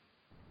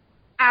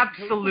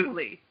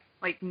 Absolutely,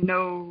 like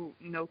no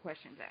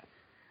questions asked.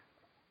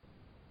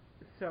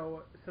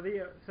 So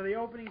the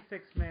opening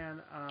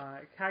six-man,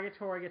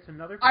 Kagetora gets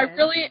another. I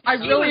really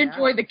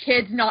enjoy the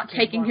kids not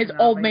taking his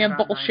old man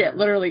bullshit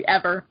literally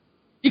ever.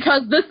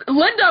 Because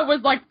Linda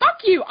was like, fuck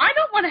you, I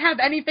don't want to have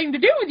anything to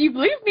do with you,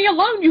 leave me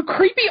alone, you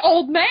creepy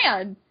old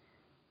man.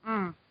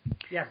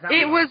 Yes,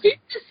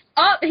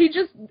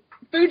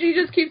 Fuji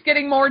just keeps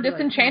getting more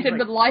disenchanted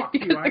with life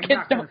because the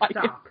kids don't like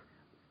him.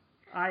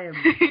 I am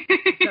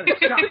going to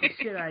stop the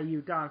shit out of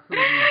you, Don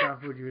Fuji. And Don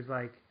Fuji was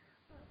like...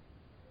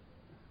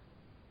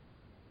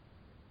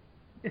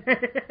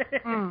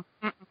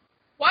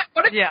 What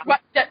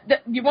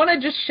you want to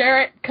just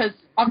share it? Because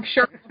I'm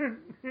sure...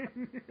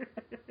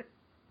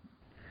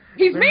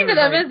 He's mean to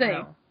them, isn't he?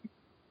 No.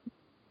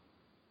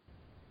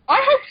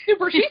 I hope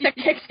Super Shisa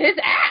kicks his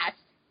ass.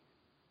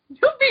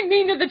 Don't be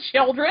mean to the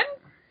children.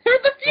 They're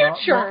the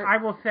future. Well, I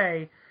will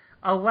say,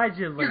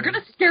 allegedly, you're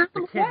gonna scare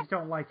them the kids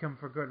don't like him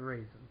for good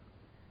reason.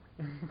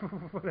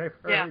 What I've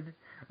heard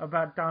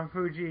about Don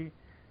Fuji.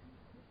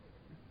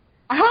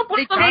 I hope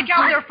they take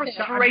out their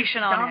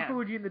frustration on him. Don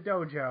Fuji in the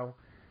dojo.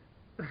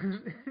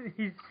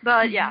 he's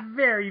yeah,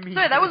 very mean.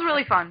 So that was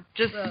really fun.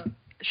 Just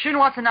Shun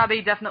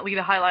Watanabe, definitely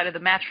the highlight of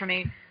the match for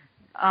me.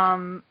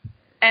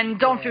 And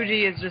Don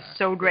Fuji is just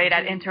so great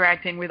at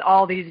interacting with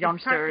all these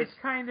youngsters.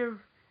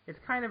 It's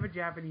kind of a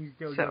Japanese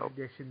dojo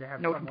tradition to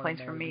have no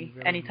complaints from me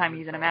anytime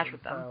he's in a match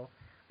with them. So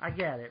I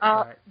get it.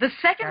 The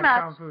second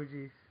match. Don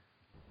Fuji's.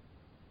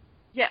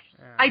 Yes,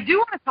 I do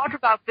want to talk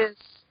about this.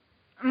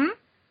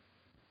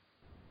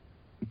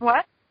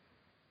 What?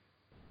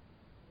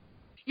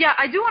 Yeah,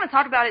 I do want to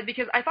talk about it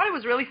because I thought it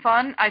was really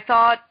fun. I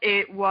thought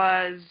it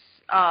was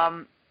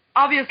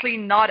obviously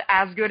not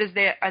as good as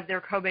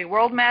their Kobe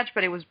World match,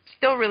 but it was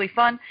still really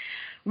fun.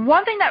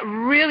 One thing that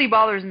really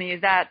bothers me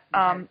is that,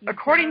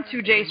 according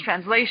to Jay's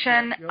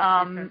translation,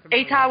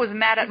 Eita was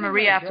mad at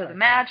Maria after the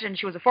match, and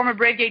she was a former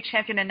Brave Gate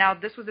champion, and now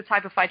this was the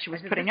type of fight she was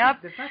putting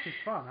up.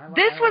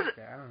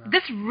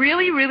 This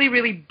really, really,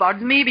 really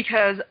bugged me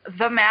because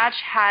the match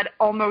had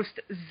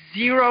almost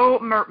zero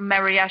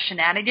Maria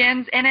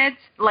shenanigans in it,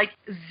 like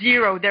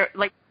zero.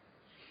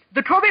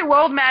 The Kobe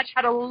World match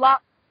had a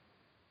lot.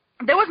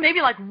 There was maybe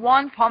like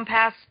one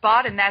pump-pass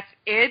spot, and that's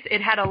it.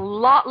 It had a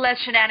lot less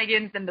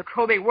shenanigans than the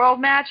Kobe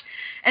World match.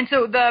 And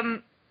so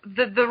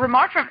the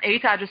remark from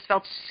Eita just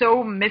felt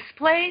so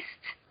misplaced.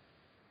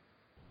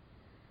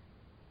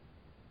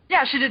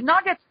 Yeah, she did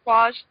not get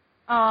squashed.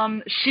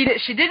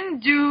 She didn't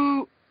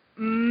do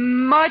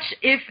much,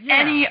 if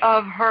any,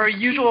 of her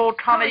usual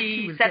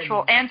comedy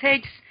central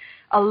antics.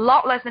 A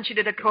lot less than she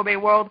did at Kobe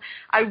World.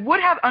 I would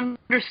have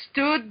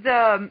understood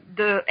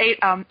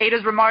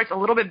Eita's remarks a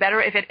little bit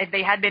better if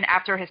they had been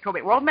after his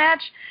Kobe World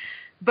match,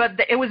 but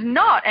it was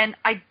not, and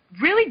I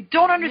really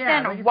don't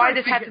understand why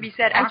this had to be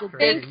said after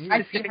this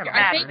specific match.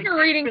 I think you're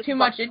reading too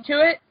much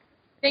into it.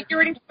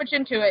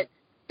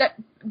 That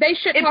they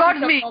shit talk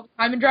all the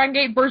time in Dragon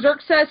Gate.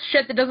 Berserk says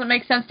shit that doesn't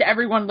make sense to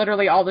everyone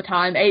literally all the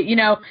time.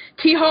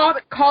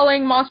 T-Hawk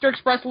calling Monster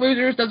Express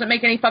losers doesn't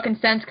make any fucking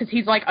sense because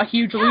he's like a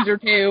huge loser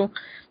too.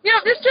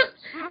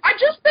 I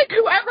just think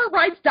whoever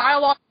writes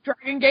dialogue in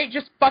Dragon Gate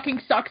just fucking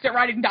sucks at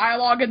writing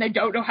dialogue and they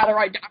don't know how to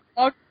write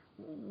dialogue.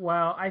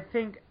 Well, I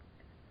think...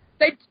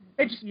 They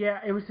just... Yeah,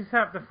 it was just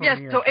up the phone. Yes,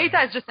 so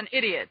Eita is just an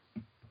idiot.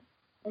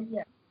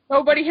 Yeah.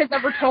 nobody has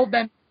ever told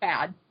them it's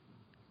bad.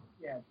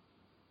 Yeah.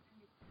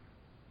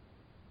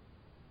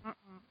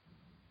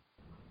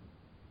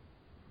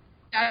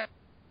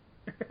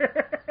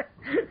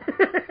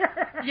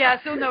 Yeah,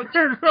 so no, this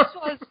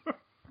was...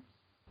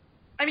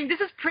 I mean, this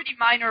is pretty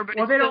minor, but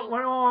well, it's they still...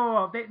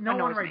 don't. No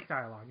one annoys writes me.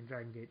 dialogue in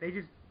Dragon Gate. They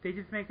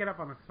just make it up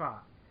on the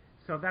spot.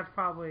 So that's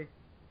probably.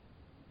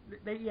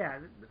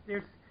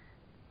 There's.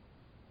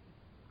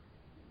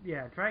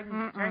 Yeah,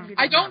 Dragon Gate.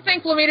 I don't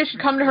think Flamita should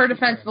come to her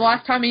defense. The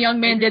last time a young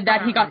man did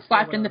that, he got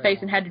slapped in the face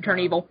and had to turn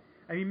evil.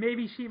 I mean,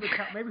 maybe she would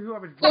tell. Maybe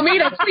whoever's.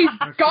 Flamita, please,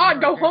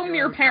 God, go home to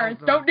your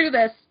parents. Don't do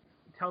this.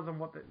 Tells them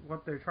what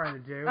they're trying to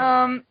do.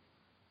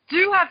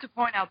 Do have to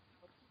point out...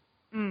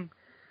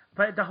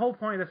 But the whole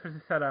point of this was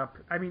to set up.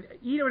 I mean,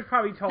 Ida was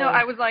probably told. No,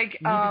 I was like,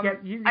 I'm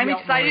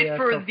excited Maria,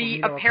 for so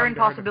the Flamita will apparent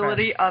come to her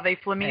possibility defense. of a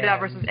Flamita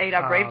versus Ada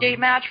And, Bravegate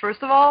match,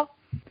 first of all.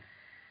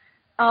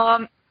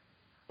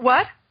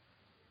 What?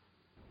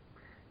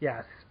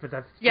 Yes, but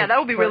that's. Yeah, that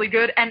would be really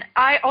good. And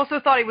I also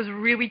thought it was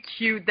really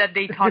cute that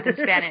they talked in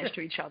Spanish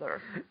to each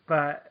other.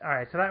 But,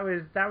 alright, so that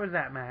was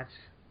that match.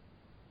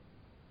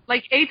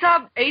 Like,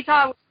 Eita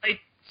was, like,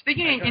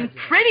 speaking in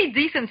pretty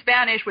decent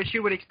Spanish, which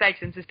you would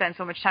expect since he spent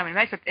so much time in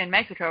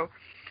Mexico.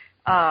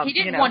 He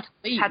didn't want to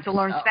leave. Had to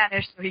learn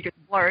Spanish so he could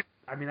flirt.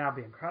 I mean, that'll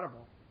be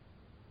incredible.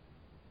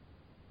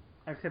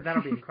 I said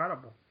that'll be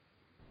incredible.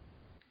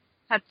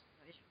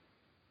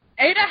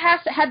 Ada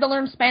had to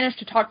learn Spanish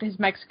to talk to his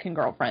Mexican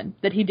girlfriend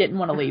that he didn't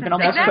want to leave and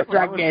almost Exactly. put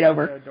Dragon Gate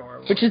over,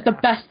 Adorable. which is the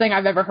best thing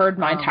I've ever heard in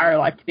my entire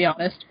life, to be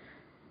honest.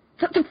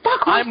 What the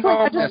fuck? I'm I just going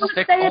want to to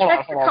stick- stay in hold on,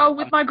 Mexico hold on.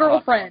 with my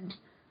girlfriend.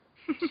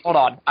 Hold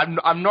on.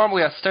 I'm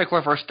normally a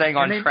stickler for staying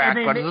on track,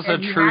 but is this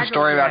a true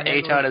story about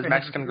Eita and his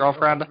Mexican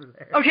girlfriend?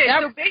 Okay,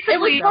 so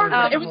basically... it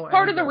was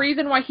part of the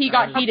reason why he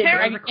got heated at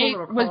Dragon Gate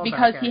was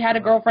because he had a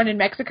girlfriend in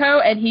Mexico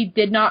and he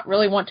did not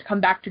really want to come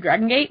back to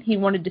Dragon Gate. He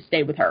wanted to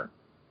stay with her.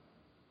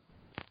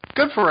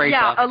 Good for Eita.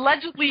 Yeah,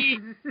 allegedly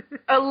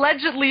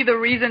the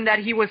reason that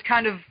he was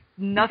kind of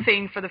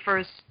nothing for the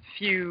first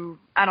few,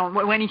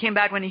 when he came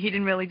back, when he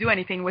didn't really do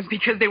anything, was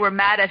because they were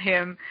mad at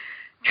him,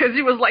 because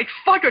he was like,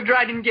 fuck a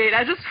Dragon Gate,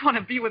 I just want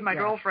to be with my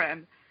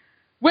girlfriend.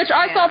 Which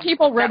I saw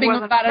people ribbing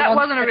about it on That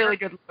wasn't Twitter. a really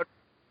good look.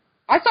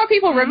 I saw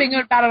people ribbing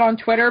about it on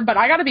Twitter, but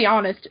I gotta be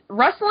honest,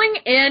 wrestling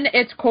in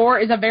its core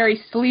is a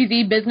very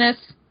sleazy business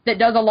that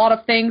does a lot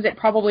of things it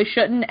probably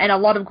shouldn't, and a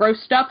lot of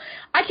gross stuff.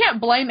 I can't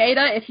blame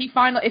Eita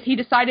if he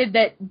decided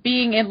that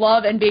being in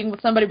love and being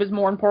with somebody was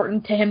more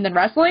important to him than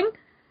wrestling.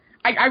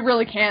 I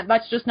really can't.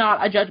 That's just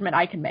not a judgment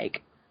I can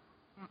make.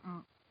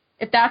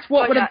 If that's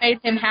what would have made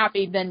him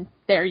happy, then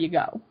there you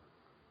go.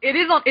 It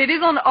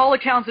is on all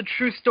accounts a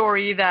true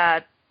story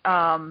that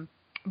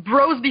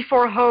bros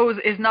before hoes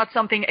is not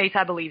something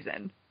Eita believes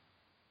in.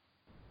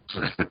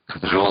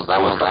 Jules, that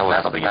was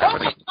something I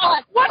really...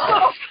 What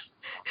the...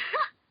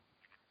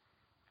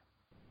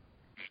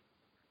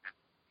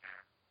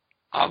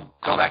 I'll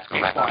go back to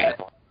my point.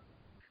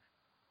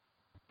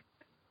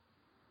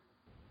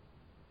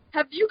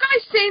 Have you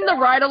guys seen the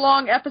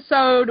ride-along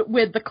episode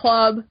with the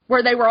club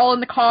where they were all in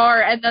the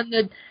car and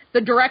then the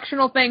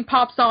directional thing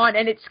pops on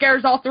and it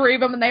scares all three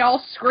of them and they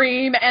all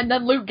scream and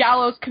then Luke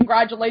Gallows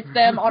congratulates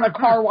them on a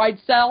car-wide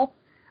sell?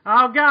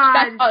 Oh, God!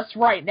 That's us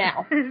right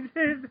now.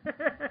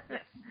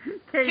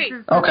 Kate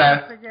is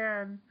Okay.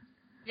 again.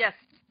 Yes.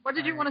 What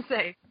did you want to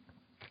say?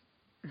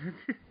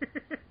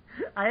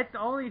 The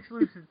only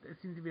solution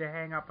seems to be to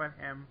hang up on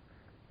him.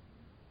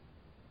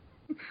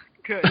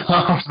 Good. Kate,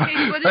 what did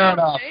you Fair want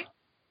enough. to say?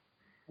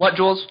 What,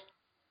 Jules?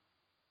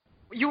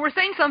 You were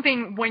saying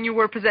something when you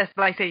were possessed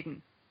by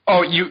Satan.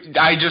 Oh,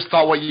 I just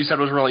thought what you said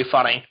was really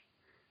funny.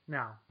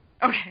 No.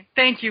 Okay,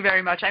 thank you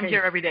very much. I'm Hey,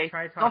 here every day.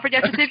 try talking. Don't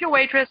forget to tip your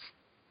waitress.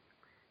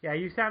 Yeah,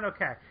 you sound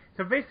okay.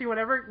 So basically,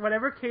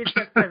 whenever Cage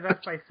gets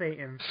possessed by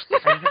Satan, I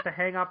just have to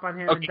hang up on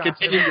him Okay, and dock him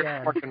continue your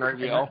again. fortune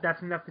reveal.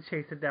 That's enough to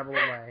chase the devil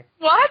away.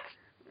 What?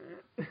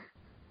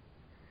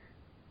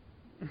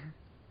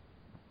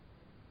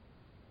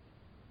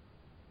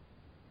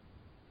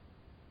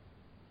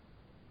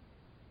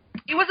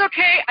 It was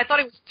okay. I thought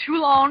it was too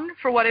long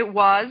for what it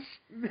was.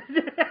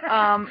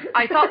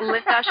 I thought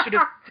Linda should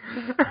have...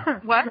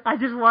 What? I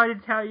just wanted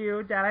to tell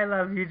you that I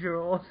love you,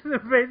 Jules.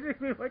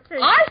 Basically what Cage...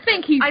 I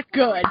think he's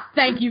good.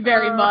 Thank you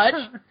very much.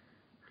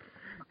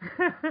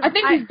 I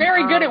think he's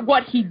very good at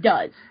what he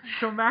does.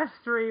 So match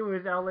 3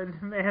 was Ellen,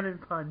 Man, and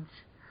Punch.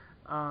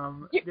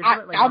 I'm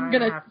going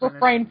gonna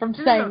refrain from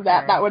saying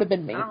that. That would have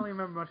been me. I don't really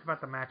remember much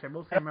about the match. I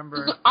mostly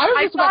remember... I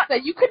was just about to say,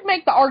 you could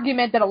make the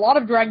argument that a lot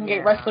of Dragon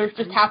Gate wrestlers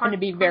just happen to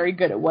be very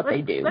good at what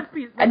they do.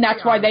 And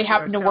that's why they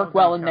happen to work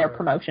well in their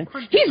promotion.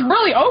 He's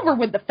really over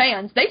with the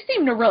fans. They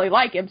seem to really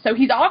like him, so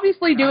he's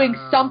obviously doing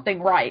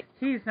something right.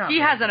 He's not. He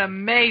has an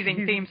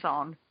amazing theme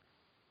song.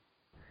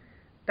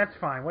 That's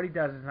fine. What he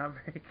does is not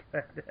very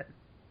good.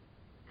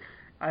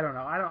 I don't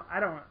know. I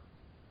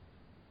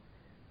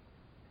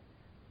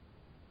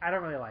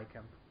don't really like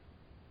him.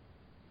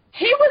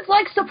 He was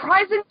like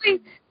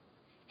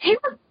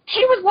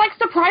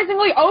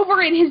surprisingly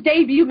over in his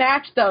debut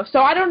match though.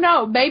 So I don't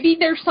know. Maybe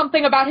there's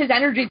something about his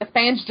energy the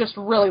fans just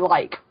really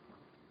like.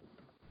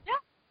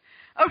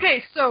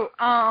 Okay, so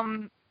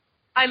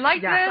I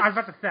liked Yeah, I was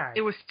this. about to say.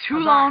 It was too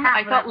About long. half I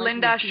of thought that might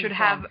Linda be the should theme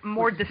have song,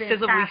 more which is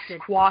decisively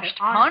fantastic. squashed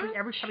And honestly, Punch.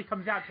 every time he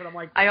comes out to it, I'm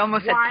like, I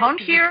almost said why Punk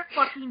does here. this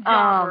fucking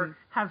jobber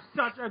have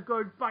such a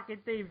good fucking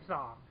theme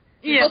song?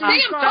 Yeah, Well,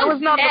 CM that was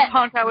not the Punk's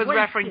Punk I was Wait,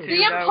 referring to.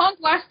 CM though. Punk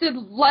lasted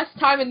less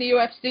time in the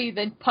UFC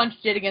than Punch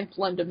did against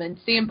Lindemann.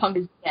 CM Punk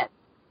is dead.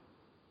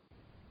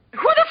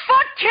 Who the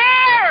fuck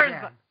cares?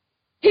 Yeah.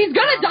 He's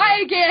gonna die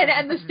again,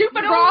 and the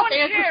stupid No Raw one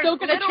fans are cares. still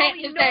gonna chant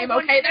Literally his no name,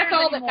 one okay? That's cares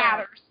all that anymore.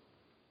 matters.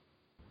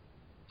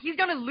 He's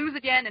gonna lose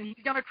again, and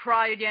he's gonna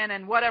cry again,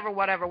 and whatever.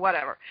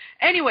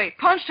 Anyway,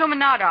 Punch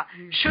Tominaga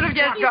should have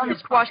gotten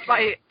squashed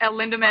by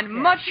Lindemann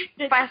much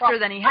faster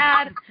than he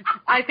had.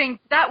 I think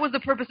that was the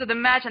purpose of the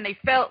match, and they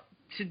failed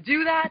to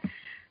do that.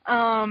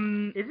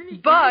 Isn't he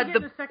But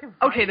getting the second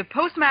fight? okay, the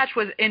post match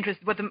was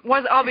interesting, but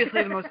was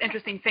obviously the most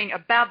interesting thing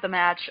about the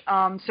match.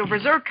 So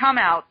Berserk come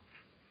out,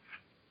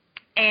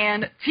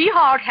 and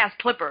T-Hawk has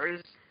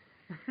clippers.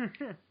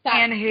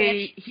 And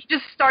he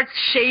just starts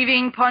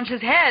shaving Punch's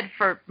head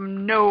for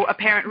no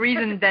apparent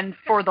reason than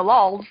for the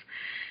lulz.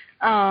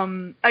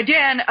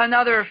 Again,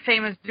 another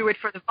famous do it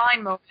for the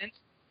Vine moment.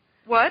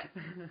 What?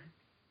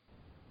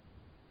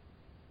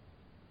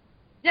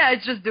 Yeah,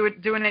 it's just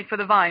doing it for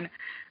the Vine.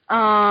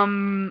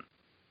 And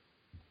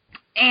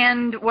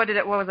what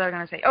was I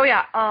going to say? Oh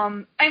yeah,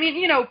 I mean,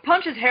 you know,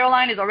 Punch's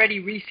hairline is already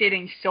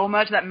receding so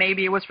much that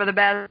maybe it was for the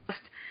best.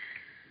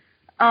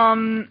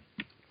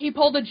 He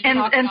pulled a Jun and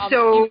Akiyama.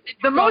 so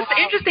the most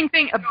interesting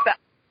thing about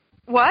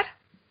what?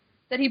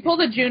 That he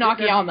pulled a Jun Could there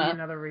be Akiyama.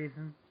 another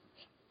reason.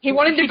 He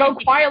wanted to go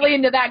quietly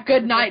into that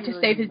good night to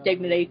save his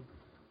dignity.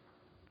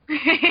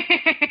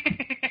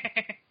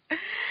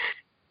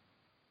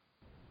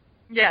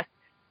 Yes.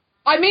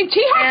 I mean,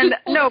 T-Hawk And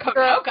just pulled no,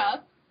 Kuroka.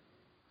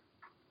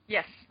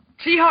 Yes.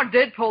 T-Hawk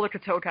did pull the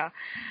Kotoka.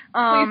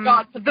 Please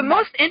God, put the them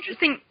most back.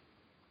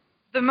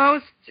 the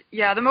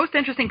most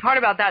interesting part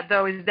about that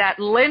though is that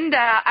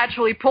Linda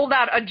actually pulled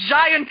out a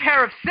giant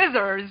pair of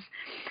scissors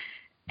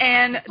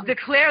and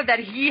declared that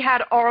he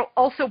had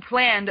also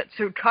planned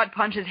to cut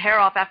Punch's hair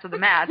off after the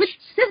match. With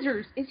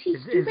scissors. Is he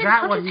Is stupid?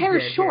 that what Punch's he hair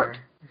did is short.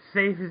 here?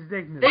 Save his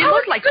dignity. They How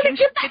look was like he going to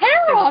get the kitchen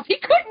hair scissors. off? He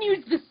couldn't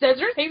use the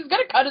scissors. He was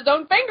going to cut his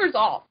own fingers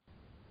off.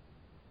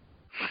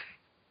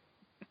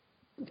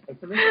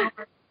 So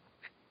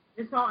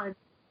this all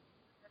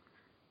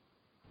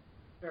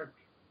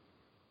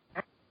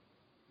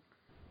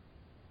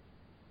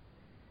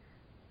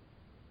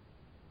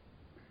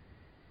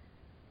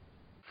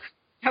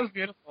That was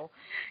beautiful.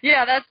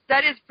 Yeah,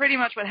 that is pretty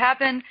much what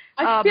happened.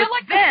 I feel but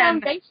like then,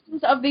 the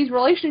foundations of these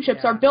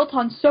relationships Yeah. are built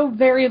on so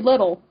very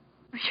little.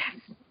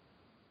 yes.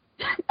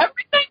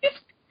 Everything is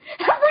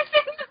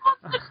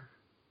on this.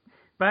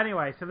 But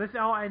anyway, so this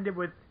all ended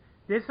with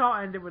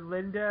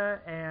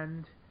Linda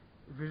and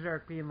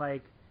Berserk being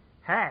like,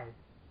 "Hey,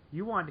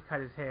 you wanted to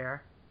cut his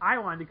hair. I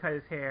wanted to cut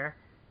his hair.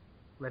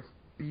 Let's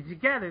be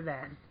together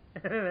then."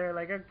 They're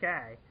like,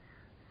 "Okay."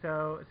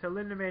 So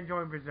Lindemann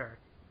joined Berserk.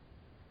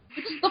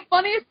 Which is the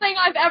funniest thing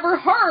I've ever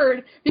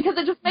heard because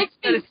it just makes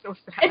That me is so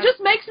sad. it just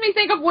makes me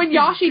think of when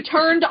Yashi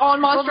turned on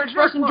Monster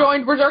Express and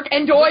joined Berserk,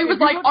 and Joy was If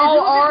you like look- all if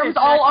you look at arms this,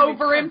 all that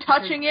makes over him, sense,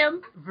 touching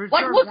him. Berserk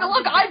Like, look,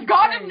 wanted to I've keep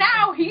got him saying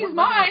now. He's what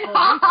mine.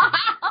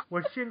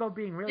 was Shingo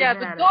being really Yeah,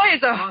 mad the boy at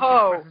is a Monster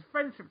hoe. Express's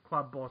friendship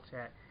club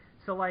bullshit.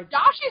 So like,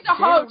 Yashi's a they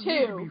hoe don't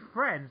need to be too.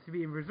 friends to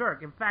be in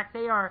Berserk. In fact,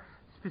 they are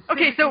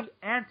specifically Okay, so,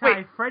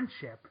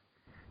 anti-friendship.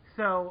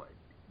 So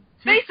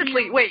just Basically,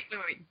 being- wait.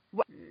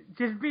 What?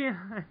 just being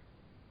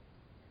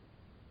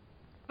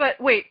But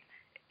wait,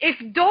 if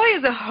Doi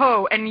is a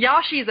hoe and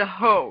Yashi is a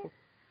hoe,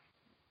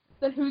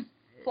 Then who's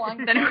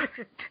flying? then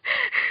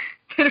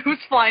who's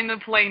flying the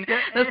plane?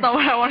 That's not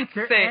what I wanted to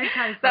they're say.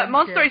 anti-friendship. That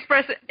Monster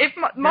Express, if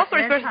Monster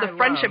Express is the anti-love.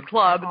 friendship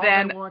club, All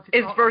then they want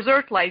is all-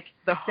 Berserk like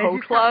the they hoe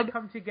just club? have to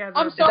come together.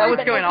 I'm that sorry, what's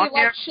but going if on he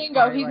likes here?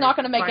 Shingo, he's not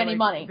going to make by, any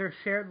money. Their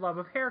shared love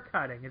of hair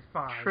cutting is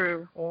fine.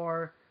 True.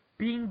 Or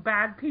being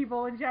bad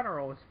people in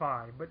general is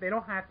fine, but they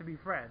don't have to be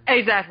friends.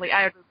 Exactly,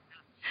 I agree.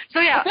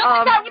 So yeah, I feel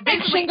like that would make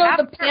basically Shingo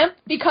the after- pimp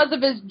because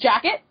of his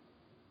jacket.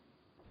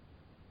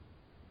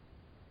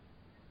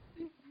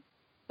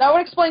 That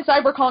would explain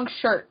Cyber Kong's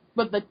shirt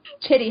with the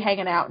titty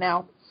hanging out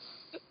now.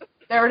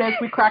 There it is,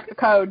 we cracked the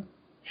code.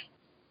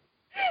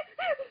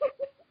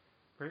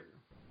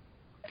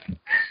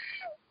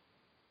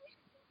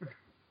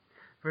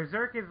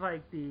 Berserk is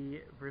like the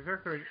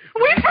Berserker.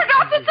 We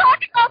forgot to talk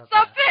about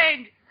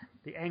something.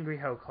 The Angry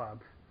Ho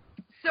Club.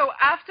 So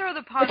after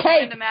the punch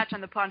Okay. in the match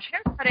and the punch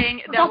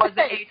haircutting, there was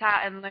the Okay.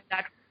 Eita and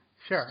Linda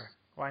Sure,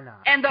 why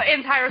not? and the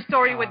entire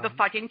story with the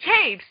fucking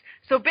capes.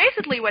 So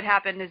basically what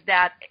happened is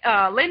that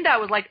Linda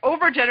was like,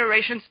 over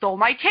generation stole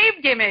my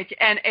cape gimmick,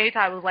 and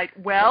Eita was like,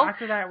 well,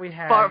 After that we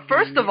had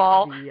first of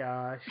all,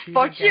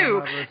 fuck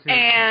you.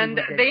 And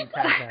they-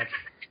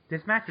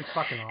 This match is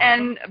fucking awesome.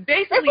 and It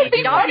basically would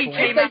be Yagi funny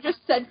came if out, they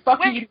just said fuck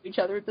Wait. you to each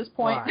other at this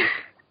point. Why?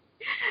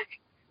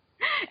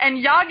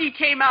 and Yagi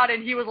came out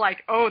and he was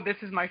like, oh, this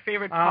is my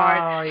favorite part.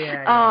 Oh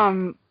yeah.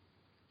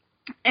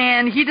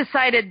 And he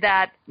decided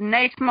that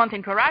next month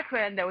in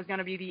Korakuen, there was going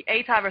to be the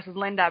Eita versus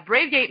Linda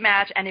Bravegate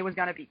match, and it was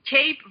going to be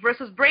Cape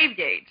versus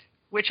Bravegate,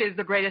 which is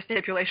the greatest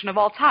stipulation of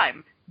all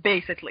time,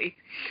 basically.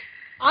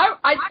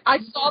 I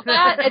saw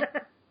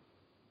that.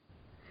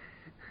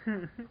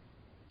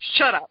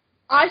 Shut up.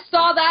 I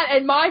saw that,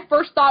 and my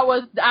first thought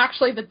was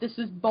actually that this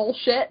is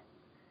bullshit.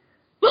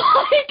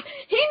 Like,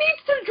 he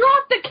needs to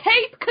drop the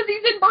cape because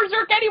he's in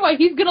Berserk anyway.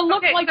 He's going to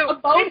look like a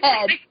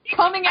bonehead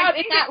coming out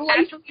in that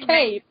lace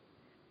cape.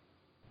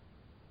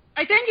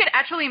 I think it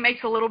actually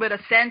makes a little bit of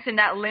sense in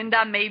that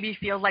Linda maybe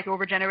feels like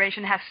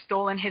Overgeneration has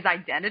stolen his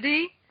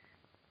identity.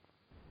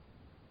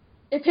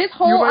 If his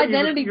whole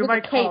identity was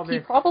a cape, he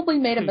probably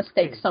made a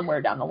mistake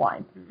somewhere down the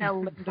line.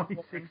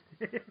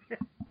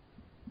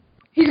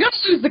 He's going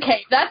to lose the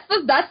cape. That's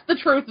the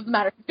truth of the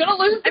matter. He's going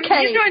to lose the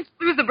cape. He's going to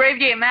lose the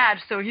Bravegate match,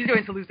 so he's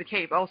going to lose the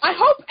cape also. I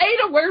hope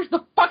Ada wears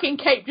the fucking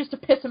cape just to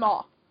piss him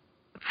off.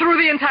 Through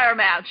the entire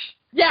match.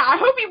 Yeah, I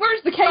hope he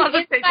wears the cape in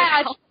the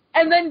match,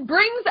 and then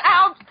brings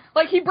out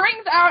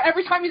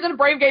every time he's in a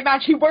Bravegate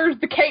match, he wears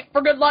the cape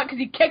for good luck because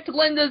he kicked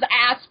Linda's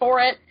ass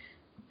for it.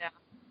 Yeah.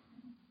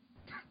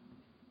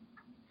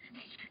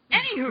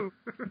 Anywho,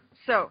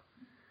 so.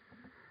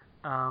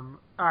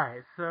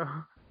 Alright, so.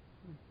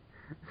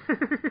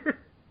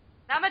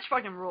 That much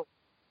fucking rule.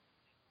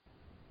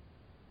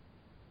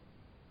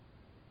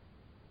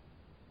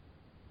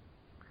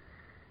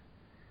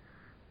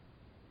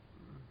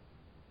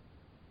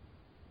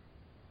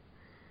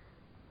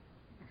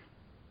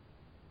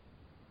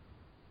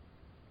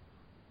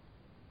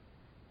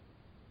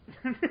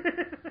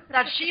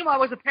 That Shima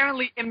was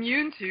apparently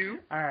immune to.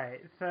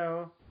 Alright,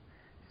 so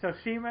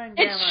Shima and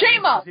It's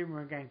Gamma Shima!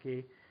 and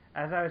Genki.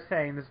 As I was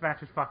saying, this match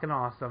was fucking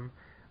awesome.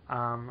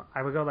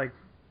 I would go like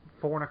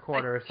 4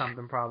 1/4 or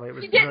something probably. It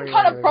was He didn't really,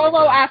 cut a really, promo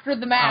really after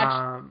the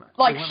match,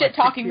 like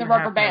shit-talking the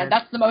rubber 16.5 band.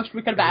 minutes. That's the most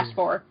we could have asked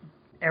for.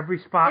 Every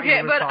spot.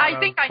 Okay, but I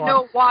think I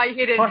know why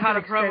he didn't cut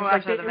a promo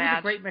after the It was match.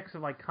 a great mix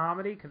of like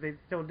comedy because they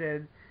still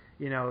did,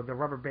 the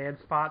rubber band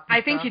spots.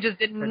 I think he just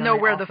didn't know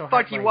where the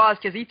fuck he was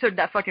because he took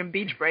that fucking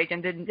beach break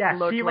and didn't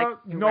look Shima like where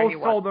he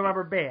no-sold was. the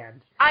rubber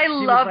band. I She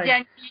was love like,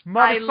 Genki.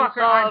 Motherfucker,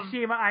 I love I'm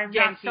Shima. I'm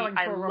not Genki. selling for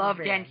I a rubber love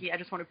band. Genki. I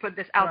just want to put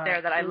this out there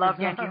that I love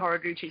Genki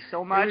Horiguchi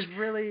so much. It was a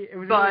really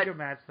but good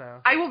match though.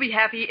 I will be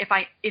happy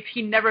if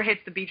he never hits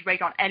the beach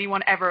break on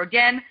anyone ever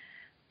again.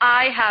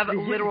 I have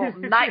literal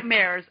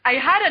nightmares. I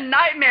had a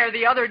nightmare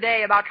the other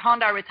day about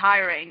Honda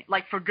retiring,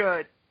 like for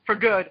good.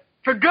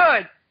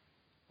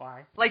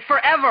 Why? Like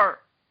forever.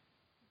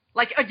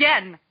 Like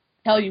again.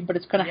 Tell you, but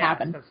it's going to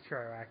happen. That's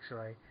true,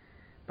 actually.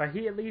 But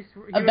he at least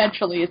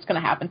Eventually, it's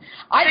going to happen.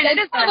 It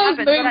is It's one of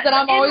those moves that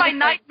I'm in always my afraid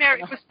nightmare, of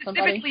it was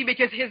somebody. specifically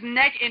because his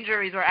neck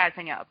injuries were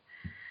acting up.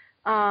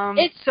 I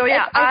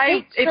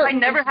If I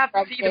never have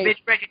to see the Bravegate.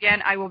 bitch break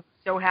again, I will be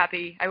so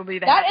happy. I will be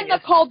the That and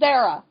happiest. the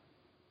Caldera.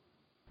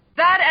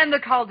 That and the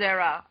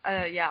Caldera,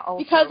 also.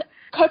 Because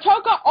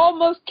Kotoka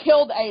almost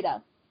killed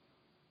Ada.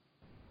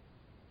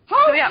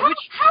 How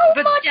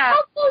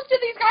close do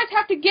these guys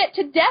have to get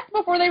to death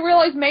before they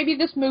realize maybe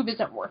this move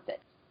isn't worth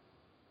it?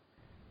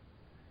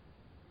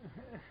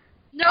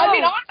 No, I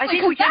mean, honestly, I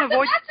think we can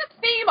avoid. That's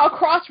a theme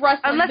across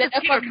wrestling. Unless that it's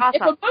Peter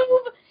Casa.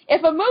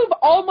 if a move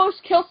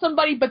almost kills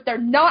somebody but they're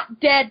not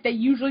dead, they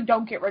usually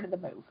don't get rid of the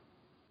move.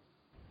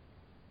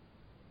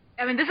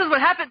 I mean, this is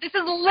what happened. This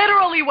is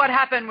literally what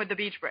happened with the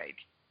beach break.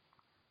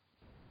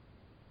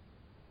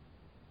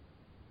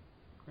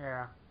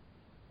 Yeah.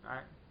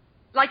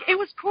 Like, it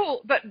was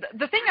cool, but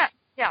the thing that,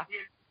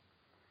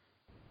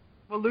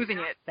 we're losing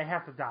it. They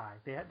have to die.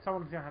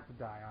 Someone's gonna have to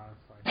die,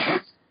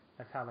 honestly.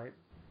 That's how they.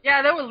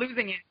 Yeah, they were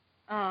losing it.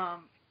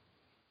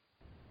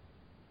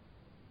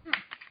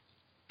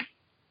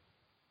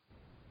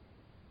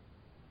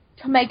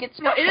 To make it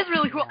No, it is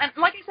really cool, and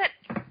like I said,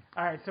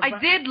 All right, so I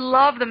did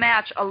love the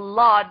match a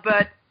lot,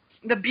 but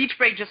the beach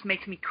break just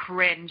makes me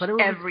cringe But it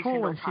was every cool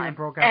single when Shima time.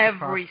 broke out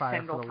Every the crossfire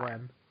single for the time.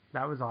 win.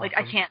 That was awesome. Like,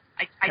 I can't.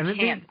 I And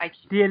can't.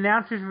 The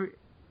announcers.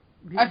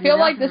 I feel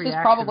like this is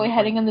probably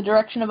heading in the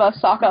direction of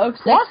Osaka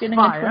 06 getting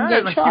a twin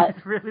gate like, shot.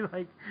 It's really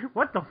like,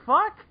 what the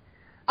fuck?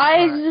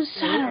 I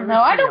don't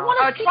know. I don't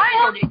want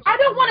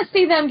to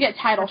see them get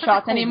title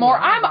shots anymore.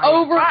 I'm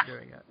over.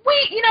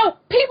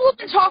 People have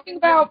been talking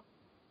about.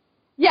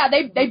 Yeah,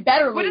 they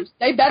better lose.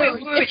 They better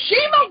lose. If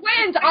Shima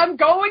wins, I'm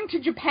going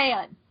to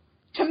Japan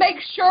to make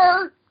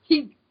sure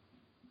he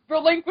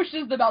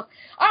relinquishes the belt.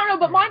 I don't know,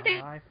 but my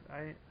thing.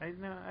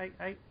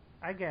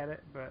 I get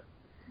it, but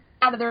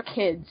out of their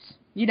kids.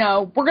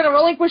 We're going to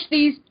relinquish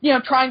these,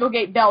 Triangle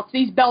Gate belts.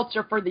 These belts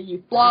are for the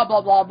youth, blah,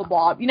 blah, blah, blah,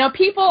 blah.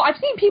 I've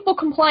seen people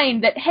complain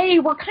that, hey,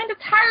 we're kind of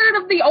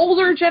tired of the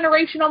older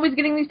generation always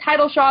getting these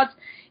title shots.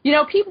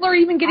 People are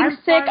even getting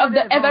sick of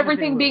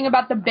everything being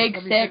about the Big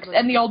Six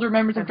and the older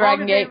members of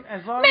Dragon Gate.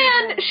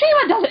 Man,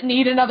 Shima doesn't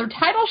need another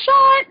title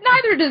shot.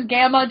 Neither does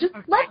Gamma. Just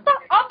let the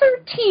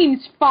other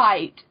teams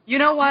fight. You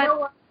know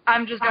what?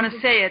 I'm just going to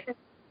say it.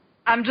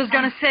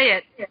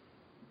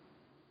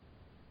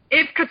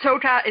 If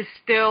Kotoka is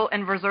still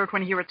in Berserk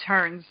when he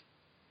returns,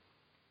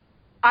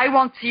 I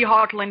want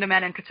Seahawk,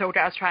 Lindemann, and Kotoka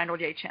as Triangle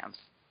Gate champs.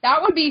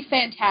 That would be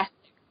fantastic.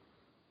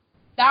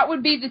 That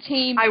would be the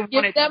team. I want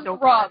Give it them so the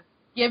rub. bad.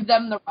 Give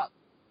them the rub.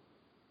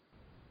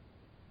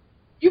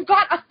 You've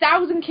got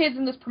 1,000 kids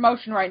in this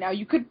promotion right now.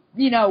 You could,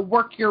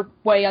 work your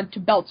way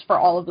onto belts for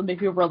all of them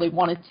if you really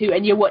wanted to,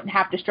 and you wouldn't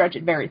have to stretch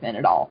it very thin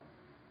at all.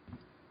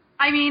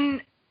 I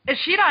mean,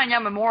 Ishida and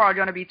Yamamura are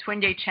going to be Twin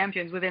Gate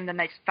champions within the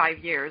next 5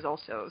 years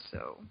also,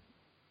 so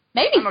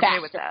Maybe I'm faster. okay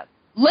with that.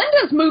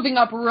 Linda's moving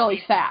up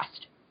really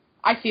fast,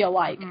 I feel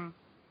like.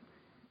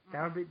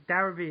 That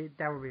would be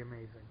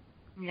amazing.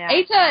 Yeah.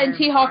 Eita and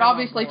T-Hawk I want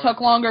obviously more.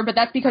 took longer, but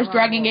that's because I want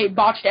Dragon more. Gate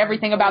botched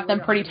everything about them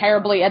pretty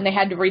terribly, and they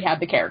had to rehab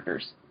the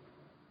characters.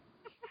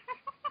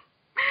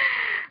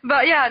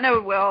 But yeah,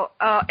 no, well,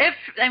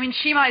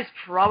 Shima is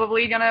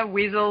probably gonna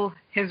weasel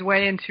his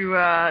way into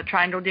a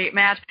Triangle Gate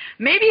match.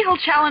 Maybe he'll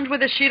challenge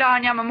with Ishida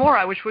and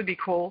Yamamura, which would be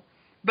cool.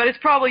 But it's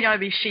probably gonna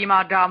be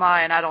Shima, Gama,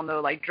 and I don't know,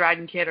 like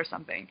Dragon Kid or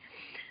something.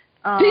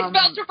 These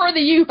belts are for the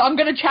youth. I'm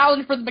gonna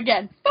challenge for them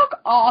again. Fuck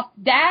off,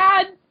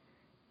 Dad!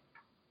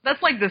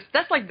 That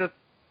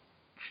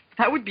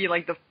would be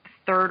like the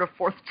third or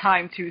fourth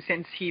time too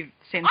since him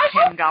I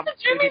hope Gama. the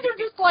Jimmies are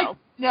just like,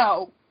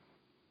 no.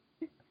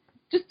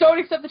 Just don't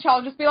accept the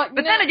challenge. Just be like,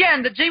 But no. then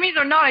again, the Jimmies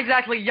are not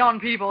exactly young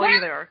people They're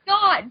either.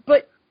 not,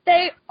 but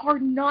they are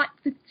not,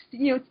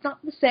 it's not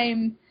the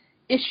same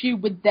issue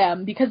with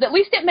them, because at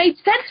least it made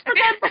sense for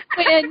them to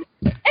win.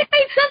 It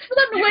made sense for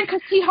them to win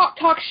because T-Hawk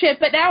talks shit,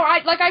 but now,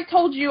 like I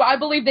told you, I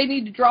believe they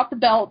need to drop the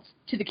belts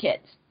to the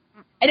kids.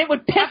 And it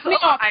would piss me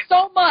off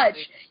so much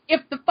if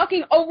the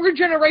fucking older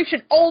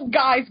generation old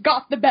guys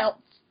got the belts.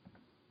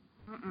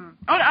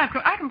 Oh,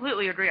 I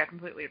completely agree.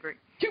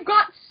 You've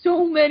got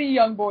so many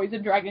young boys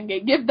in Dragon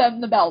Gate. Give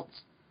them the belts.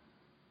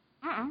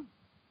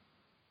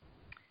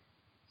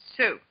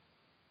 So,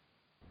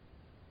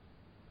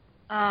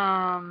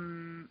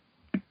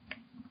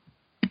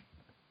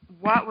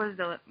 what was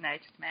the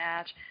next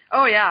match?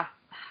 Oh yeah,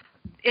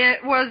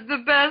 it was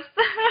the best.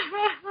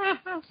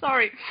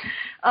 Sorry.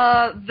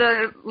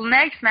 The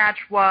next match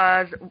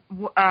was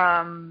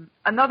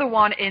another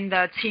one in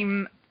the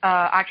Team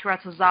Akira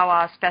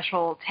Tozawa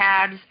special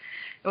tags.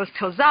 It was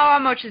Tozawa,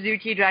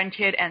 Mochizuki, Dragon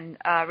Kid, and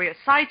Ryo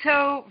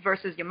Saito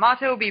versus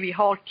Yamato, BB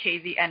Hulk,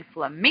 KZ, and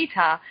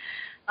Flamita.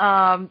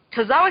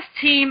 Tozawa's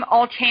team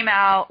all came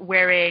out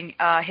wearing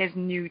his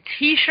new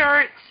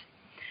T-shirts,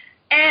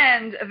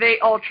 and they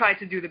all tried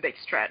to do the big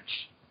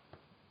stretch,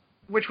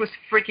 which was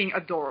freaking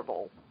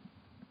adorable.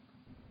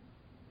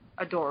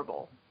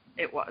 Adorable.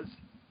 It was.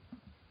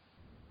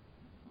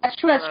 That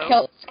stretch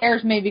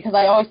scares me because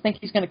I always think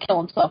he's going to kill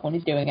himself when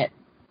he's doing it.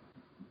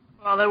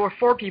 Well, there were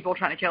 4 people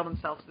trying to kill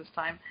themselves this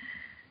time.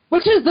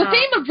 Which is the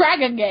theme of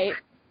Dragon Gate.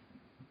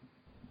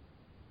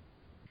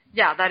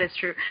 Yeah, that is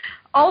true.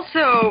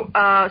 Also,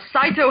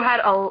 Saito had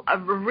a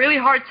really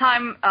hard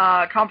time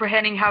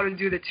comprehending how to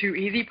do the too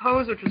easy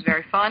pose, which was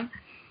very fun.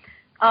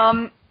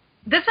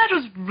 This match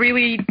was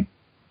really...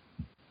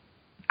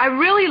 I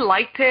really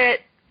liked it.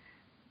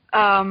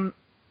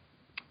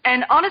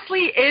 And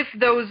honestly, if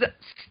those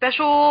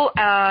special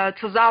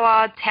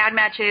Tozawa tag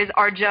matches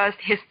are just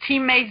his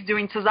teammates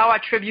doing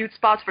Tozawa tribute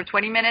spots for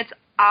 20 minutes,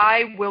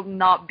 I will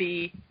not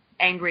be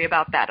angry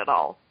about that at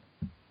all.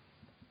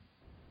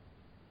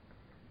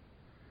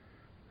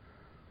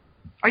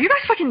 Are you guys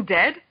fucking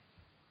dead?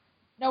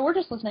 No, we're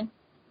just listening.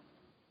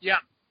 Yeah.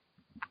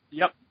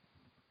 Yep.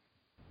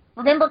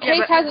 Remember, Yeah,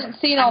 Case but hasn't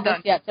seen all I'm this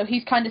done. yet, so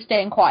he's kind of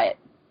staying quiet.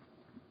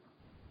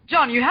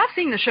 John, you have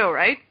seen the show,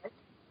 right?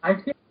 I've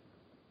seen.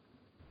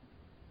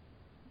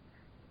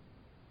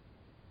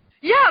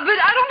 Yeah, but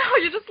I don't know.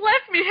 You just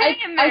left me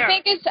hanging there.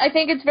 I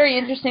think it's very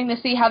interesting to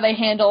see how they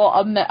handle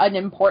an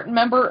important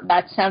member.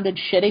 That sounded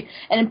shitty.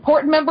 An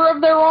important member of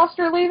their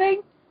roster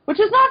leaving, which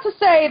is not to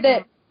say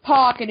that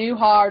Pac and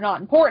Uha are not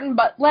important,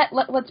 but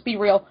let's be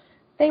real.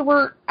 They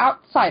were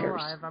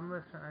outsiders. I'm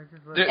listening. I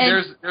just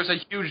listening. There's a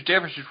huge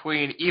difference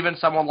between even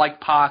someone like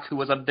Pac, who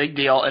was a big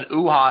deal, and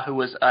Uha, who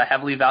was a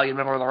heavily valued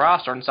member of the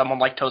roster, and someone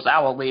like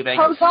Tozawa leaving.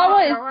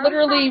 Tozawa is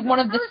literally one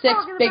of the 6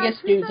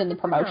 biggest dudes in the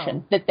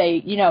promotion that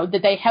they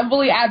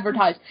heavily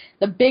advertise.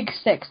 The big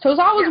 6.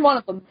 Tozawa was one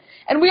of them.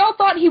 And we all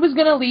thought he was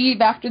going to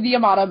leave after the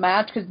Yamato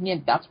match, because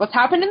that's what's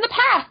happened in the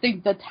past,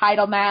 the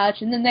title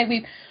match, and then they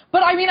leave.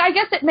 But, I mean, I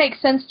guess it makes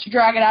sense to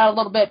drag it out a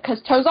little bit,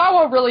 because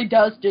Tozawa really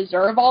does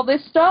deserve all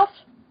this stuff.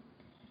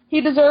 He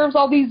deserves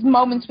all these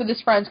moments with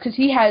his friends, because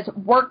he has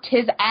worked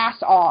his ass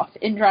off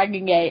in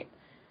Dragon Gate.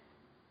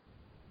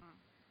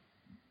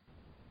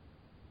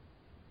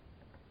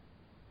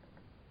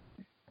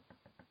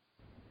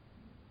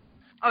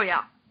 Oh,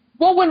 yeah.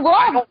 Well, when I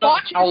Rob don't know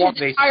watches how long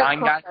his they entire sign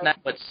guys career- now,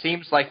 but it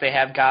seems like they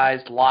have guys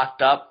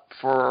locked up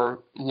for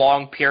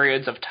long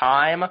periods of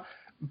time.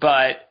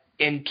 But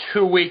in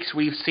 2 weeks,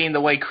 we've seen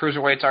the way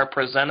cruiserweights are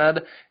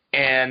presented,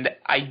 and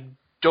I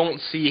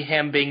don't see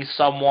him being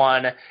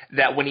someone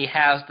that when he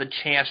has the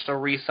chance to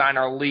re-sign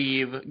or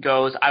leave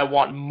goes, I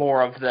want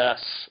more of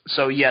this.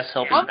 So yes,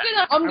 he'll be back.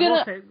 I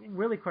will say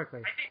really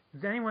quickly.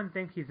 Does anyone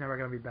think he's never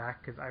going to be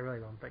back? Because I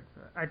really don't think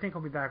so. I think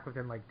he'll be back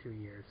within like 2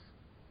 years.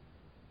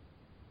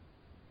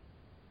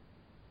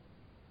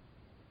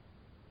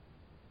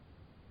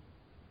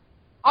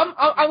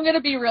 I'm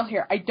gonna be real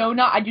here. I do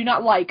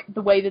not like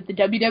the way that the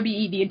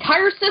WWE, the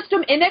entire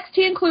system,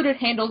 NXT included,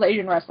 handles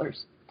Asian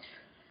wrestlers.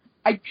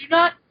 I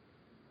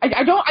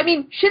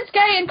mean, Shinsuke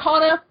and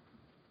Kana,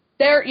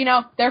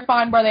 they're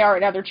fine where they are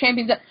right now. They're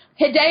champions.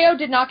 Hideo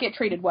did not get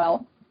treated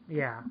well.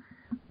 Yeah.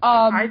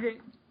 I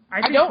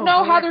don't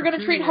know how they're going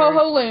to treat Ho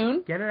Ho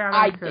Loon. Get it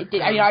out of the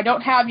system. I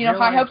don't have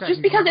high hopes,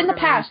 just because in the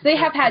past they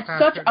have had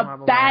such a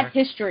bad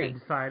history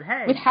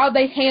with how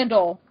they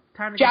handle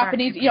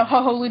Japanese.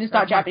 Ho Ho Loon is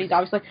not Japanese,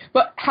 obviously,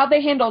 but how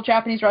they handle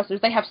Japanese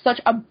wrestlers, they have such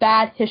a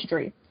bad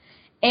history.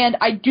 And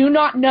I do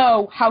not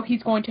know how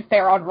he's going to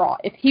fare on Raw.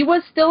 If he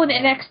was still in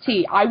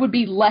NXT, I would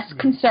be less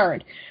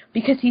concerned,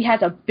 because he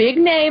has a big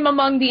name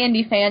among the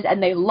indie fans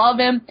and they love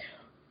him,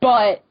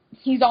 but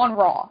he's on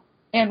Raw.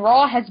 And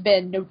Raw has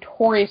been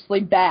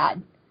notoriously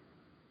bad.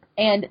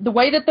 And the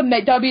way that the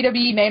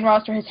WWE main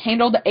roster has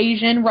handled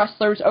Asian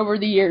wrestlers over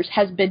the years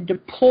has been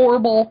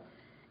deplorable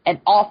and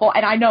awful.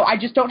 And I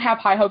just don't have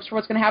high hopes for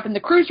what's going to happen.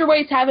 The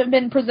cruiserweights haven't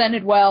been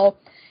presented well.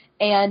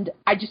 And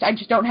I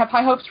just don't have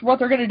high hopes for what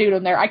they're going to do to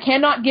them there. I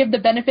cannot give the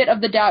benefit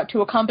of the doubt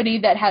to a company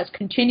that has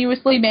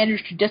continuously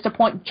managed to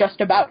disappoint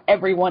just about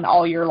everyone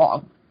all year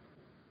long.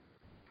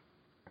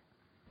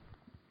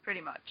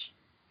 Pretty much.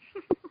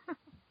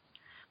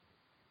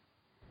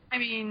 I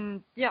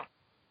mean, yeah.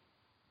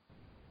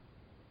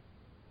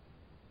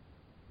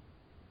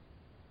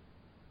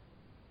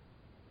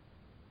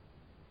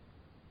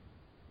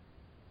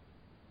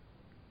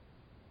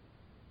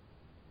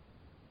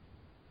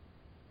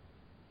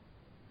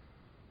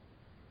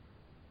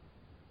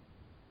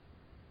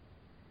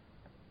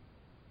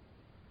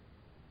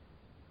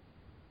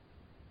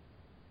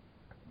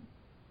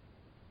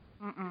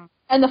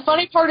 And the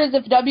funny part is,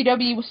 if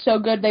WWE was so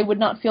good, they would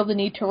not feel the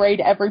need to raid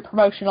every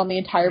promotion on the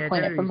entire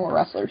planet for more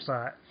wrestlers.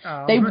 But,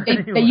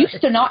 they used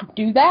to not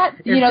do that.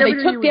 They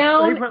took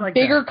down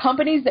bigger that.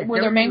 companies that were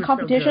their main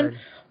competition. So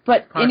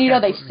but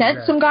they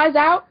sent some guys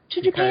out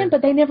to Japan,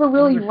 but they never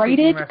really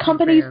raided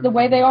companies the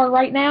way they are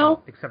right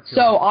now.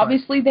 So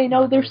obviously they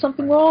know there's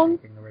something wrong.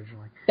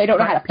 They don't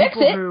know how to fix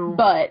it,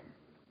 but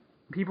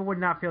people would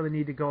not feel the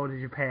need to go to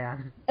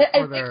Japan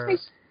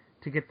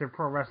to get their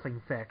pro wrestling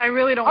fix. I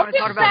really don't want to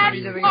talk about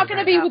WWE. It's not going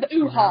to be with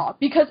Uha,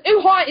 because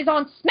Uha is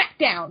on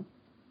SmackDown.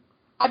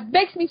 It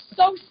makes me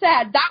so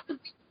sad. That was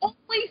the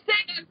only thing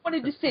I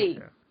wanted to see.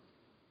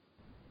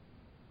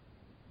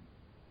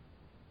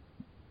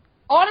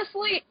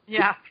 Honestly,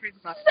 yeah, pretty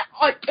much.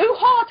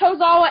 Uha,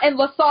 Tozawa, and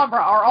La Sombra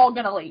are all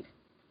going to leave.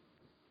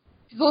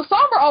 La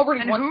Sombra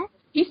already won. Who?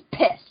 He's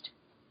pissed.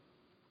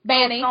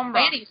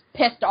 Manny's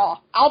pissed off.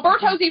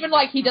 Alberto's even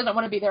he doesn't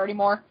want to be there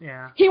anymore.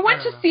 Yeah. He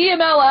went to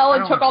CMLL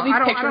and took all these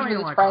pictures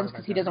with his friends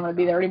because he doesn't want to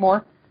be there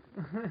anymore.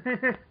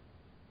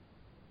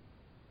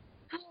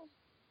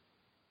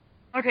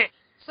 Okay,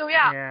 so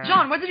yeah,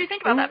 John, what did you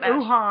think about that match?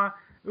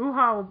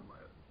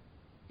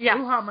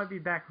 Uha might be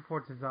back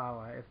before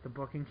Tozawa if the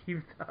booking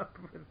keeps up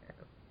with him.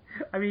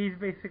 I mean, he's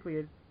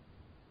basically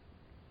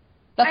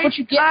That's what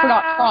you get for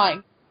not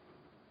trying.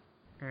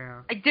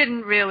 Yeah. I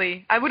didn't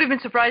really. I would have been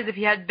surprised if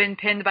he had been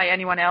pinned by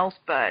anyone else,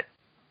 but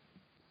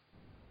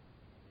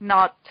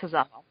not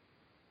Tozawa.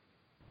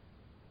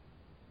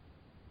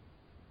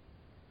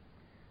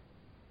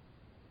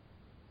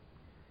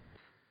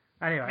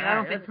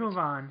 Anyway, let's move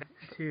on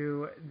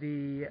to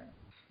the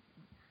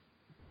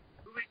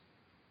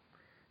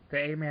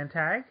 8-man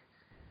tag.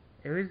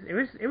 It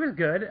was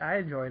good. I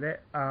enjoyed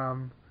it. I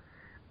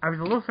was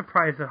a little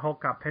surprised that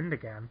Hulk got pinned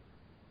again,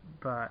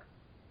 but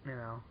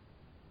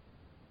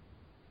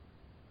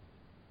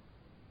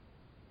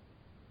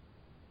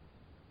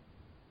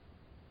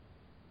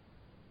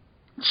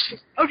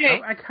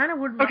Okay. I kind of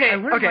would. Okay.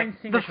 Mind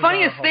seeing the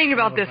funniest thing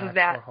about this is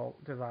that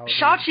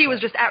Shotzi was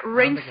just at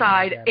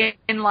ringside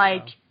in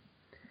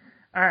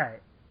all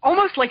right,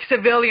 almost like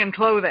civilian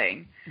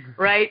clothing,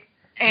 right?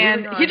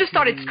 And he just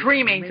started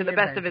screaming to the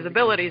best of his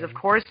abilities, of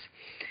course.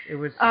 It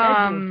was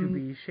scheduled to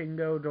be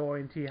Shingo,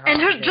 Doi, and T-Hawk.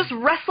 And just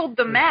wrestled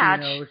the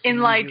match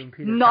in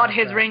not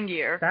his ring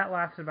gear. That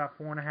lasted about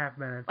 4.5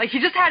 minutes. He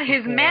just had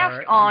his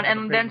mask on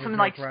and then some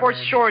sports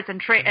shorts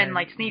and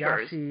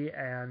sneakers. Yashi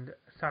and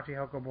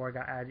Shachihoko Boy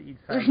got added each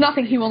side. There's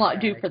nothing he will not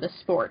do for this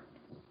sport.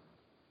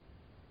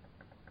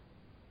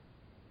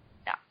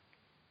 Yeah.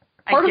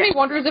 Part of me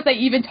wonders if they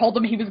even told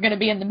him he was going to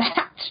be in the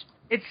match.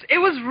 It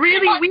was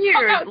really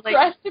weird.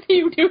 If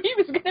he knew he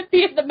was going to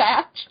be in the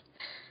match.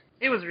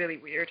 It was really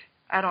weird.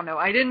 I don't know.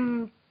 I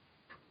didn't.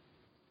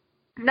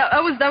 No,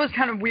 that was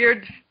kind of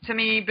weird to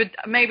me, but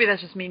maybe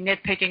that's just me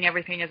nitpicking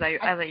everything as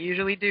I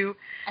usually do.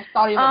 I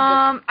thought he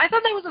I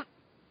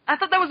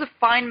thought that was a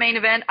fine main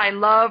event. I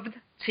loved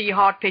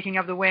T-Hawk picking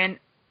up the win.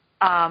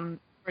 For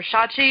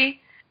Shotzi.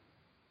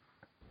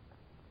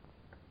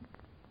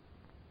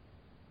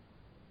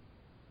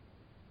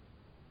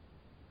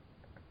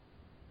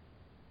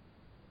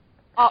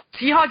 Oh,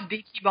 T-Hawk's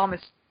DT bomb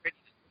is pretty.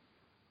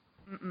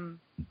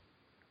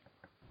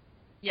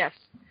 Yes.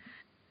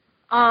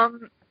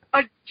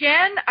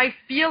 Again, I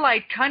feel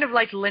kind of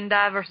like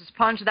Linda versus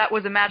Punch, that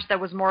was a match that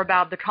was more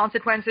about the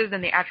consequences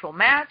than the actual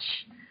match.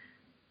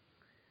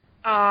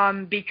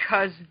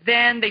 because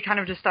then they kind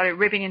of just started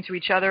ripping into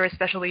each other,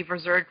 especially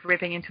Berserk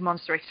ripping into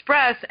Monster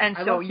Express, and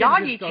so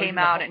Yagi came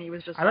out and he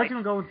was just I liked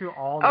him going through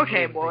all the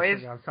okay, moves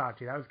boys. on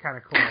Sachi. That was kind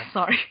of cool.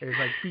 Sorry. It was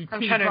like BT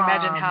I'm trying to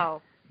imagine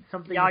how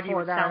something Yagi before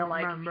would that, I sound don't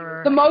like.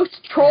 remember. The most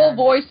troll And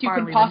voice you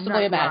finally could the possibly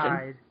Night imagine.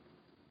 Ride.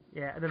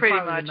 Yeah, and then Pretty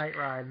finally much. the Night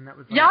Ride, and that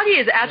was like, Yagi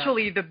is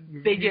actually the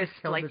you biggest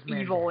killed like this man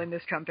evil dead. in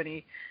this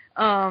company.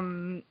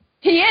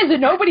 He is,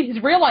 and nobody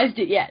has realized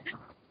it yet.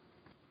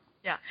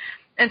 Yeah.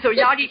 And so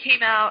Yagi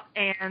came out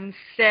and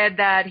said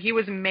that he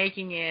was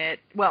making it.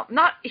 Well,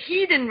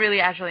 he didn't really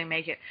actually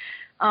make it.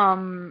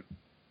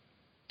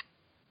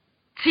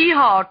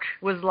 T-Hawk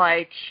was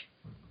like,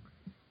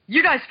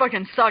 "You guys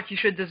fucking suck. You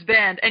should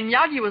disband." And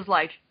Yagi was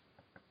like,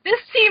 "This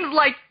seems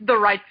like the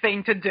right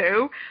thing to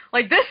do.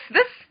 Like this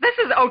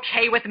is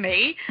okay with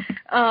me."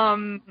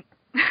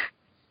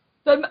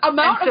 The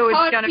amount so of it's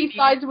times gonna he be-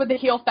 sides with the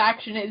heel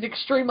faction is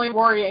extremely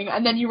worrying,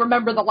 and then you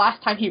remember the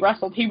last time he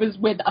wrestled, he was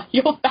with a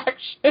heel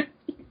faction.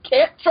 You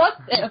can't trust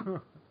him.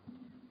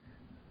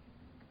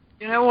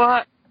 You know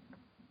what?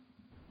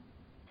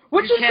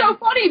 Which You is so can't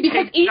funny,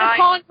 because take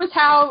Eon was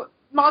how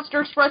Monster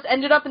Express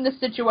ended up in this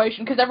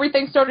situation, because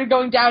everything started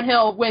going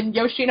downhill when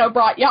Yoshino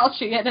brought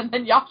Yashi in, and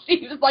then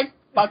Yashi was like,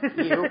 fuck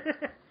you.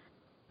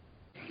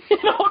 It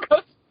all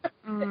goes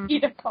to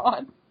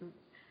Eon.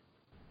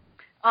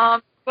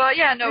 But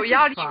yeah, no, This is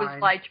Yagi fine. was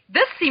like,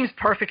 "This seems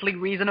perfectly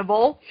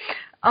reasonable."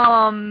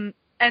 And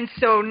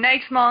so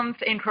next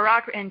month in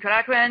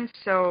Korakuen,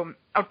 so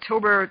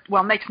October,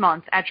 well, next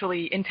month,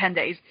 actually, in 10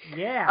 days.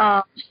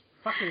 Yeah.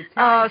 Fucking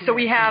So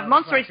we have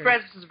Monster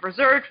Express vs.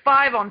 Berserk,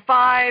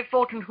 5-on-5,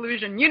 full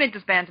conclusion, unit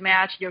disband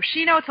match,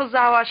 Yoshino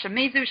Tozawa,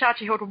 Shimizu,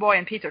 Shachi Hokuboy,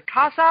 and Peter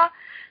Kasa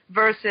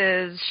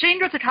versus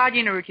Shingo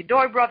Takagi, Naruki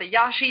Doi Brother,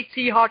 Yashi,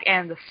 T-Hawk,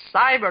 and the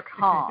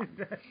Cybercon.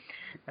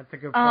 That's a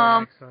good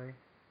point, actually.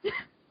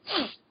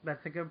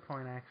 That's a good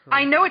point, actually.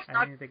 I know it's I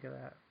not- didn't think of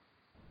that.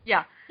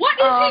 Yeah. What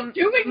is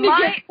he doing to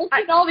get booked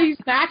in all these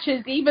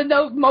matches, even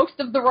though most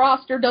of the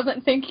roster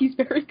doesn't think he's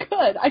very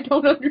good? I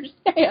don't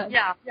understand.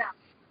 Yeah.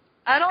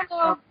 I don't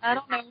know.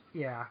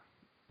 Yeah.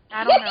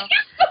 I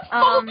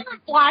don't know.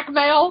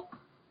 Blackmail.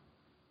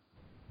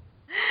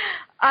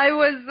 I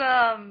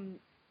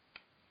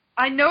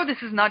know this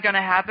is not going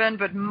to happen,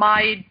 but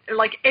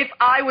if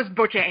I was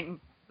booking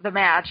the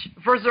match,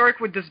 Berserk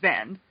would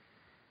disband.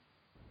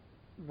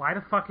 Why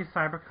the fuck is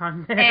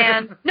Cybercon there?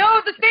 And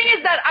no, the thing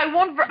is that I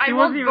want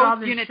wasn't even on both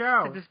this units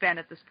show. to disband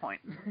at this point.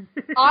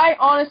 I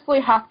honestly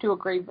have to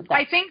agree with that.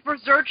 I think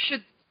Berserk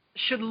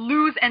should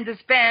lose and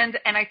disband,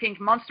 and I think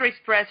Monster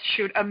Express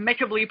should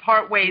amicably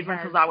part ways when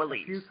Tozawa A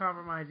leaves. few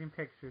compromising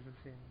pictures of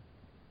him.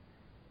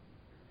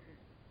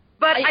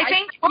 But I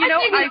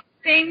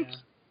think.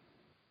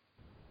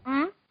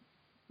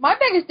 My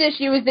biggest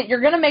issue is that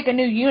you're going to make a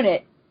new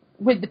unit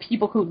with the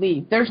people who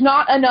leave. There's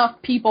not enough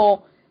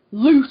people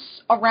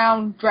loose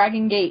around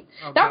Dragon Gate.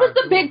 Oh, that was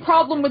the big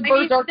problem with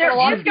Berserk. there a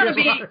lot is of gonna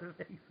people-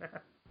 be-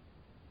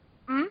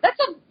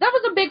 that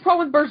was a big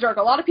problem with Berserk.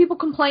 A lot of people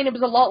complain it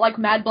was a lot like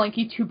Mad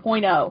Blanky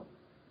 2.0.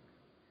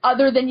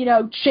 Other than,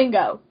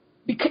 Shingo.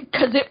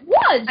 Because it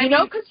was,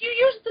 because you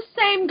used the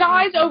same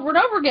guys over and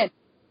over again.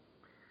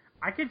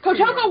 I could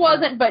Kotoka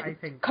wasn't, but I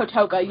think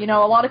Kotoka,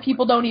 a lot of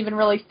people don't even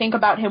really think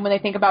about him when they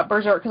think about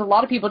Berserk, because a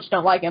lot of people just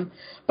don't like him.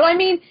 But I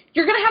mean,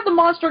 you're going to have the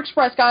Monster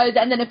Express guys,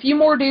 and then a few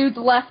more dudes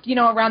left,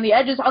 around the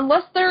edges.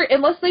 Unless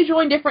they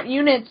join different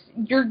units,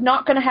 you're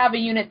not going to have a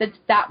unit that's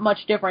that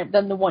much different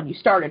than the one you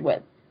started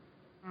with.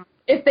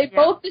 If they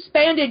both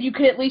disbanded, you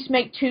could at least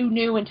make two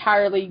new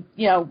entirely,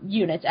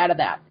 units out of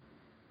that.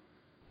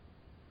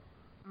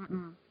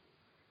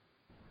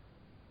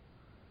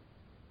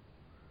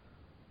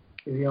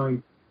 the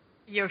only.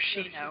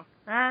 Yoshino.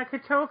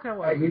 Kotoka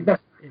was in the.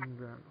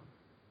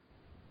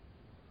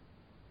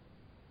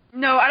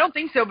 No, I don't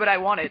think so, but I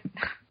want it.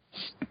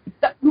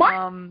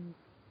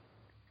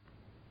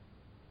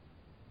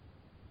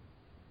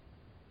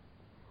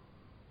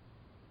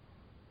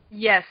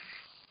 Yes,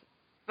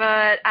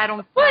 but I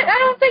don't. But I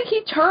don't think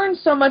he turns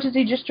so much as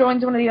he just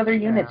joins one of the other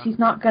units. Yeah. He's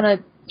not gonna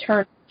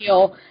turn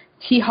heel.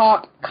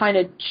 T-Hawk kind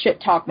of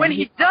shit talk. When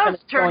He's he not does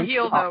gonna turn join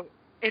heel, T-Hawk. though,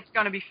 it's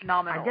going to be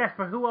phenomenal. I guess,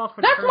 but who else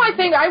would That's turn my heel?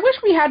 thing. I wish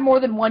we had more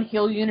than one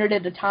heel unit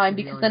at a time,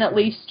 because then at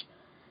least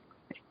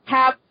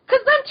have.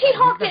 Because then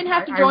T-Hawk didn't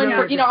have to join,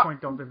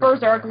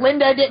 Berserk.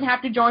 Linda didn't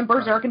have to join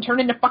Berserk and turn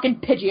into fucking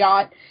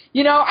Pidgeot.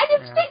 I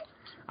just think.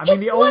 I mean,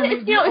 the only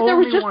if there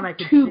was just one I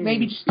could two, see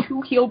maybe just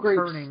two heel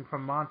groups, turning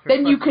from Monster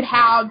then you Express could is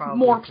have probably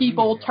more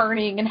people Shimizu.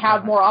 turning and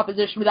have more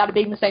opposition without it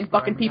being the same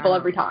fucking people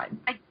every time.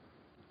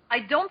 I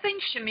don't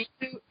think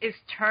Shimizu is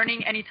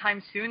turning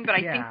anytime soon, but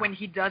I think when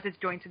he does, it's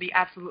going to be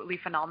absolutely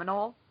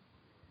phenomenal.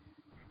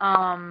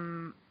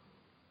 And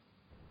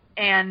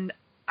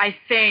I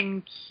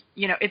think,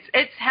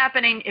 it's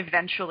happening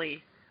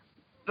eventually,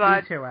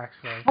 but Me too,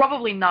 actually.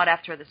 probably not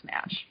after this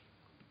match.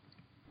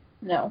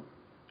 No.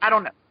 I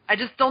don't know. I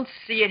just don't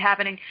see it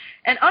happening.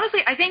 And honestly,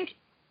 I think,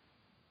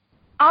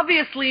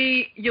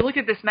 obviously, you look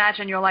at this match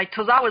and you're like,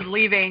 Tozawa's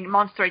leaving,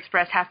 Monster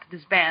Express has to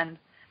disband.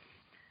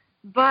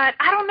 But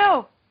I don't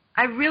know.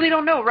 I really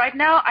don't know. Right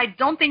now, I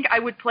don't think I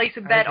would place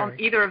a bet on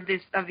agree. either of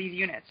these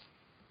units.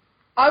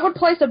 I would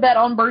place a bet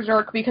on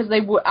Berserk because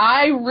they would.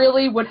 I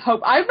really would hope.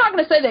 I'm not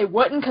going to say they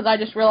wouldn't because I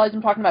just realized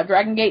I'm talking about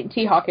Dragon Gate and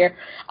T-Hawk here.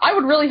 I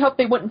would really hope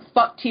they wouldn't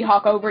fuck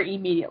T-Hawk over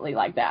immediately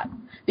like that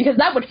because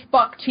that would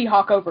fuck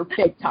T-Hawk over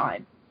big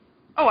time.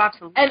 Oh,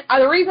 absolutely. And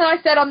the reason I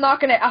said I'm not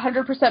going to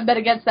 100% bet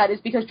against that is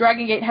because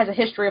Dragon Gate has a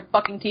history of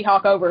fucking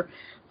T-Hawk over.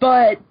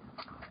 But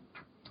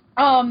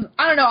I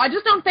don't know. I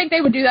just don't think they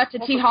would do that to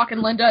T-Hawk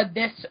and Linda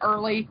this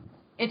early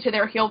into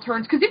their heel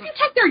turns because if you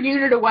take their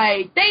unit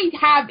away, they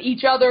have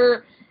each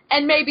other.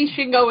 And maybe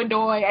Shingo and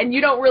Doi, and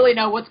you don't really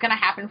know what's going to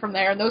happen from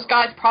there. And those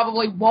guys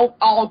probably won't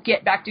all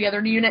get back together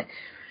in a unit.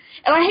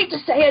 And I hate to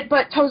say it,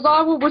 but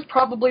Tozawa was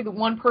probably the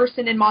one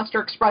person in Monster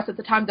Express at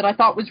the time that I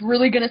thought was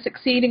really going to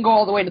succeed and go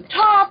all the way to the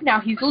top.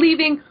 Now he's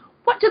leaving.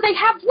 What do they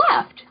have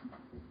left?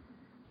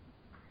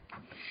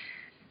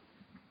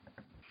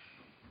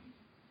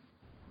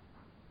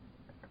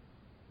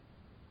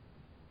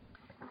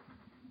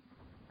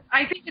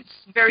 I think it's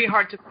very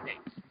hard to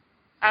predict.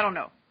 I don't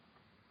know.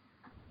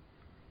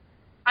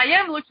 I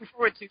am looking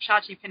forward to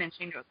Shachi, Pin, and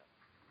Shingo,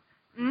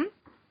 though. Hmm?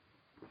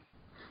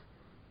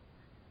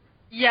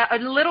 Yeah, a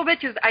little bit,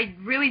 because I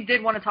really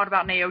did want to talk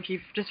about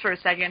Naoki just for a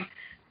second.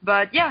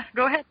 But, yeah,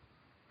 go ahead.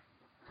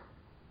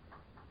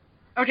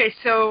 Okay,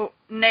 so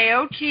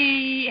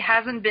Naoki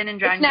hasn't been in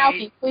Dragon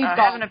Gate,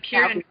 hasn't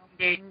appeared in Dragon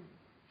Gate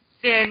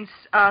since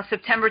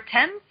September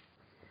 10th.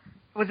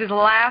 Was his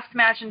last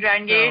match in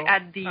Dragon Gate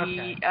at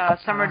the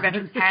Summer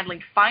Adventures Tag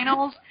League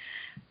Finals.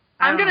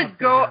 I'm gonna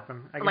go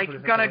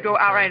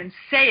outright and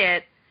say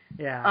it.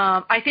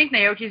 Yeah. I think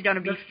Naoki's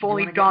gonna be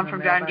fully gone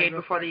from Dragon Gate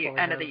before the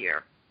end of the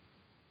year.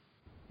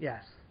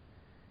 Yes.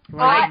 He's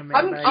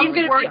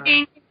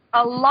working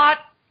a lot.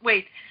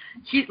 Wait,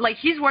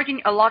 he's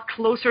working a lot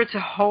closer to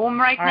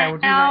home right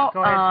now.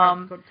 Go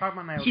ahead, talk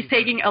about Naoki. He's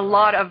taking a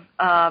lot of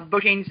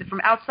bookings from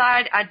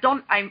outside.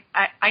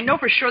 I know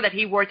for sure that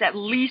he worked at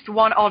least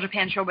one All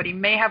Japan show, but he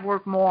may have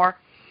worked more.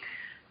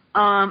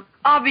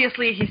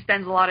 Obviously, he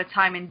spends a lot of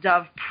time in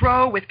Dove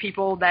Pro with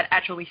people that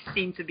actually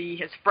seem to be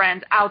his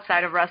friends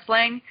outside of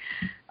wrestling.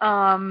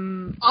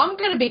 I'm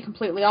going to be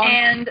completely honest.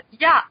 And,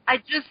 yeah,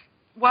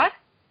 what?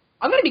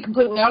 I'm going to be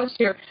completely honest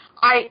here.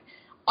 I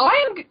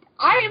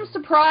am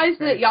surprised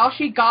that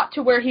Yashi got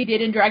to where he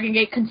did in Dragon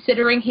Gate,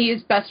 considering he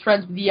is best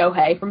friends with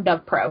Yohei from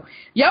Dove Pro.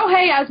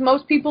 Yohei, as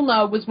most people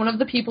know, was one of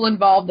the people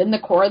involved in the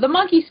Core of the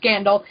Monkey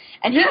scandal,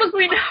 and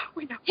we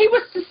know. He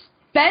was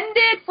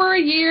suspended for a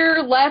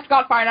year, left,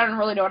 got fired. I don't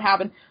really know what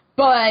happened,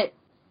 but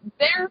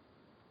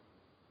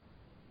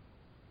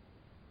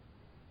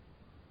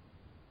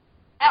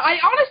I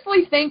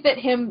honestly think that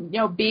him,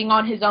 being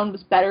on his own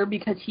was better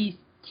because he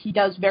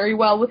does very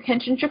well with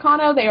Kenshin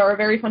Shikano. They are a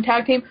very fun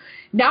tag team.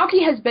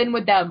 Naoki has been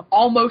with them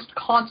almost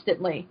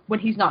constantly when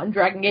he's not in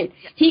Dragon Gate.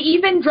 He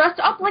even dressed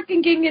up like a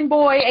Gingan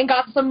boy and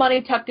got some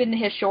money tucked into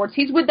his shorts.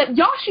 He's with them.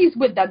 Yashi's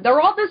with them.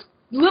 They're all this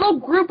little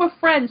group of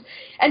friends.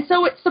 And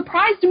so it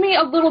surprised me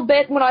a little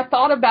bit when I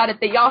thought about it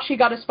that Yashi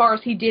got as far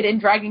as he did in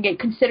Dragon Gate,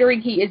 considering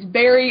he is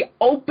very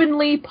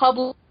openly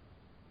public.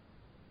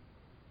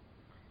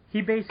 He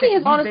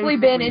has honestly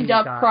been in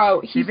Dove Pro.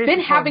 He's been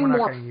having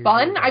more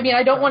fun. I mean,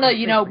 I don't want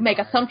to, make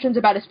assumptions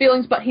about his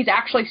feelings, but he's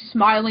actually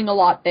smiling a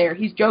lot there.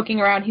 He's joking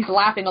around. He's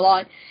laughing a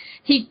lot.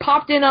 He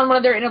popped in on one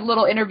of their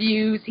little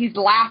interviews. He's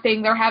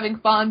laughing. They're having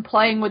fun,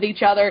 playing with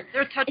each other.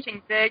 They're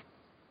touching big.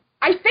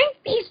 I think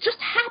he's just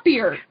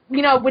happier,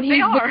 when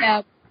he's with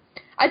them.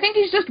 I think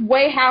he's just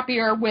way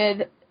happier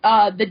with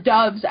the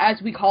Doves,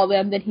 as we call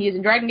them, than he is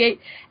in Dragon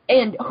Gate.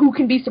 And who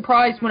can be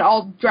surprised when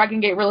all Dragon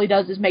Gate really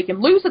does is make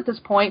him lose at this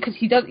point, because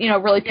he doesn't,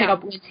 really pick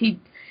up wins. He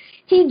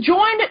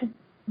joined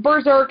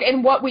Berserk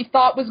in what we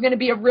thought was going to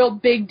be a real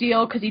big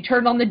deal, because he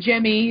turned on the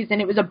Jimmies,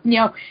 and it was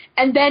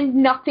and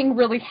then nothing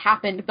really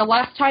happened. The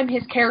last time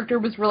his character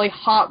was really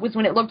hot was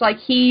when it looked like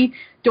he,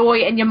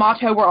 Doi, and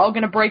Yamato were all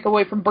going to break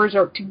away from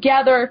Berserk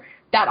together.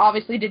 That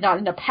obviously did not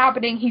end up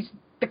happening. He's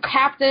the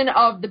captain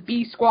of the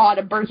B Squad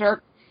of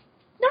Berserk.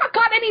 Not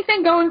got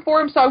anything going for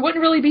him, so I wouldn't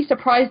really be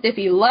surprised if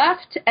he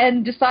left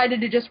and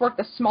decided to just work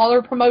the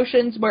smaller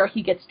promotions where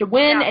he gets to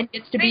win and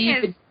gets to be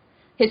with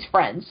his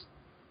friends.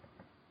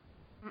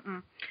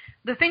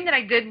 The thing that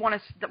I did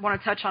want to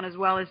touch on as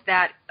well is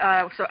that,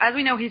 so as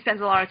we know, he spends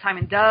a lot of time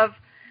in Dove.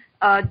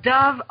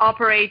 Dove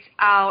operates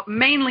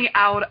mainly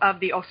out of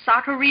the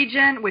Osaka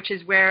region, which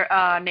is where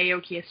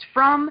Naoki is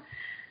from.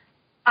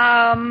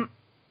 I'm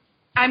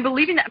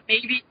believing that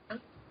maybe...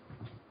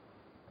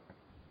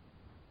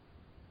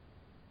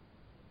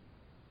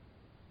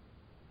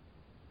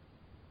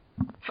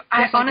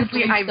 I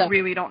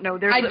really don't know.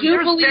 There's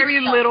very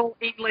little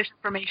English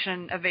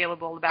information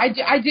available about it.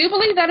 I do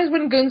believe that is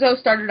when Gunzo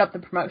started up the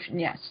promotion,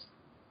 yes.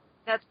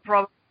 That's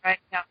probably right,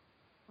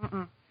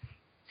 yeah.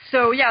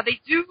 So, yeah, they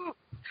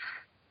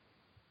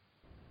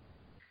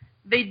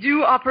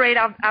do operate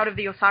out of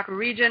the Osaka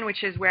region,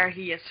 which is where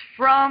he is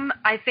from.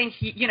 I think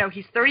he's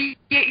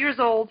 38 years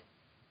old.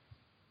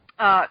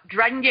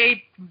 Dragon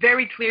Gate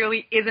very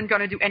clearly isn't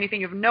going to do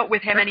anything of note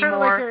with him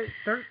anymore.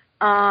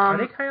 Are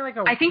they kind of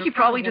like I think he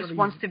probably just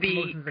wants to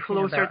be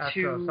closer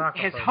to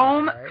his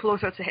home, right?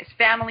 closer to his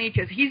family,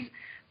 because he's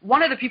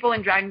one of the people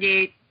in Dragon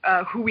Gate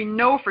who we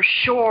know for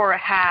sure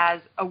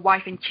has a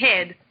wife and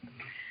kid.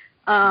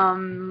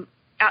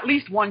 At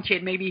least one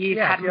kid. Maybe he's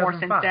had more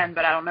since then,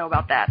 but I don't know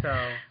about that. So,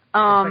 it's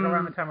like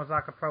around the time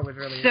Osaka Pro was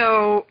really...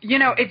 So,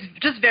 it's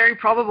just very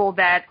probable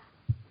that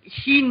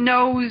he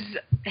knows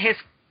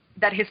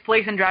that his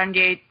place in Dragon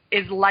Gate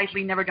is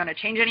likely never going to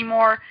change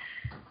anymore.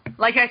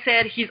 Like I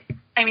said,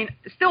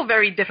 still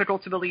very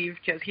difficult to believe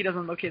because he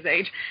doesn't look his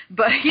age,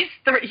 but he's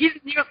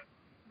near...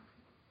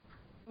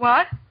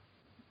 What?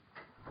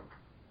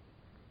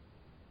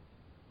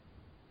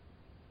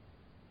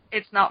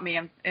 It's not me.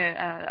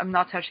 I'm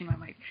not touching my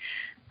mic.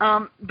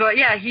 But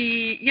yeah,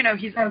 he's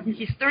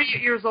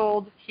 38 years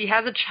old. He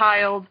has a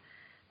child.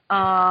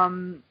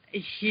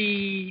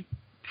 He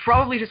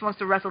probably just wants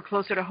to wrestle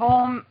closer to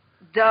home.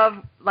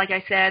 Dove, like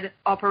I said,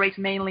 operates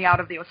mainly out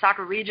of the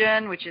Osaka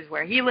region, which is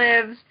where he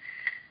lives.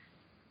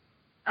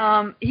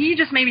 He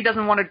just maybe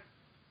doesn't want to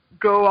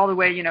go all the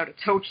way, to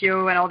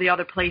Tokyo and all the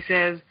other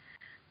places.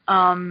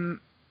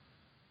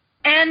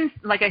 And,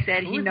 like I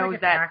said, he knows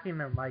that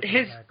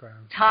his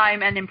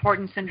time and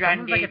importance in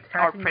Dragon Gate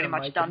are pretty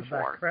much done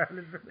for.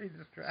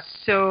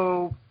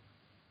 So,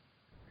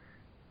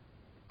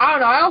 I don't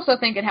know. I also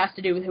think it has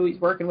to do with who he's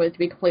working with, to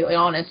be completely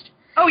honest.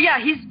 Oh, yeah,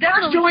 he's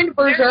definitely... joined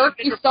Berserk.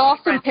 You saw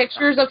some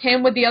pictures of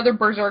him with the other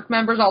Berserk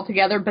members all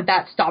together, but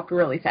that stopped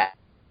really fast.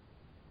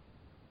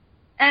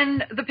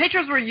 And the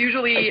pictures were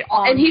usually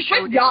on and he's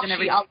with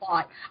Yashi a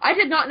lot. I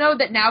did not know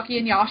that Naoki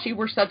and Yashi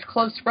were such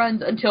close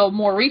friends until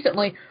more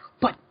recently,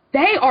 but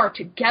they are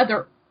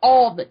together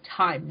all the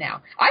time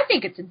now. I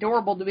think it's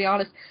adorable, to be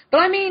honest.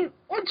 But, it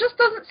just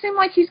doesn't seem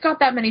like he's got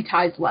that many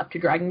ties left to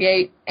Dragon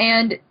Gate.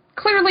 And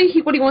clearly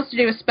what he wants to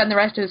do is spend the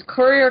rest of his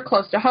career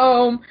close to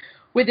home,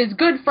 with his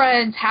good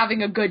friends,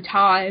 having a good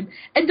time.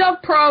 And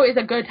Dove Pro is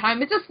a good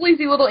time. It's a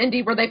sleazy little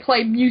indie where they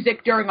play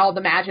music during all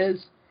the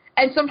matches.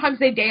 And sometimes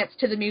they dance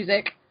to the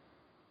music.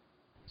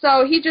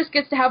 So he just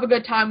gets to have a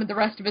good time with the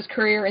rest of his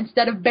career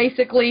instead of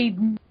basically...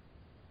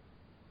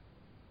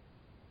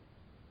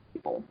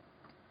 people.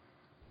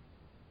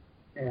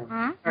 Yeah.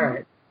 Mm-hmm. All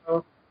right.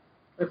 So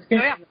let's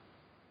get...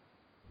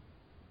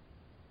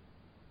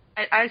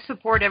 I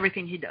support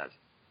everything he does.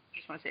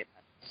 Just want to say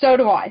that. So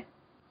do I.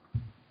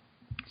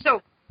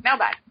 So,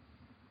 mailbag.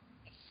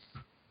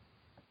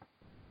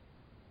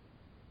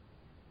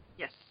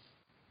 Yes.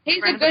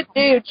 He's a good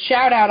dude.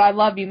 Shout out. I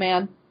love you,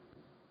 man.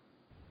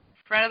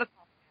 Friend of the podcast.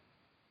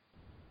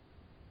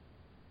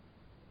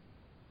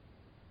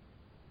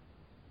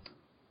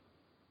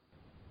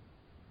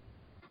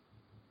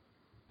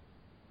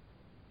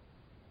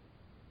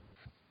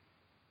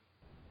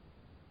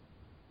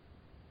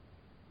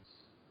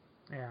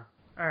 Yeah.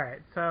 All right.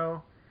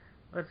 So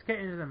let's get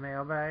into the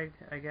mailbag,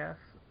 I guess.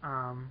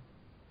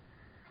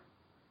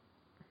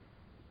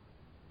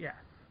 Yes.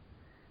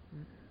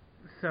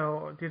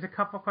 So there's a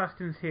couple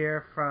questions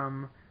here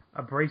from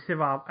Abrasive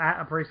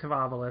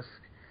Obelisk.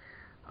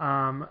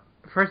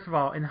 First of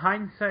all, in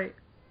hindsight,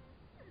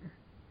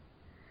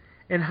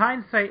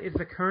 is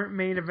the current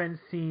main event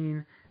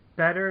scene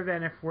better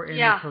than if we're in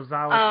the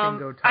Tozawa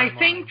Shingo timeline? I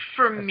think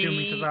for me,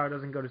 assuming Tozawa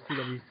doesn't go to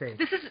CWC.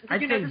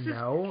 I'd say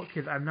no,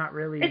 because I'm not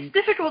really. It's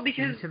difficult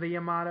because into the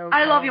Yamato.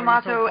 I love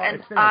Yamato,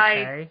 and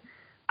I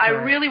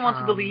really want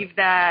to believe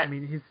that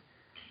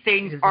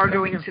things are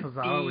going to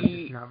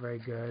be not very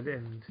good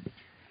and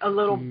a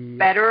little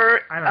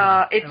better.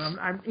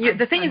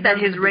 The thing is that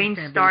his reign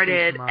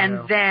started,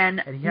 and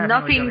then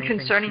nothing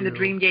concerning the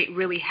Dreamgate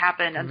really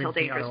happened until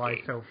Dangerous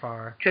Gate,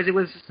 because it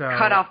was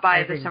cut off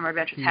by the Summer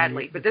Adventure Tag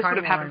League. But this would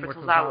have happened for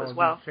Tozawa as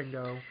well.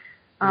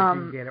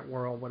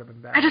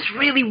 I just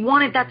really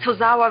wanted that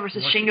Tozawa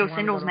versus Shingo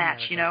singles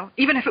match,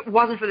 even if it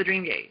wasn't for the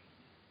Dreamgate.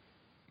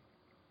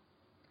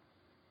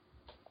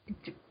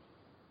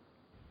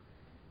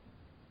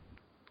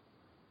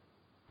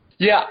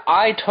 Yeah,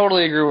 I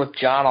totally agree with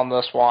John on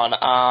this one.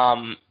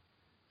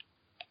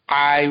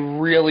 I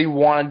really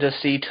wanted to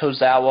see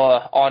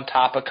Tozawa on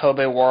top of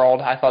Kobe World.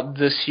 I thought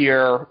this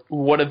year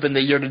would have been the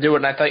year to do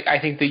it, and I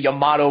think the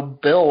Yamato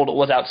build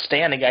was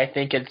outstanding. I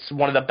think it's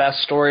one of the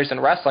best stories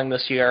in wrestling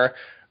this year,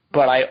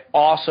 but I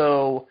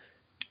also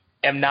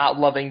am not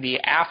loving the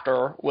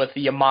after with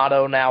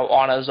Yamato now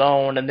on his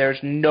own, and there's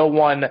no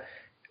one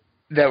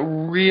that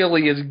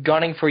really is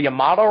gunning for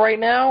Yamato right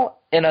now.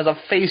 And as a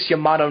face,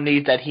 Yamato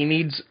needs that. He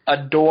needs a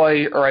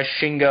Doi or a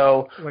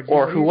Shingo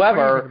or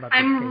whoever.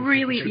 I'm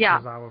really,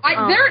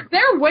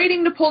 they're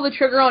waiting to pull the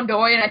trigger on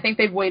Doi, and I think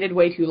they've waited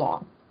way too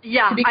long.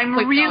 Yeah,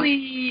 I'm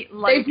really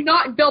they've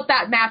not built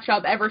that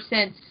matchup ever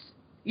since.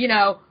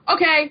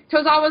 Okay,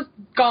 Tozawa's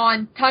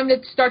gone. Time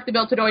to start the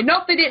build to Doi.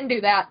 Nope, they didn't do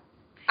that.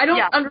 I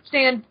don't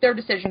understand their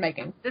decision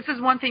making. This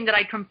is one thing that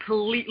I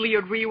completely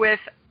agree with.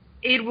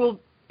 It will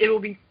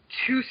be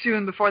too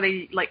soon before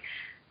they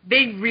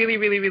They really,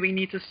 really, really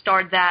need to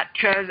start that,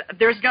 because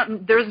there's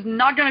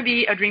not going to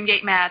be a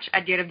Dreamgate match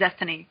at Gate of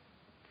Destiny,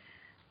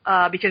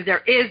 because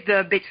there is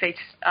the Big Face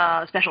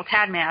special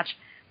tag match.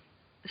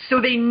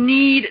 So they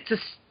need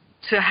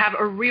to have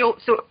a real.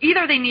 So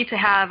either they need to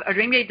have a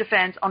Dreamgate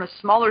defense on a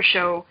smaller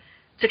show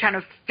to kind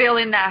of fill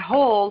in that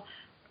hole,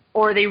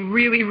 or they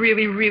really,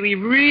 really, really,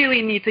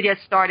 really need to get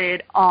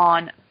started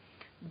on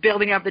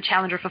building up the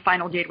challenger for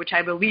Final Gate, which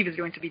I believe is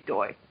going to be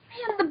Doi.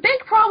 Man, the big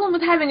problem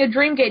with having a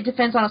Dreamgate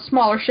defense on a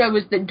smaller show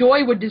is that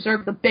Doi would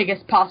deserve the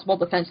biggest possible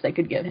defense they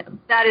could give him.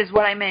 That is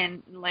what I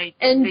meant.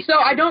 And so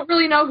I don't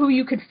really know who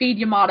you could feed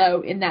Yamato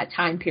in that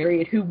time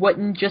period who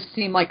wouldn't just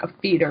seem like a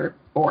feeder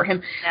for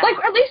him. Yeah. Like,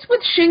 at least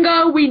with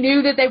Shingo, we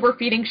knew that they were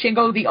feeding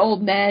Shingo the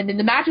old men, and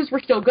the matches were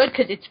still good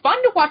because it's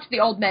fun to watch the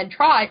old men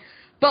try,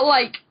 but,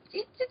 like,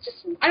 it's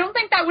just, I don't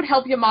think that would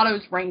help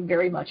Yamato's reign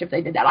very much if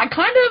they did that. I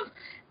kind of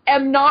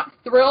am not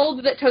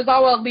thrilled that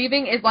Tozawa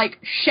leaving is, like,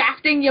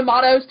 shafting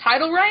Yamato's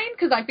title reign,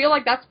 because I feel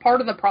like that's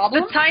part of the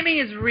problem. The timing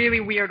is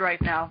really weird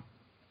right now.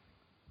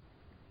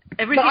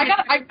 Everything is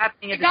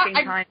happening at the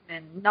same time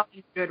and not in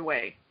a good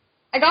way.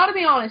 I gotta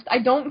be honest, I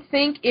don't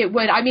think it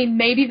would. I mean,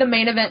 maybe the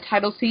main event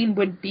title scene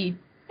would be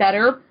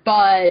better,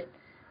 but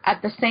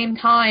at the same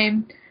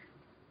time,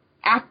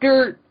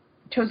 after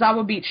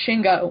Tozawa beats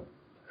Shingo,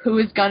 who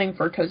is gunning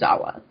for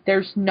Tozawa?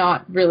 There's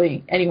not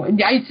really anyone.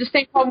 Yeah, it's the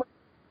same problem.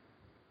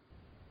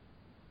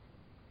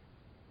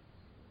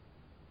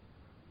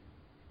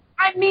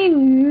 I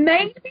mean,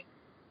 maybe.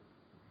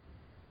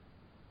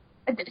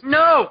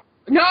 No!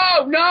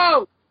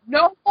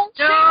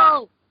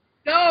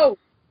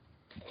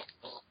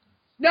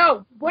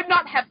 Would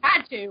not have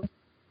had to.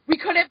 We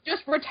could have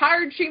just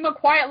retired Shima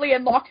quietly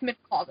and locked him in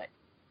the closet.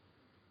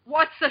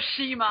 What's a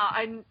Shima?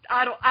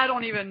 I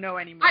don't even know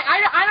anymore.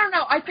 I don't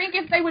know. I think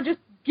if they would just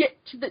get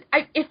to the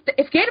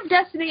if Gate of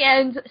Destiny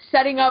ends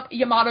setting up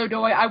Yamato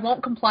Doi, I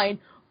won't complain.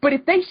 But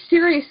if they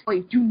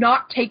seriously do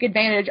not take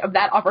advantage of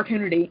that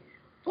opportunity,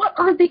 what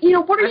are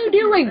you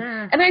doing?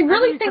 And I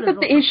really think that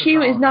the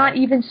issue is not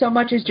even so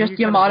much as just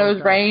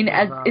Yamato's reign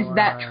as is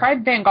that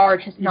Tribe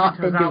Vanguard has not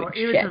been doing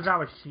shit.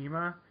 Tozawa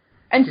Shima.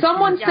 And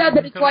someone said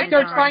that it's like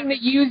they're trying to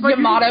use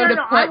Yamato to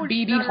put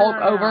BB Hulk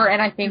over,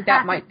 and I think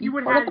that might be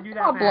part of the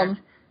problem.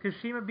 Is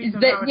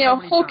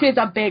that, Hulk is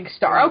a big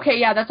star. Okay,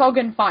 yeah, that's all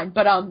good and fine,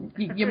 but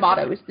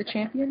Yamato is the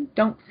champion.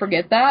 Don't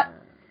forget that.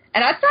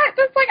 And that's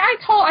like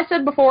I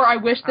said before, I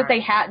wish that they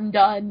hadn't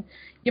done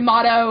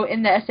Yamato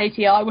in the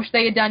SATL. I wish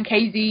they had done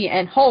KZ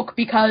and Hulk,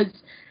 because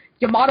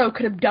Yamato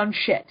could have done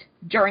shit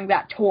during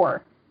that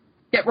tour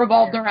that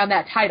revolved around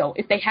that title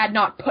if they had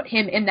not put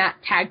him in that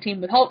tag team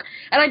with Hulk.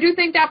 And I do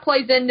think that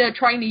plays into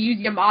trying to use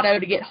Yamato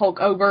to get Hulk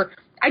over.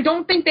 I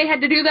don't think they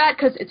had to do that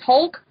because it's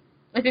Hulk.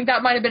 I think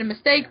that might have been a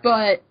mistake,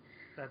 but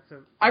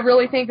I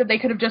really think that they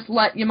could have just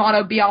let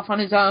Yamato be off on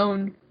his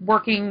own,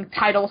 working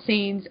title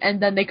scenes, and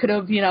then they could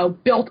have,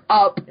 built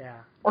up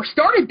or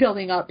started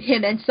building up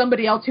him and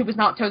somebody else who was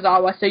not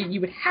Tozawa, so you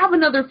would have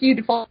another feud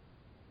to fall.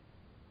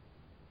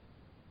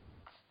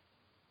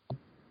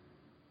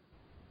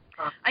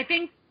 I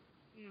think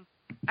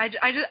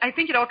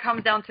it all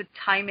comes down to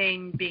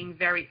timing being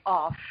very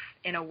off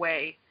in a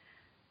way,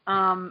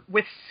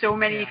 with so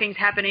many things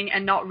happening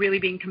and not really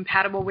being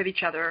compatible with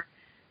each other.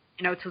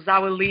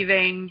 Tozawa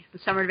leaving, the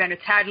Summer Adventure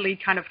Tag League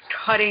kind of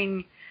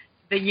cutting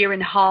the year in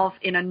half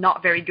in a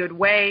not very good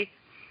way.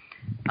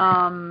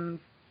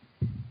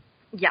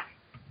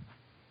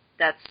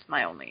 That's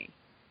my only...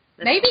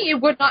 Maybe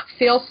it would not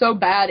feel so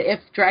bad if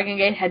Dragon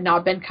Gate had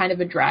not been kind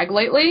of a drag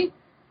lately.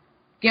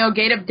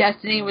 Gate of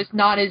Destiny was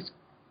not as...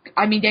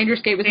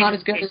 Dangerous Gate was not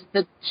as good as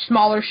the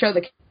smaller show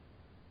that...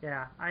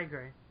 Yeah, I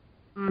agree.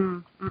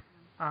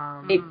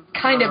 It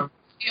kind of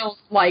feels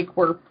like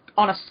we're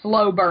on a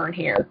slow burn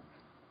here.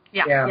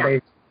 Yeah.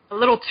 A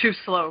little too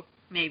slow,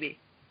 maybe.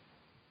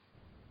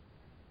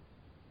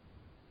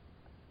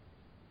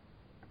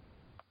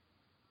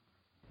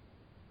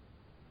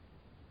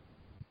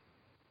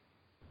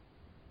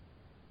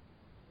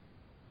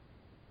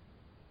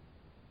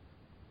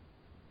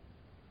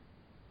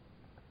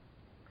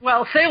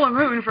 Well, Sailor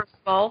Moon, first of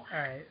all. All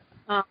right.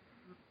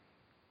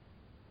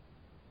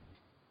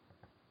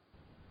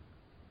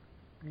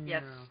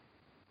 Yes.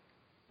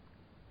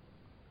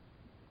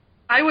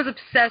 I was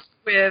obsessed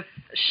with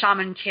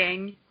Shaman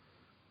King.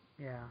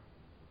 Yeah.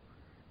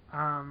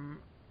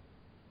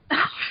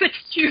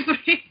 Excuse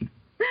me.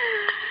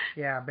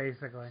 Yeah,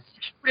 basically.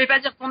 Je voulais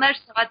pas dire ton âge,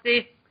 c'est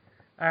raté.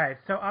 Alright,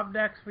 so up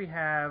next we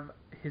have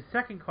his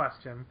second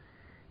question.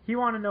 He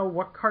wanted to know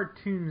what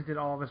cartoons did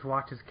all of us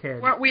watch as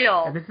kids. Weren't we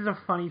all? And this is a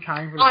funny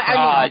time for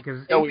the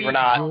because we were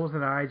not. Jules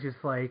and I just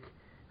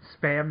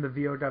spam the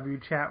VOW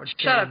chat with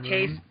Shut up,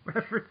 Case.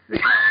 references.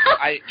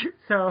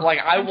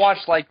 I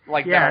watched the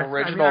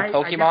original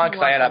Pokemon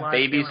because I had a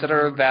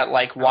babysitter that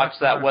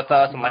watched that with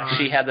us, and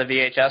she had the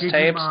VHS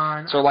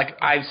tapes. So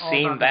I've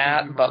seen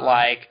that, but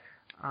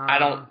I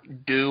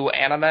don't do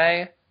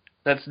anime.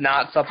 That's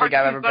not something I've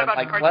ever been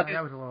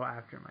that was a little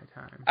after my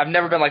time. I've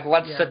never been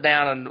let's sit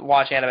down and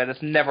watch anime.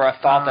 That's never a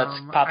thought that's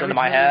popped into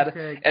my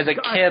head. As a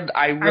kid,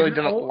 I really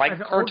didn't like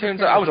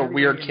cartoons. I was a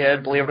weird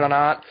kid, believe it or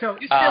not. So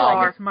you still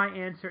are. I guess my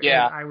answer is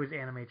I was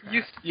anime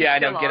trash. I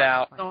know. Get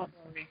out. Don't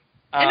worry.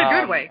 In a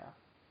good way.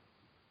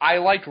 I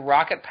liked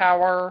Rocket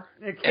Power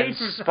and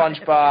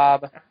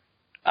SpongeBob.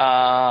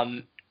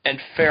 and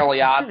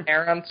Fairly Odd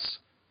Parents.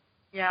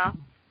 Yeah.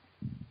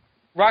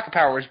 Rocket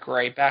Power was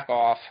great. Back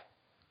off.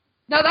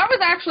 No, that was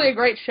actually a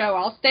great show.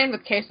 I'll stand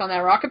with Case on that.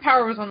 Rocket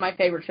Power was one of my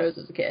favorite shows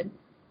as a kid.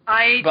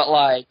 But,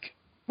 like,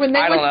 When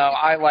I don't know.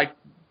 I liked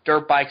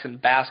dirt bikes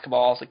and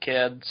basketball as a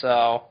kid,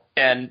 so...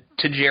 And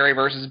Tajiri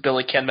versus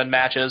Billy Kidman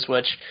matches,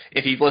 which,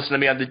 if you've listened to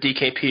me on the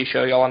DKP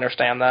show, you'll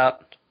understand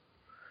that.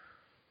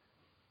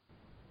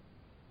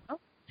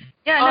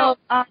 Yeah,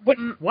 no.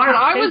 When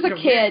I was a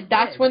kid,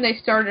 that's when they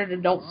started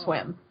Adult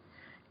Swim.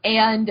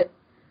 And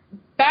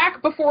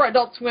back before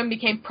Adult Swim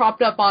became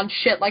propped up on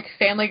shit like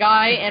Family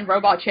Guy and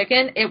Robot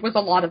Chicken, it was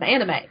a lot of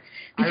anime.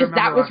 Because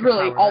that was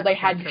really all they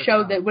had to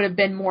show that would have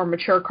been more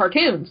mature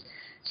cartoons.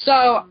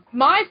 So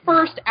my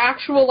first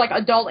actual like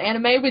adult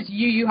anime was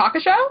Yu Yu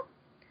Hakusho.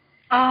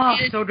 Oh,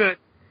 so good.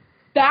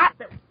 That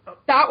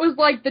was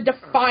like the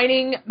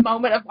defining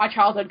moment of my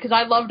childhood because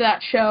I loved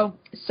that show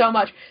so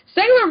much.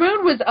 Sailor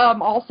Moon was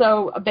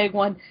also a big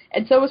one,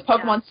 and so was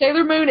Pokemon. Yeah.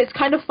 Sailor Moon is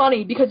kind of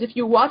funny because if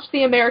you watch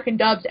the American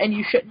dubs, and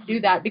you shouldn't do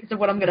that because of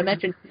what I'm going to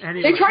mention,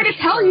 they try to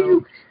tell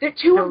you that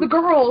two of the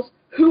girls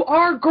who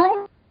are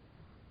girlfriends,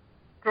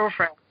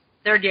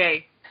 they're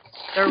gay.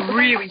 They're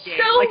really gay,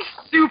 like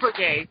super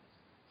gay.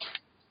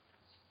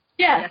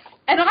 Yes.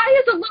 And I,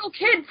 as a little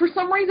kid, for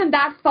some reason,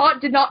 that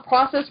thought did not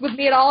process with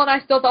me at all, and I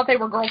still thought they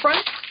were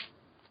girlfriends.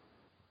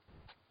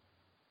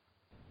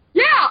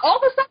 Yeah, all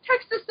the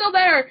subtext is still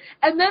there.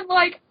 And then,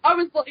 like, I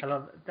was like... I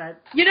love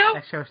that. You know...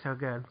 That show's so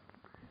good.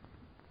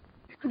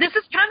 This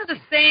is kind of the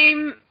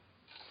same...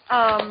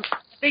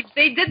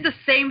 They did the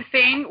same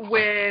thing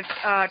with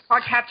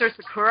Cardcaptor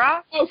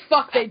Sakura. Oh,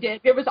 fuck, they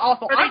did. It was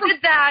awful. Or they did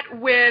that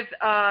with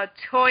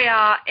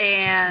Toya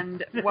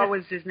and, what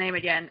was his name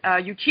again?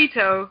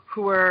 Yukito,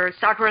 who were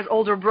Sakura's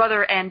older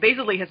brother and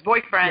basically his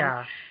boyfriend.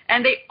 Yeah.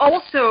 And they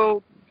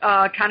also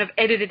kind of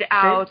edited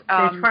out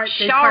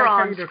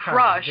Sharon's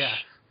crush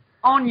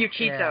on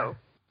Yukito. Yeah.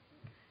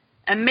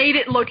 And made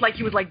it look like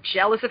he was, like,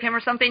 jealous of him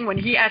or something when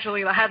he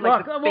actually had,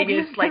 like, the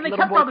biggest, like,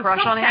 little boy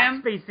crush on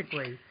him.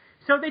 Basically.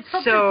 So they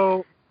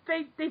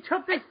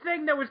took this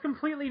thing that was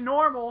completely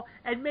normal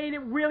and made it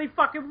really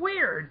fucking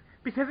weird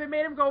because it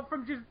made him go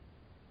from just...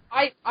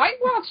 I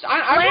watched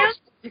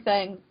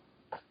everything.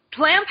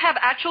 Clamp have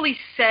actually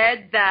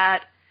said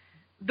that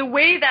the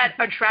way that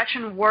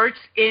attraction works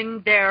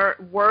in their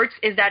works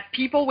is that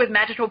people with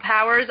magical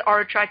powers are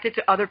attracted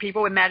to other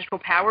people with magical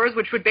powers,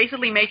 which would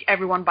basically make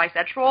everyone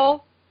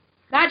bisexual.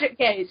 Magic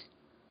gaze.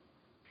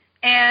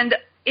 And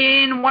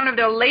in one of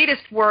their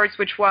latest works,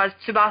 which was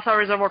Tsubasa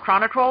Reservoir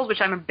Chronicles,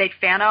 which I'm a big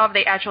fan of,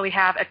 they actually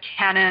have a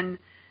canon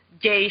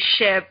gay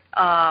ship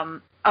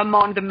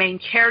among the main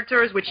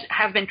characters, which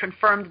have been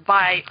confirmed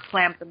by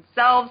Clamp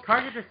themselves.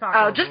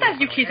 Just as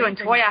Yukito and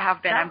Toya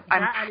have been,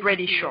 I'm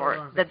pretty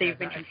sure that they've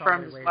been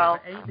confirmed as well.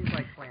 Anything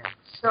like Clamp,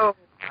 so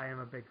I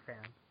am a big fan.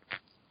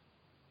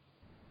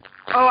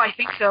 Oh, I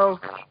think so.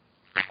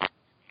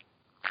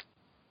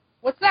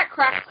 What's that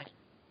crackling?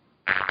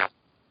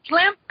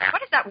 Clamp,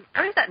 what is that?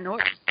 What is that noise?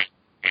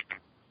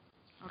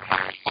 Okay.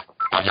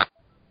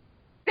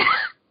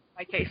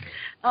 My case.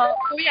 So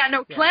yeah,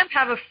 no, Clamp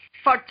have a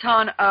fuck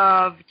ton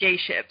of gay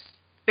ships,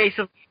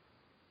 basically.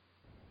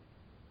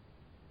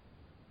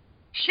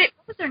 Shit,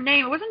 what was their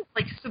name? It wasn't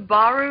like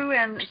Subaru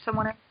and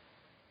someone else.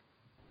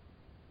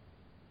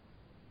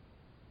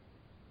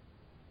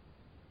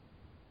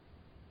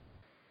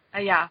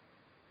 Yeah.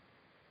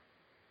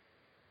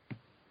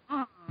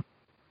 Oh,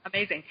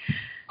 amazing.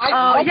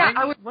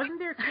 Wasn't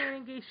there a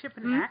canon gay ship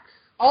in X?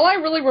 All I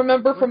really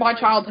remember from my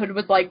childhood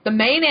was, like, the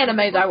main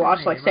animes I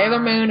watched, like Sailor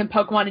Moon and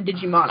Pokemon and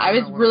Digimon. I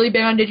was really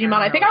big on Digimon.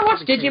 I think I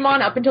watched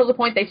Digimon up until the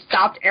point they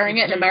stopped airing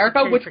it in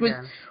America, which was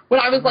when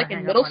I was, like,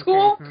 in middle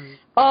school.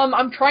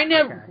 I'm trying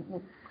to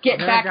get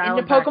back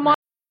into Pokemon.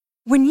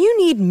 When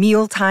you need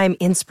mealtime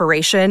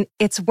inspiration,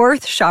 it's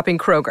worth shopping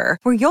Kroger,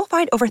 where you'll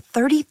find over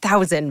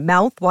 30,000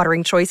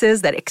 mouth-watering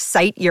choices that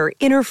excite your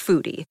inner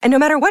foodie. And no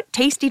matter what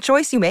tasty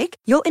choice you make,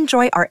 you'll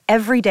enjoy our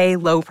everyday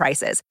low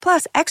prices,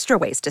 plus extra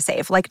ways to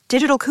save, like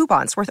digital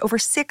coupons worth over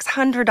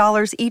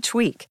 $600 each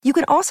week. You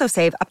can also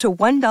save up to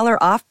 $1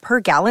 off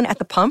per gallon at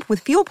the pump with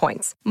fuel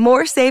points.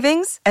 More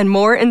savings and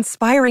more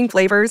inspiring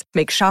flavors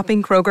make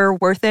shopping Kroger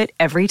worth it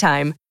every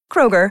time.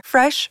 Kroger,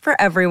 fresh for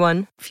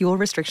everyone. Fuel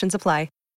restrictions apply.